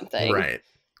or something. Right.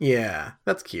 Yeah,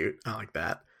 that's cute. I like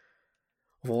that.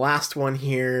 The last one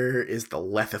here is the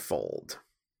Lethifold.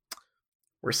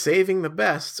 We're saving the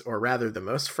best, or rather the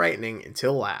most frightening,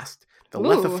 until last. The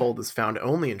Lethifold is found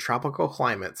only in tropical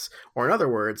climates, or in other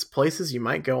words, places you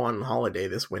might go on holiday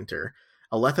this winter.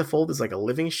 A Lethifold is like a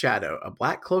living shadow, a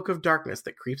black cloak of darkness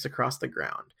that creeps across the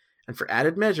ground. And for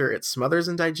added measure, it smothers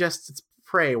and digests its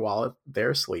prey while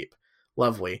they're asleep.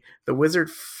 Lovely. The wizard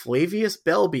Flavius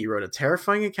Belby wrote a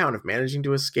terrifying account of managing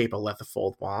to escape a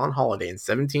Lethifold while on holiday in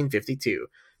 1752.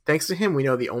 Thanks to him, we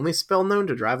know the only spell known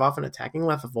to drive off an attacking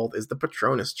Lethifold is the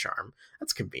Patronus Charm.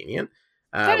 That's convenient.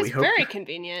 That is very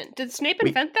convenient. Did Snape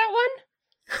invent that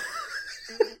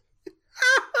one?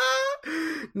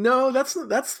 No, that's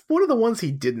one of the ones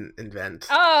he didn't invent.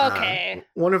 Oh, okay.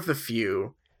 One of the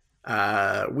few.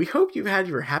 We hope you've had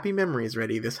your happy memories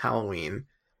ready this Halloween.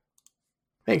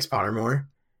 Thanks, Pottermore.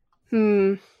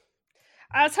 I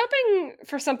was hoping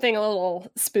for something a little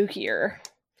spookier.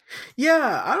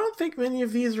 Yeah, I don't think many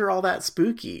of these are all that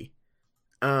spooky.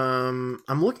 I'm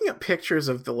looking at pictures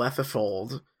of the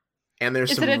Lethifold, and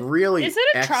there's Is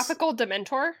it a tropical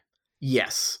Dementor?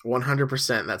 Yes,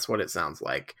 100%. That's what it sounds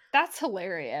like. That's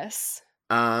hilarious.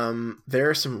 There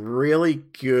are some really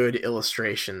good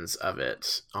illustrations of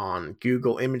it on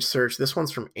Google image search. This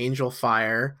one's from Angel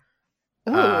Fire.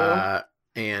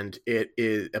 And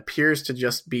it appears to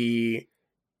just be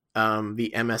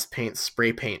the MS Paint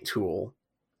spray paint tool.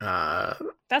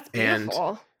 That's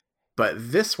beautiful. But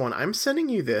this one, I'm sending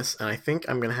you this, and I think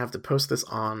I'm going to have to post this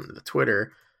on the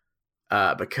Twitter,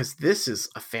 because this is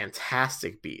a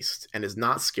fantastic beast and is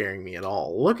not scaring me at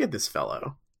all. Look at this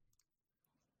fellow.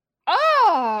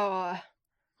 Oh!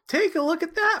 Take a look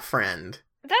at that, friend.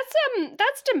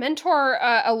 That's Dementor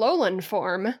Alolan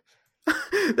form.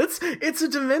 It's a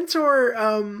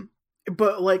Dementor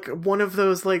but like one of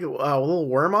those like little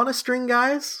worm on a string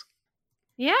guys.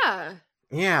 Yeah.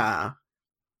 Yeah,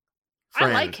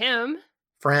 I like friend, him.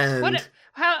 friend. What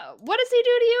does he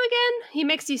do to you again? He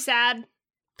makes you sad.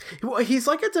 Well, he's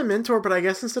like a Dementor, but I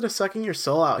guess instead of sucking your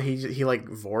soul out, he like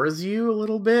vores you a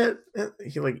little bit.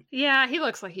 He like Yeah, he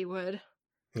looks like he would.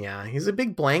 yeah, he's a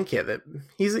big blanket that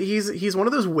he's one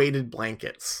of those weighted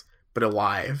blankets, but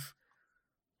alive.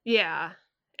 Yeah.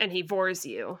 And he vores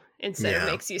you instead of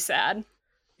Yeah, makes you sad.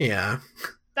 yeah,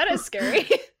 That is scary.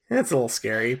 it's a little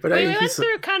scary, but We went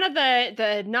through kind of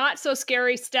the not so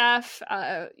scary stuff,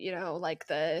 like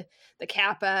the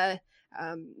Kappa,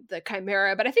 the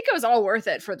Chimera, but I think it was all worth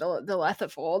it for the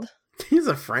Lethifold. he's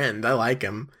a friend. I like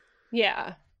him.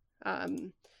 Yeah.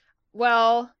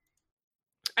 Well,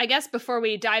 I guess before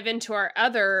we dive into our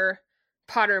other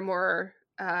Pottermore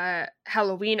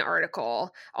Halloween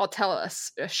article, I'll tell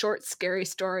us a short scary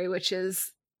story, which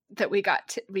is that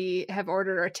we have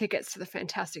ordered our tickets to the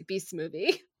Fantastic Beasts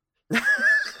movie.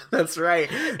 That's right.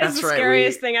 That's It's the right.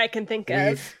 scariest thing I can think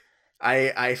of.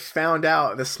 I found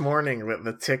out this morning that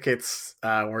the tickets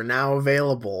were now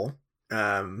available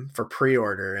for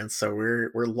pre-order, and so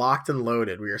we're locked and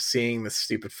loaded. We are seeing this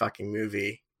stupid fucking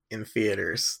movie in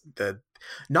theaters.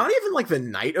 Not even like the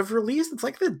night of release; it's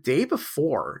like the day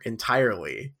before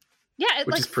entirely. Yeah, at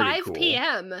which like is pretty 5 cool.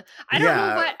 p.m. I don't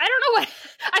know what.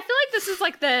 I feel like this is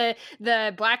like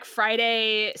the Black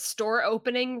Friday store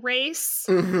opening race.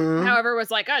 Mm-hmm. However, was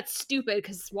like, oh, it's stupid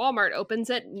because Walmart opens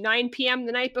at 9 p.m.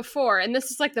 the night before, and this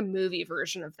is like the movie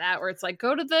version of that, where it's like,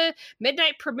 go to the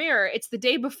midnight premiere. It's the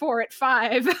day before at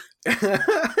 5.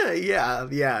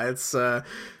 yeah, it's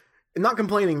not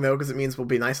complaining though, because it means we'll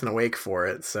be nice and awake for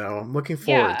it. So I'm looking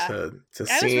forward to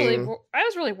seeing. I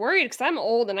was really worried because I'm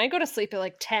old and I go to sleep at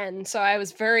like 10, so I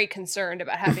was very concerned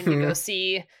about having to go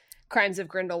see Crimes of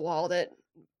Grindelwald at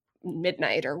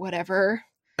midnight or whatever.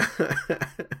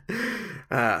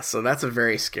 So that's a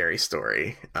very scary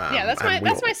story. Yeah,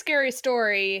 that's my scary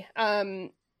story.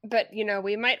 But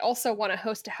we might also want to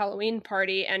host a Halloween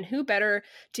party, and who better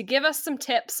to give us some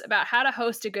tips about how to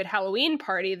host a good Halloween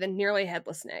party than Nearly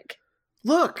Headless Nick?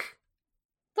 Look,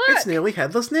 it's Nearly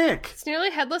Headless Nick. It's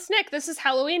Nearly Headless Nick. This is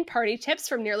Halloween party tips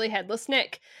from Nearly Headless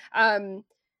Nick. And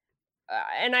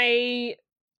I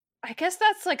guess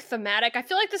that's like thematic. I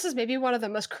feel like this is maybe one of the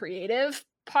most creative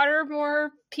Pottermore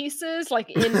pieces,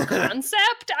 like in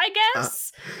concept, I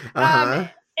guess.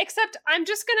 Except I'm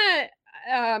just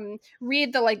gonna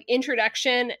read the like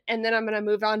introduction, and then I'm gonna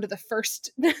move on to the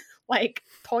first like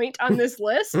point on this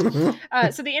list.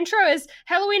 So the intro is: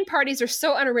 Halloween parties are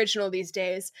so unoriginal these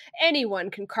days.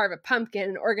 Anyone can carve a pumpkin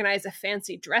and organize a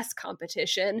fancy dress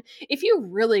competition. If you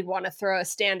really want to throw a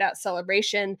standout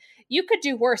celebration, you could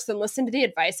do worse than listen to the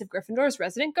advice of Gryffindor's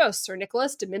resident ghost, Sir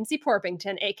Nicholas de Mimsy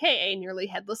Porpington, aka Nearly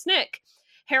Headless Nick.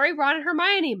 Harry, Ron, and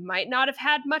Hermione might not have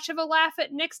had much of a laugh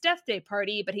at Nick's Death Day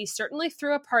party, but he certainly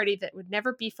threw a party that would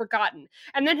never be forgotten.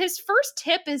 And then his first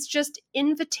tip is just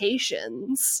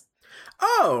invitations.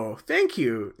 Oh, thank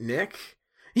you, Nick.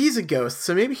 He's a ghost,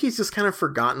 so maybe he's just kind of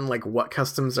forgotten like what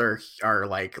customs are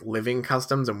like living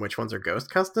customs and which ones are ghost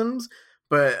customs.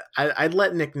 But I'd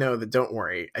let Nick know that don't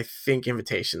worry. I think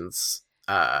invitations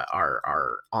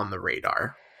are on the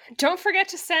radar. Don't forget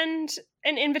to send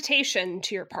an invitation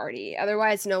to your party,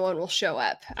 otherwise no one will show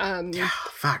up.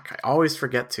 Fuck, I always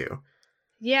forget to.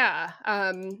 Yeah.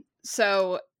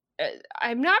 So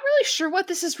I'm not really sure what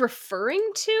this is referring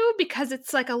to, because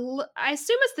it's like I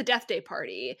assume it's the Death Day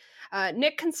party.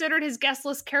 Nick considered his guest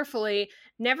list carefully.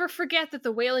 Never forget that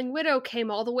the Wailing Widow came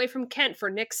all the way from Kent for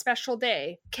Nick's special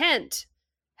day. Kent.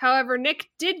 However,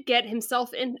 Nick did get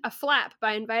himself in a flap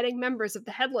by inviting members of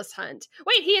the Headless Hunt.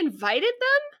 Wait, he invited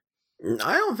them?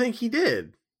 I don't think he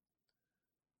did.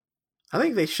 I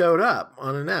think they showed up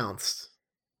unannounced.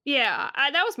 Yeah,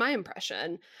 that was my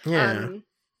impression. Yeah.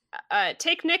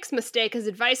 Take Nick's mistake as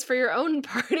advice for your own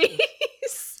parties.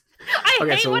 I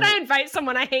hate when I invite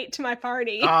someone I hate to my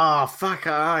party. Oh, fuck.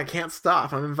 I can't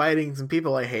stop. I'm inviting some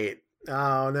people I hate.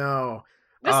 Oh, no.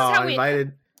 This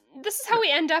is how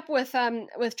we end up with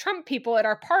Trump people at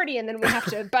our party, and then we have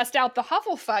to bust out the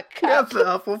Hufflepuff cup. Yeah, the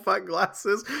Hufflepuff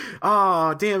glasses.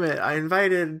 Oh, damn it! I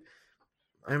invited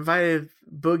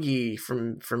Boogie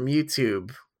from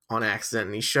YouTube on accident,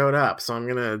 and he showed up. So I'm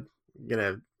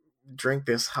gonna drink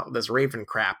this Raven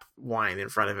crap wine in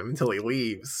front of him until he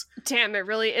leaves. Damn, it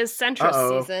really is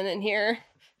Centrist season in here.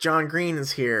 John Green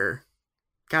is here.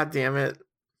 God damn it!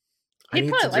 He'd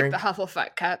probably like the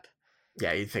Hufflepuff cup.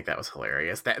 Yeah, you'd think that was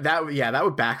hilarious. That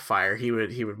would backfire. He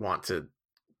would want to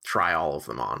try all of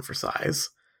them on for size.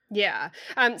 Yeah.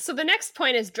 So the next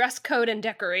point is dress code and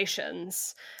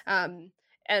decorations.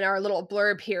 And our little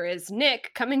blurb here is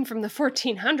Nick, coming from the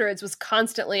 1400s, was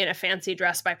constantly in a fancy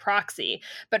dress by proxy.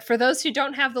 But for those who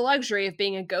don't have the luxury of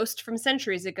being a ghost from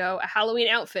centuries ago, a Halloween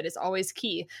outfit is always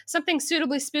key. Something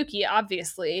suitably spooky,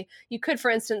 obviously. You could, for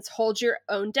instance, hold your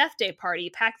own Death Day party,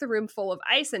 pack the room full of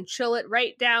ice and chill it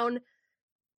right down.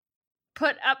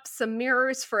 Put up some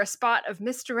mirrors for a spot of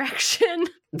misdirection.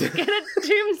 Get a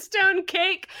tombstone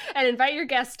cake and invite your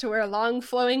guests to wear long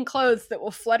flowing clothes that will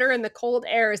flutter in the cold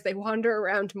air as they wander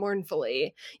around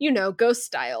mournfully. You know, ghost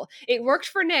style. It worked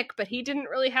for Nick, but he didn't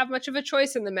really have much of a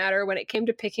choice in the matter when it came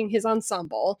to picking his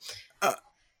ensemble.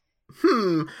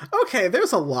 Okay,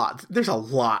 there's a lot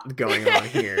going on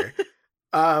here.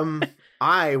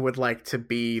 I would like to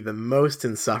be the most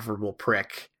insufferable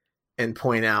prick and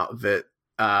point out that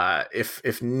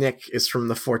if Nick is from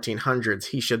the 1400s,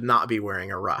 he should not be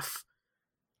wearing a ruff.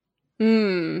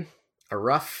 A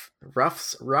ruffs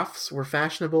were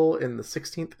fashionable in the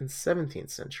 16th and 17th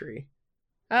century.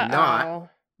 Not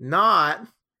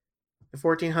the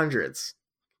 1400s.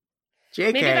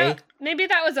 JK. Maybe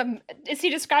that was is he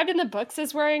described in the books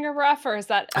as wearing a ruff, or is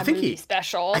that a movie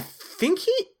special? I think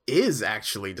he is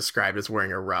actually described as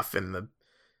wearing a ruff in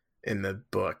the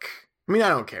book. I mean, I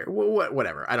don't care.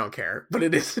 Whatever. I don't care. But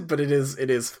it is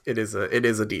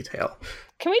a detail.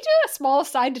 Can we do a small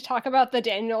aside to talk about the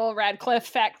Daniel Radcliffe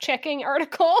fact-checking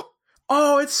article?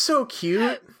 Oh, it's so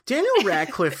cute. Daniel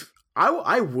Radcliffe,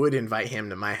 I would invite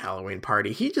him to my Halloween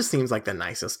party. He just seems like the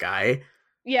nicest guy.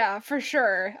 Yeah, for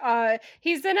sure.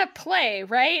 He's in a play,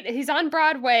 right? He's on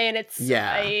Broadway, and it's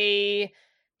a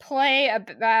play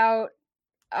about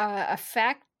a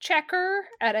fact checker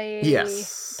at a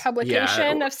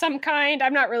publication of some kind.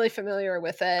 I'm not really familiar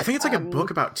with it. I think it's like a book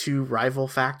about two rival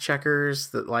fact checkers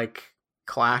that like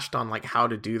clashed on like how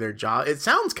to do their job. It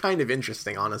sounds kind of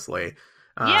interesting, honestly.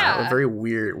 A very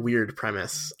weird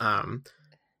premise.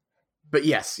 But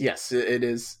yes, it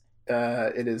is.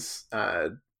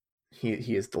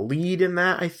 He is the lead in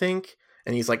that, I think,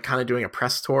 and he's like kind of doing a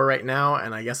press tour right now.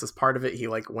 And I guess as part of it, he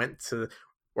like went to.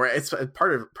 Or it's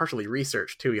partially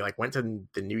research too. He like went to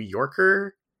the New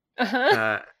Yorker,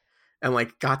 and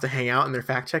like got to hang out in their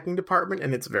fact checking department,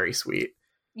 and it's very sweet.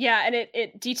 Yeah, and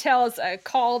it details a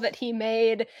call that he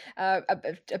made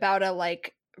about a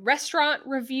like restaurant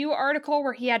review article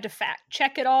where he had to fact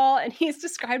check it all, and he's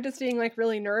described as being like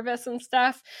really nervous and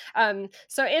stuff.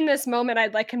 So in this moment,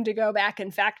 I'd like him to go back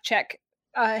and fact check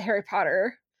Harry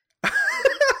Potter.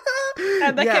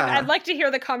 I'd like to hear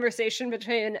the conversation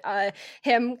between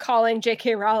him calling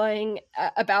J.K. Rowling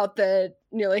about the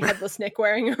nearly headless Nick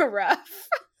wearing a ruff.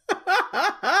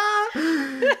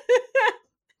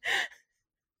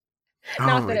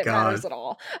 Not that it matters at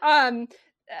all.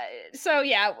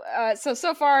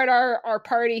 So far at our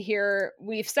party here,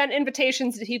 we've sent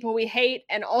invitations to people we hate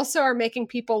and also are making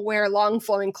people wear long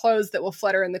flowing clothes that will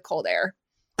flutter in the cold air.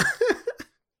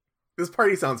 This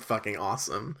party sounds fucking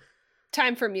awesome.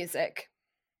 Time for music.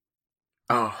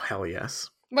 Oh, hell yes.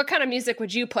 What kind of music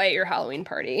would you play at your Halloween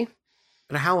party?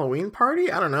 At a Halloween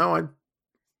party? I don't know.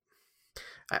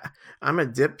 I'm a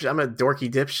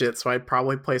dorky dipshit, so I'd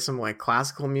probably play some like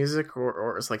classical music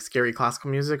or it's like scary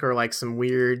classical music or like some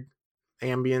weird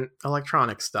ambient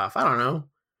electronic stuff. I don't know.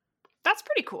 That's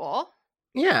pretty cool.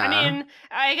 Yeah. I mean,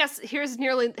 I guess here's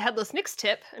nearly headless Nick's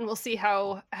tip, and we'll see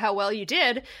how well you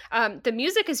did. The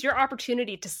music is your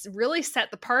opportunity to really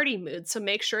set the party mood, so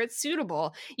make sure it's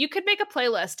suitable. You could make a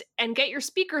playlist and get your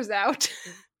speakers out.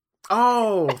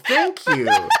 Oh, thank you.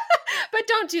 But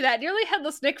don't do that. Nearly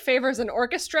Headless Nick favors an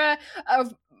orchestra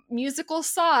of musical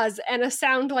saws and a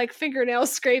sound like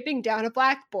fingernails scraping down a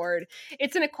blackboard.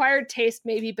 It's an acquired taste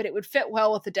maybe, but it would fit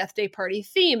well with the Death Day party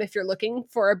theme if you're looking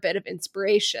for a bit of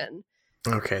inspiration.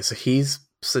 Okay, so he's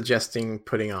suggesting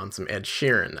putting on some Ed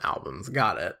Sheeran albums.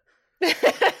 Got it.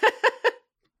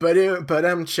 But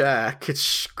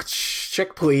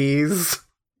check please.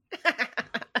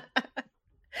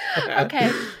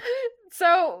 Okay.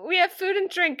 So we have food and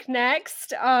drink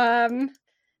next.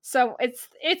 So it's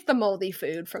the moldy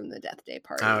food from the Death Day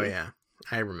party. Oh yeah,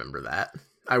 I remember that.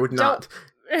 I would not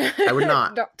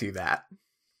do that.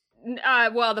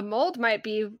 Well, the mold might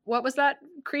be, what was that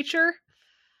creature?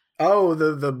 Oh,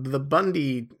 the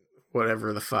Bundy,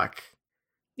 whatever the fuck.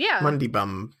 Yeah. Mundy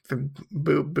bum,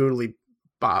 boodly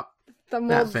bop. The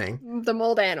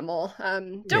mold animal.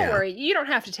 Don't worry, you don't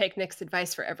have to take Nick's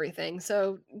advice for everything,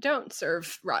 so don't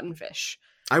serve rotten fish.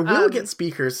 I will get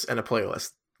speakers and a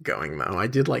playlist going, though. I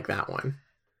did like that one.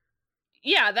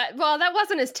 Yeah, that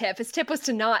wasn't his tip. His tip was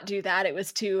to not do that. It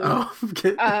was to...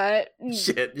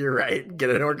 shit, you're right.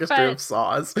 Get an orchestra of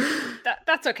saws.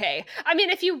 That's okay. I mean,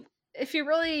 if you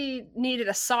really needed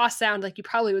a saw sound, like, you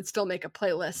probably would still make a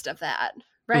playlist of that,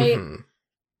 right? Mm-hmm.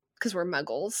 Because we're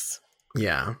muggles.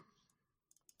 Yeah.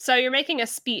 So you're making a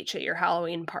speech at your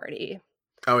Halloween party.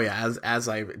 Oh yeah, as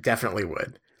I definitely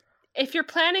would. If you're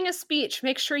planning a speech,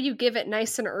 make sure you give it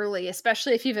nice and early,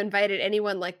 especially if you've invited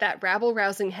anyone like that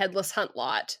rabble-rousing headless hunt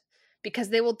lot, because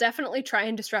they will definitely try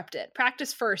and disrupt it.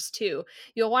 Practice first, too.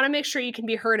 You'll want to make sure you can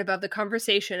be heard above the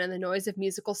conversation and the noise of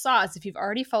musical saws if you've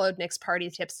already followed Nick's party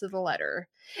tips to the letter.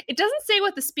 It doesn't say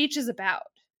what the speech is about.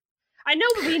 I know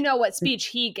we know what speech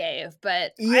he gave,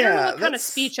 but Yeah, I don't know what kind of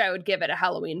speech I would give at a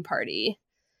Halloween party.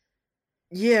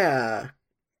 Yeah.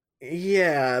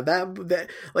 Yeah, that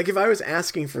like if I was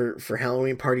asking for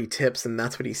Halloween party tips and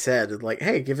that's what he said, like,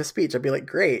 hey, give a speech, I'd be like,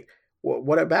 great.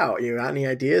 What about? You got any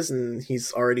ideas? And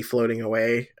he's already floating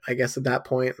away, I guess, at that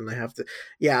point, and I have to.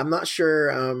 Yeah, I'm not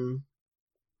sure.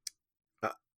 Uh,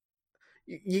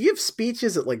 you give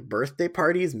speeches at like birthday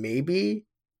parties, maybe.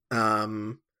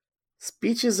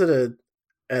 Speeches at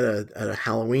a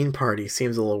Halloween party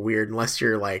seems a little weird, unless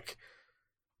you're like,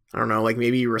 I don't know, like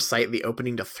maybe you recite the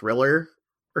opening to Thriller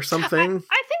or something.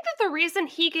 I think that the reason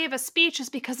he gave a speech is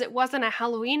because it wasn't a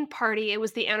Halloween party, it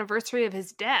was the anniversary of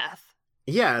his death.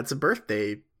 Yeah, it's a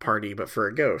birthday party, but for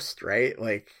a ghost, right?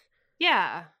 Like,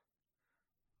 yeah,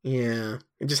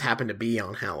 it just happened to be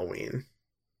on Halloween.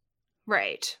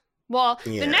 Right. Well,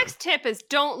 Yeah. The next tip is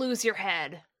don't lose your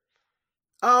head.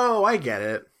 Oh, I get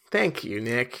it. Thank you,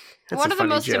 Nick. That's a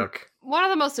funny joke. One of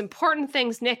the most important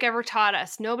things Nick ever taught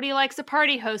us. Nobody likes a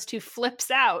party host who flips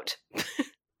out.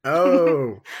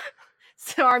 Oh.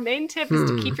 So our main tip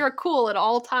is to keep your cool at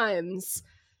all times.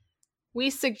 We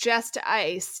suggest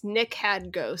ice. Nick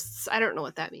had ghosts. I don't know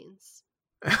what that means.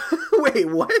 Wait,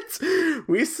 what?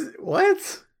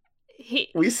 What?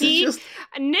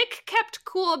 Nick kept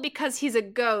cool because he's a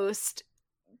ghost,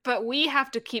 but we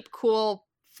have to keep cool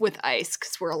with ice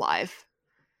because we're alive.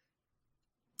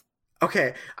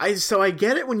 Okay, I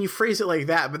get it when you phrase it like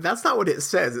that, but that's not what it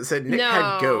says. It said Nick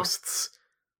had ghosts.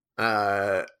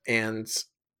 And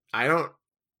I don't.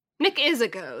 Nick is a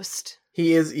ghost.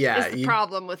 He is, yeah. Is the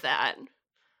problem with that?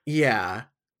 Yeah,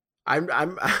 I'm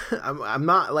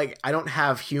not like, I don't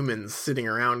have humans sitting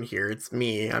around here. It's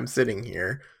me. I'm sitting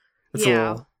here. It's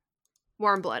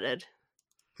warm-blooded.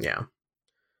 Yeah,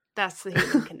 that's the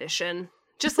human condition.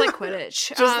 Just like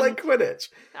Quidditch. Like Quidditch.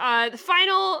 The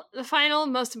final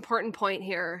most important point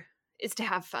here is to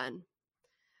have fun.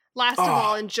 Last of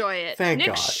all, enjoy it. Nick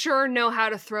God. Sure know how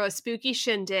to throw a spooky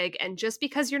shindig, and just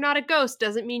because you're not a ghost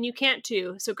doesn't mean you can't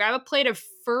too. So grab a plate of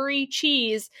furry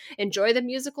cheese, enjoy the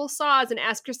musical saws, and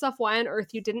ask yourself why on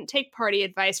earth you didn't take party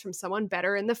advice from someone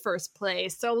better in the first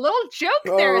place. So a little joke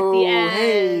there at the end.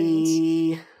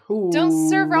 Hey. Don't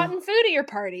serve rotten food at your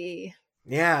party.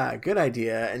 Yeah, good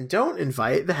idea. And don't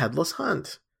invite the headless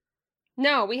hunt.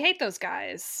 No, we hate those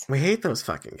guys. We hate those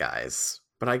fucking guys.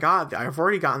 But I've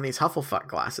already gotten these Hufflepuff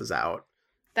glasses out.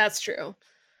 That's true.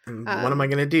 And what am I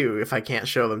going to do if I can't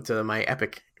show them to my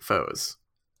epic foes?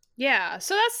 Yeah,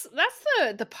 so that's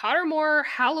the Pottermore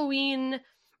Halloween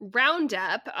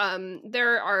roundup.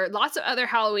 There are lots of other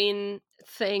Halloween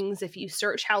things if you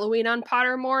search Halloween on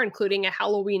Pottermore, including a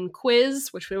Halloween quiz,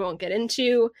 which we won't get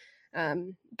into.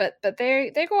 But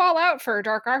they go all out for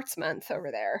Dark Arts Month over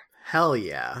there. Hell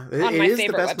yeah. On my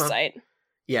favorite website.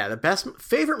 Yeah, the best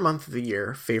favorite month of the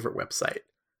year, favorite website.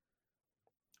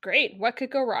 Great. What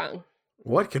could go wrong?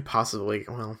 What could possibly,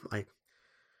 well,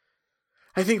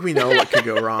 I think we know what could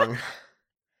go wrong.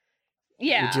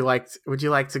 Yeah. Would you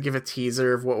like to give a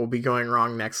teaser of what will be going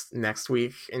wrong next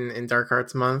week in Dark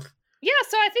Arts Month? Yeah,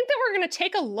 so I think that we're going to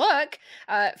take a look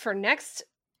for next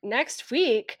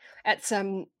week at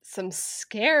some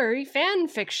scary fan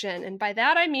fiction, and by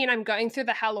that I mean I'm going through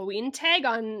the Halloween tag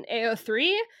on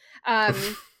AO3, and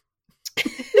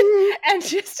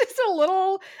just as a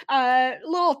little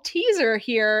teaser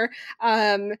here,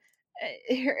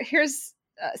 here's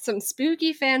some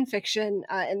spooky fan fiction,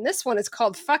 and this one is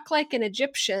called "Fuck Like an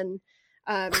Egyptian,"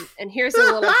 and here's a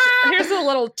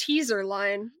little teaser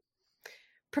line.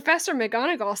 Professor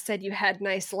McGonagall said you had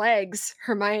nice legs,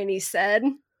 Hermione said.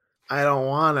 I don't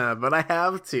wanna, but I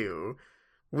have to.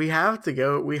 We have to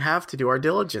do our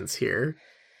diligence here.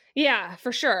 Yeah,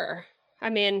 for sure. I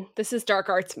mean, this is Dark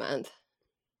Arts Month.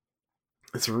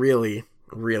 It's really,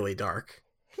 really dark.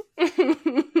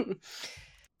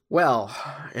 Well,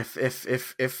 if that's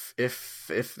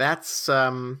if that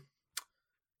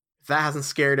hasn't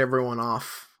scared everyone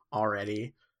off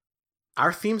already,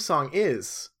 our theme song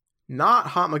is not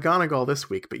Hot McGonagall this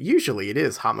week, but usually it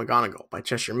is Hot McGonagall by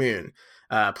Cheshire Moon.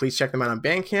 Please check them out on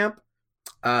Bandcamp.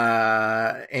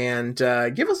 And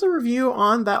give us a review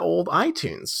on that old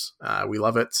iTunes. We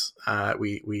love it.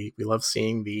 We love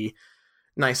seeing the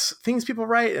nice things people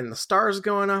write, and the stars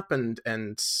going up, and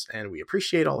we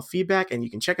appreciate all the feedback. And you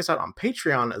can check us out on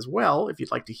Patreon as well if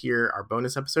you'd like to hear our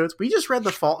bonus episodes. We just read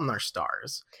The Fault in Our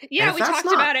Stars. Yeah, we talked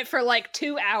about it for like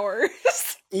 2 hours.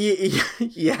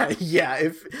 Yeah.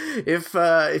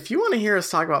 If you want to hear us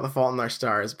talk about The Fault in Our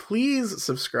Stars, please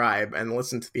subscribe and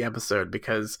listen to the episode,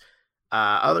 because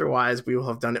otherwise we will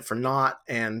have done it for naught,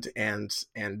 and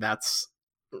that's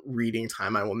reading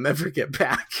time I will never get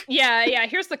back. Yeah.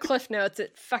 Here's the cliff notes.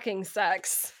 It fucking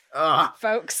sucks,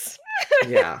 folks.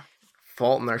 Yeah,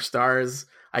 Fault in Our Stars.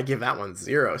 I give that one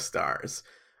 0 stars.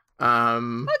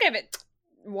 I'll give it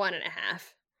 1.5.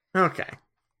 Okay,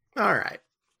 all right.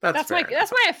 That's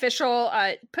my official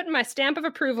putting my stamp of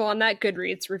approval on that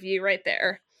Goodreads review right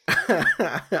there. Speaking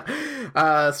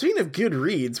of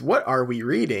Goodreads, what are we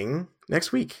reading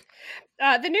next week?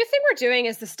 The new thing we're doing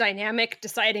is this dynamic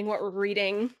deciding what we're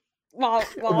reading while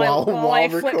I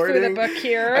flip through the book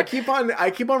here. I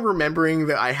keep on remembering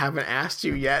that I haven't asked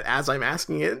you yet as I'm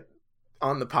asking it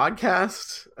on the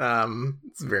podcast.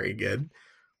 It's very good.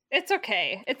 It's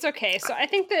okay. So I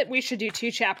think that we should do 2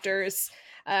 chapters.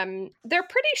 They're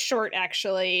pretty short,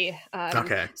 actually.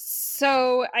 Okay.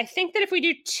 So I think that if we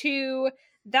do 2,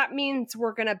 that means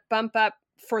we're going to bump up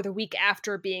for the week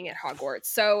after being at Hogwarts.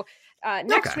 So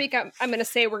next week, I'm going to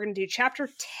say we're going to do chapter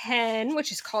 10,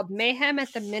 which is called Mayhem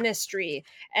at the Ministry.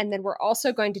 And then we're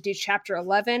also going to do chapter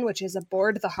 11, which is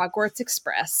Aboard the Hogwarts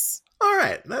Express. All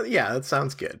right. That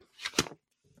sounds good.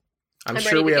 I'm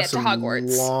sure we have some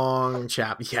long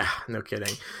chapters. Yeah, no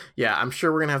kidding. Yeah, I'm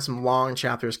sure we're going to have some long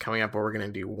chapters coming up where we're going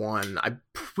to do 1.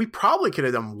 We probably could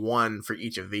have done 1 for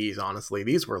each of these, honestly.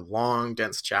 These were long,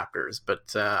 dense chapters,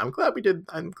 but I'm glad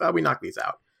we knocked these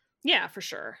out. Yeah, for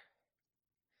sure.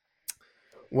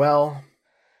 Well,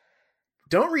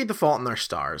 don't read The Fault in Our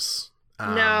Stars.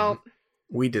 No.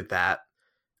 We did that.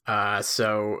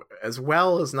 So as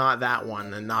well as not that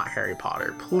one and not Harry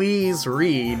Potter, please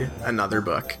read another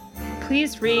book.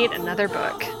 Please read another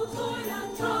book.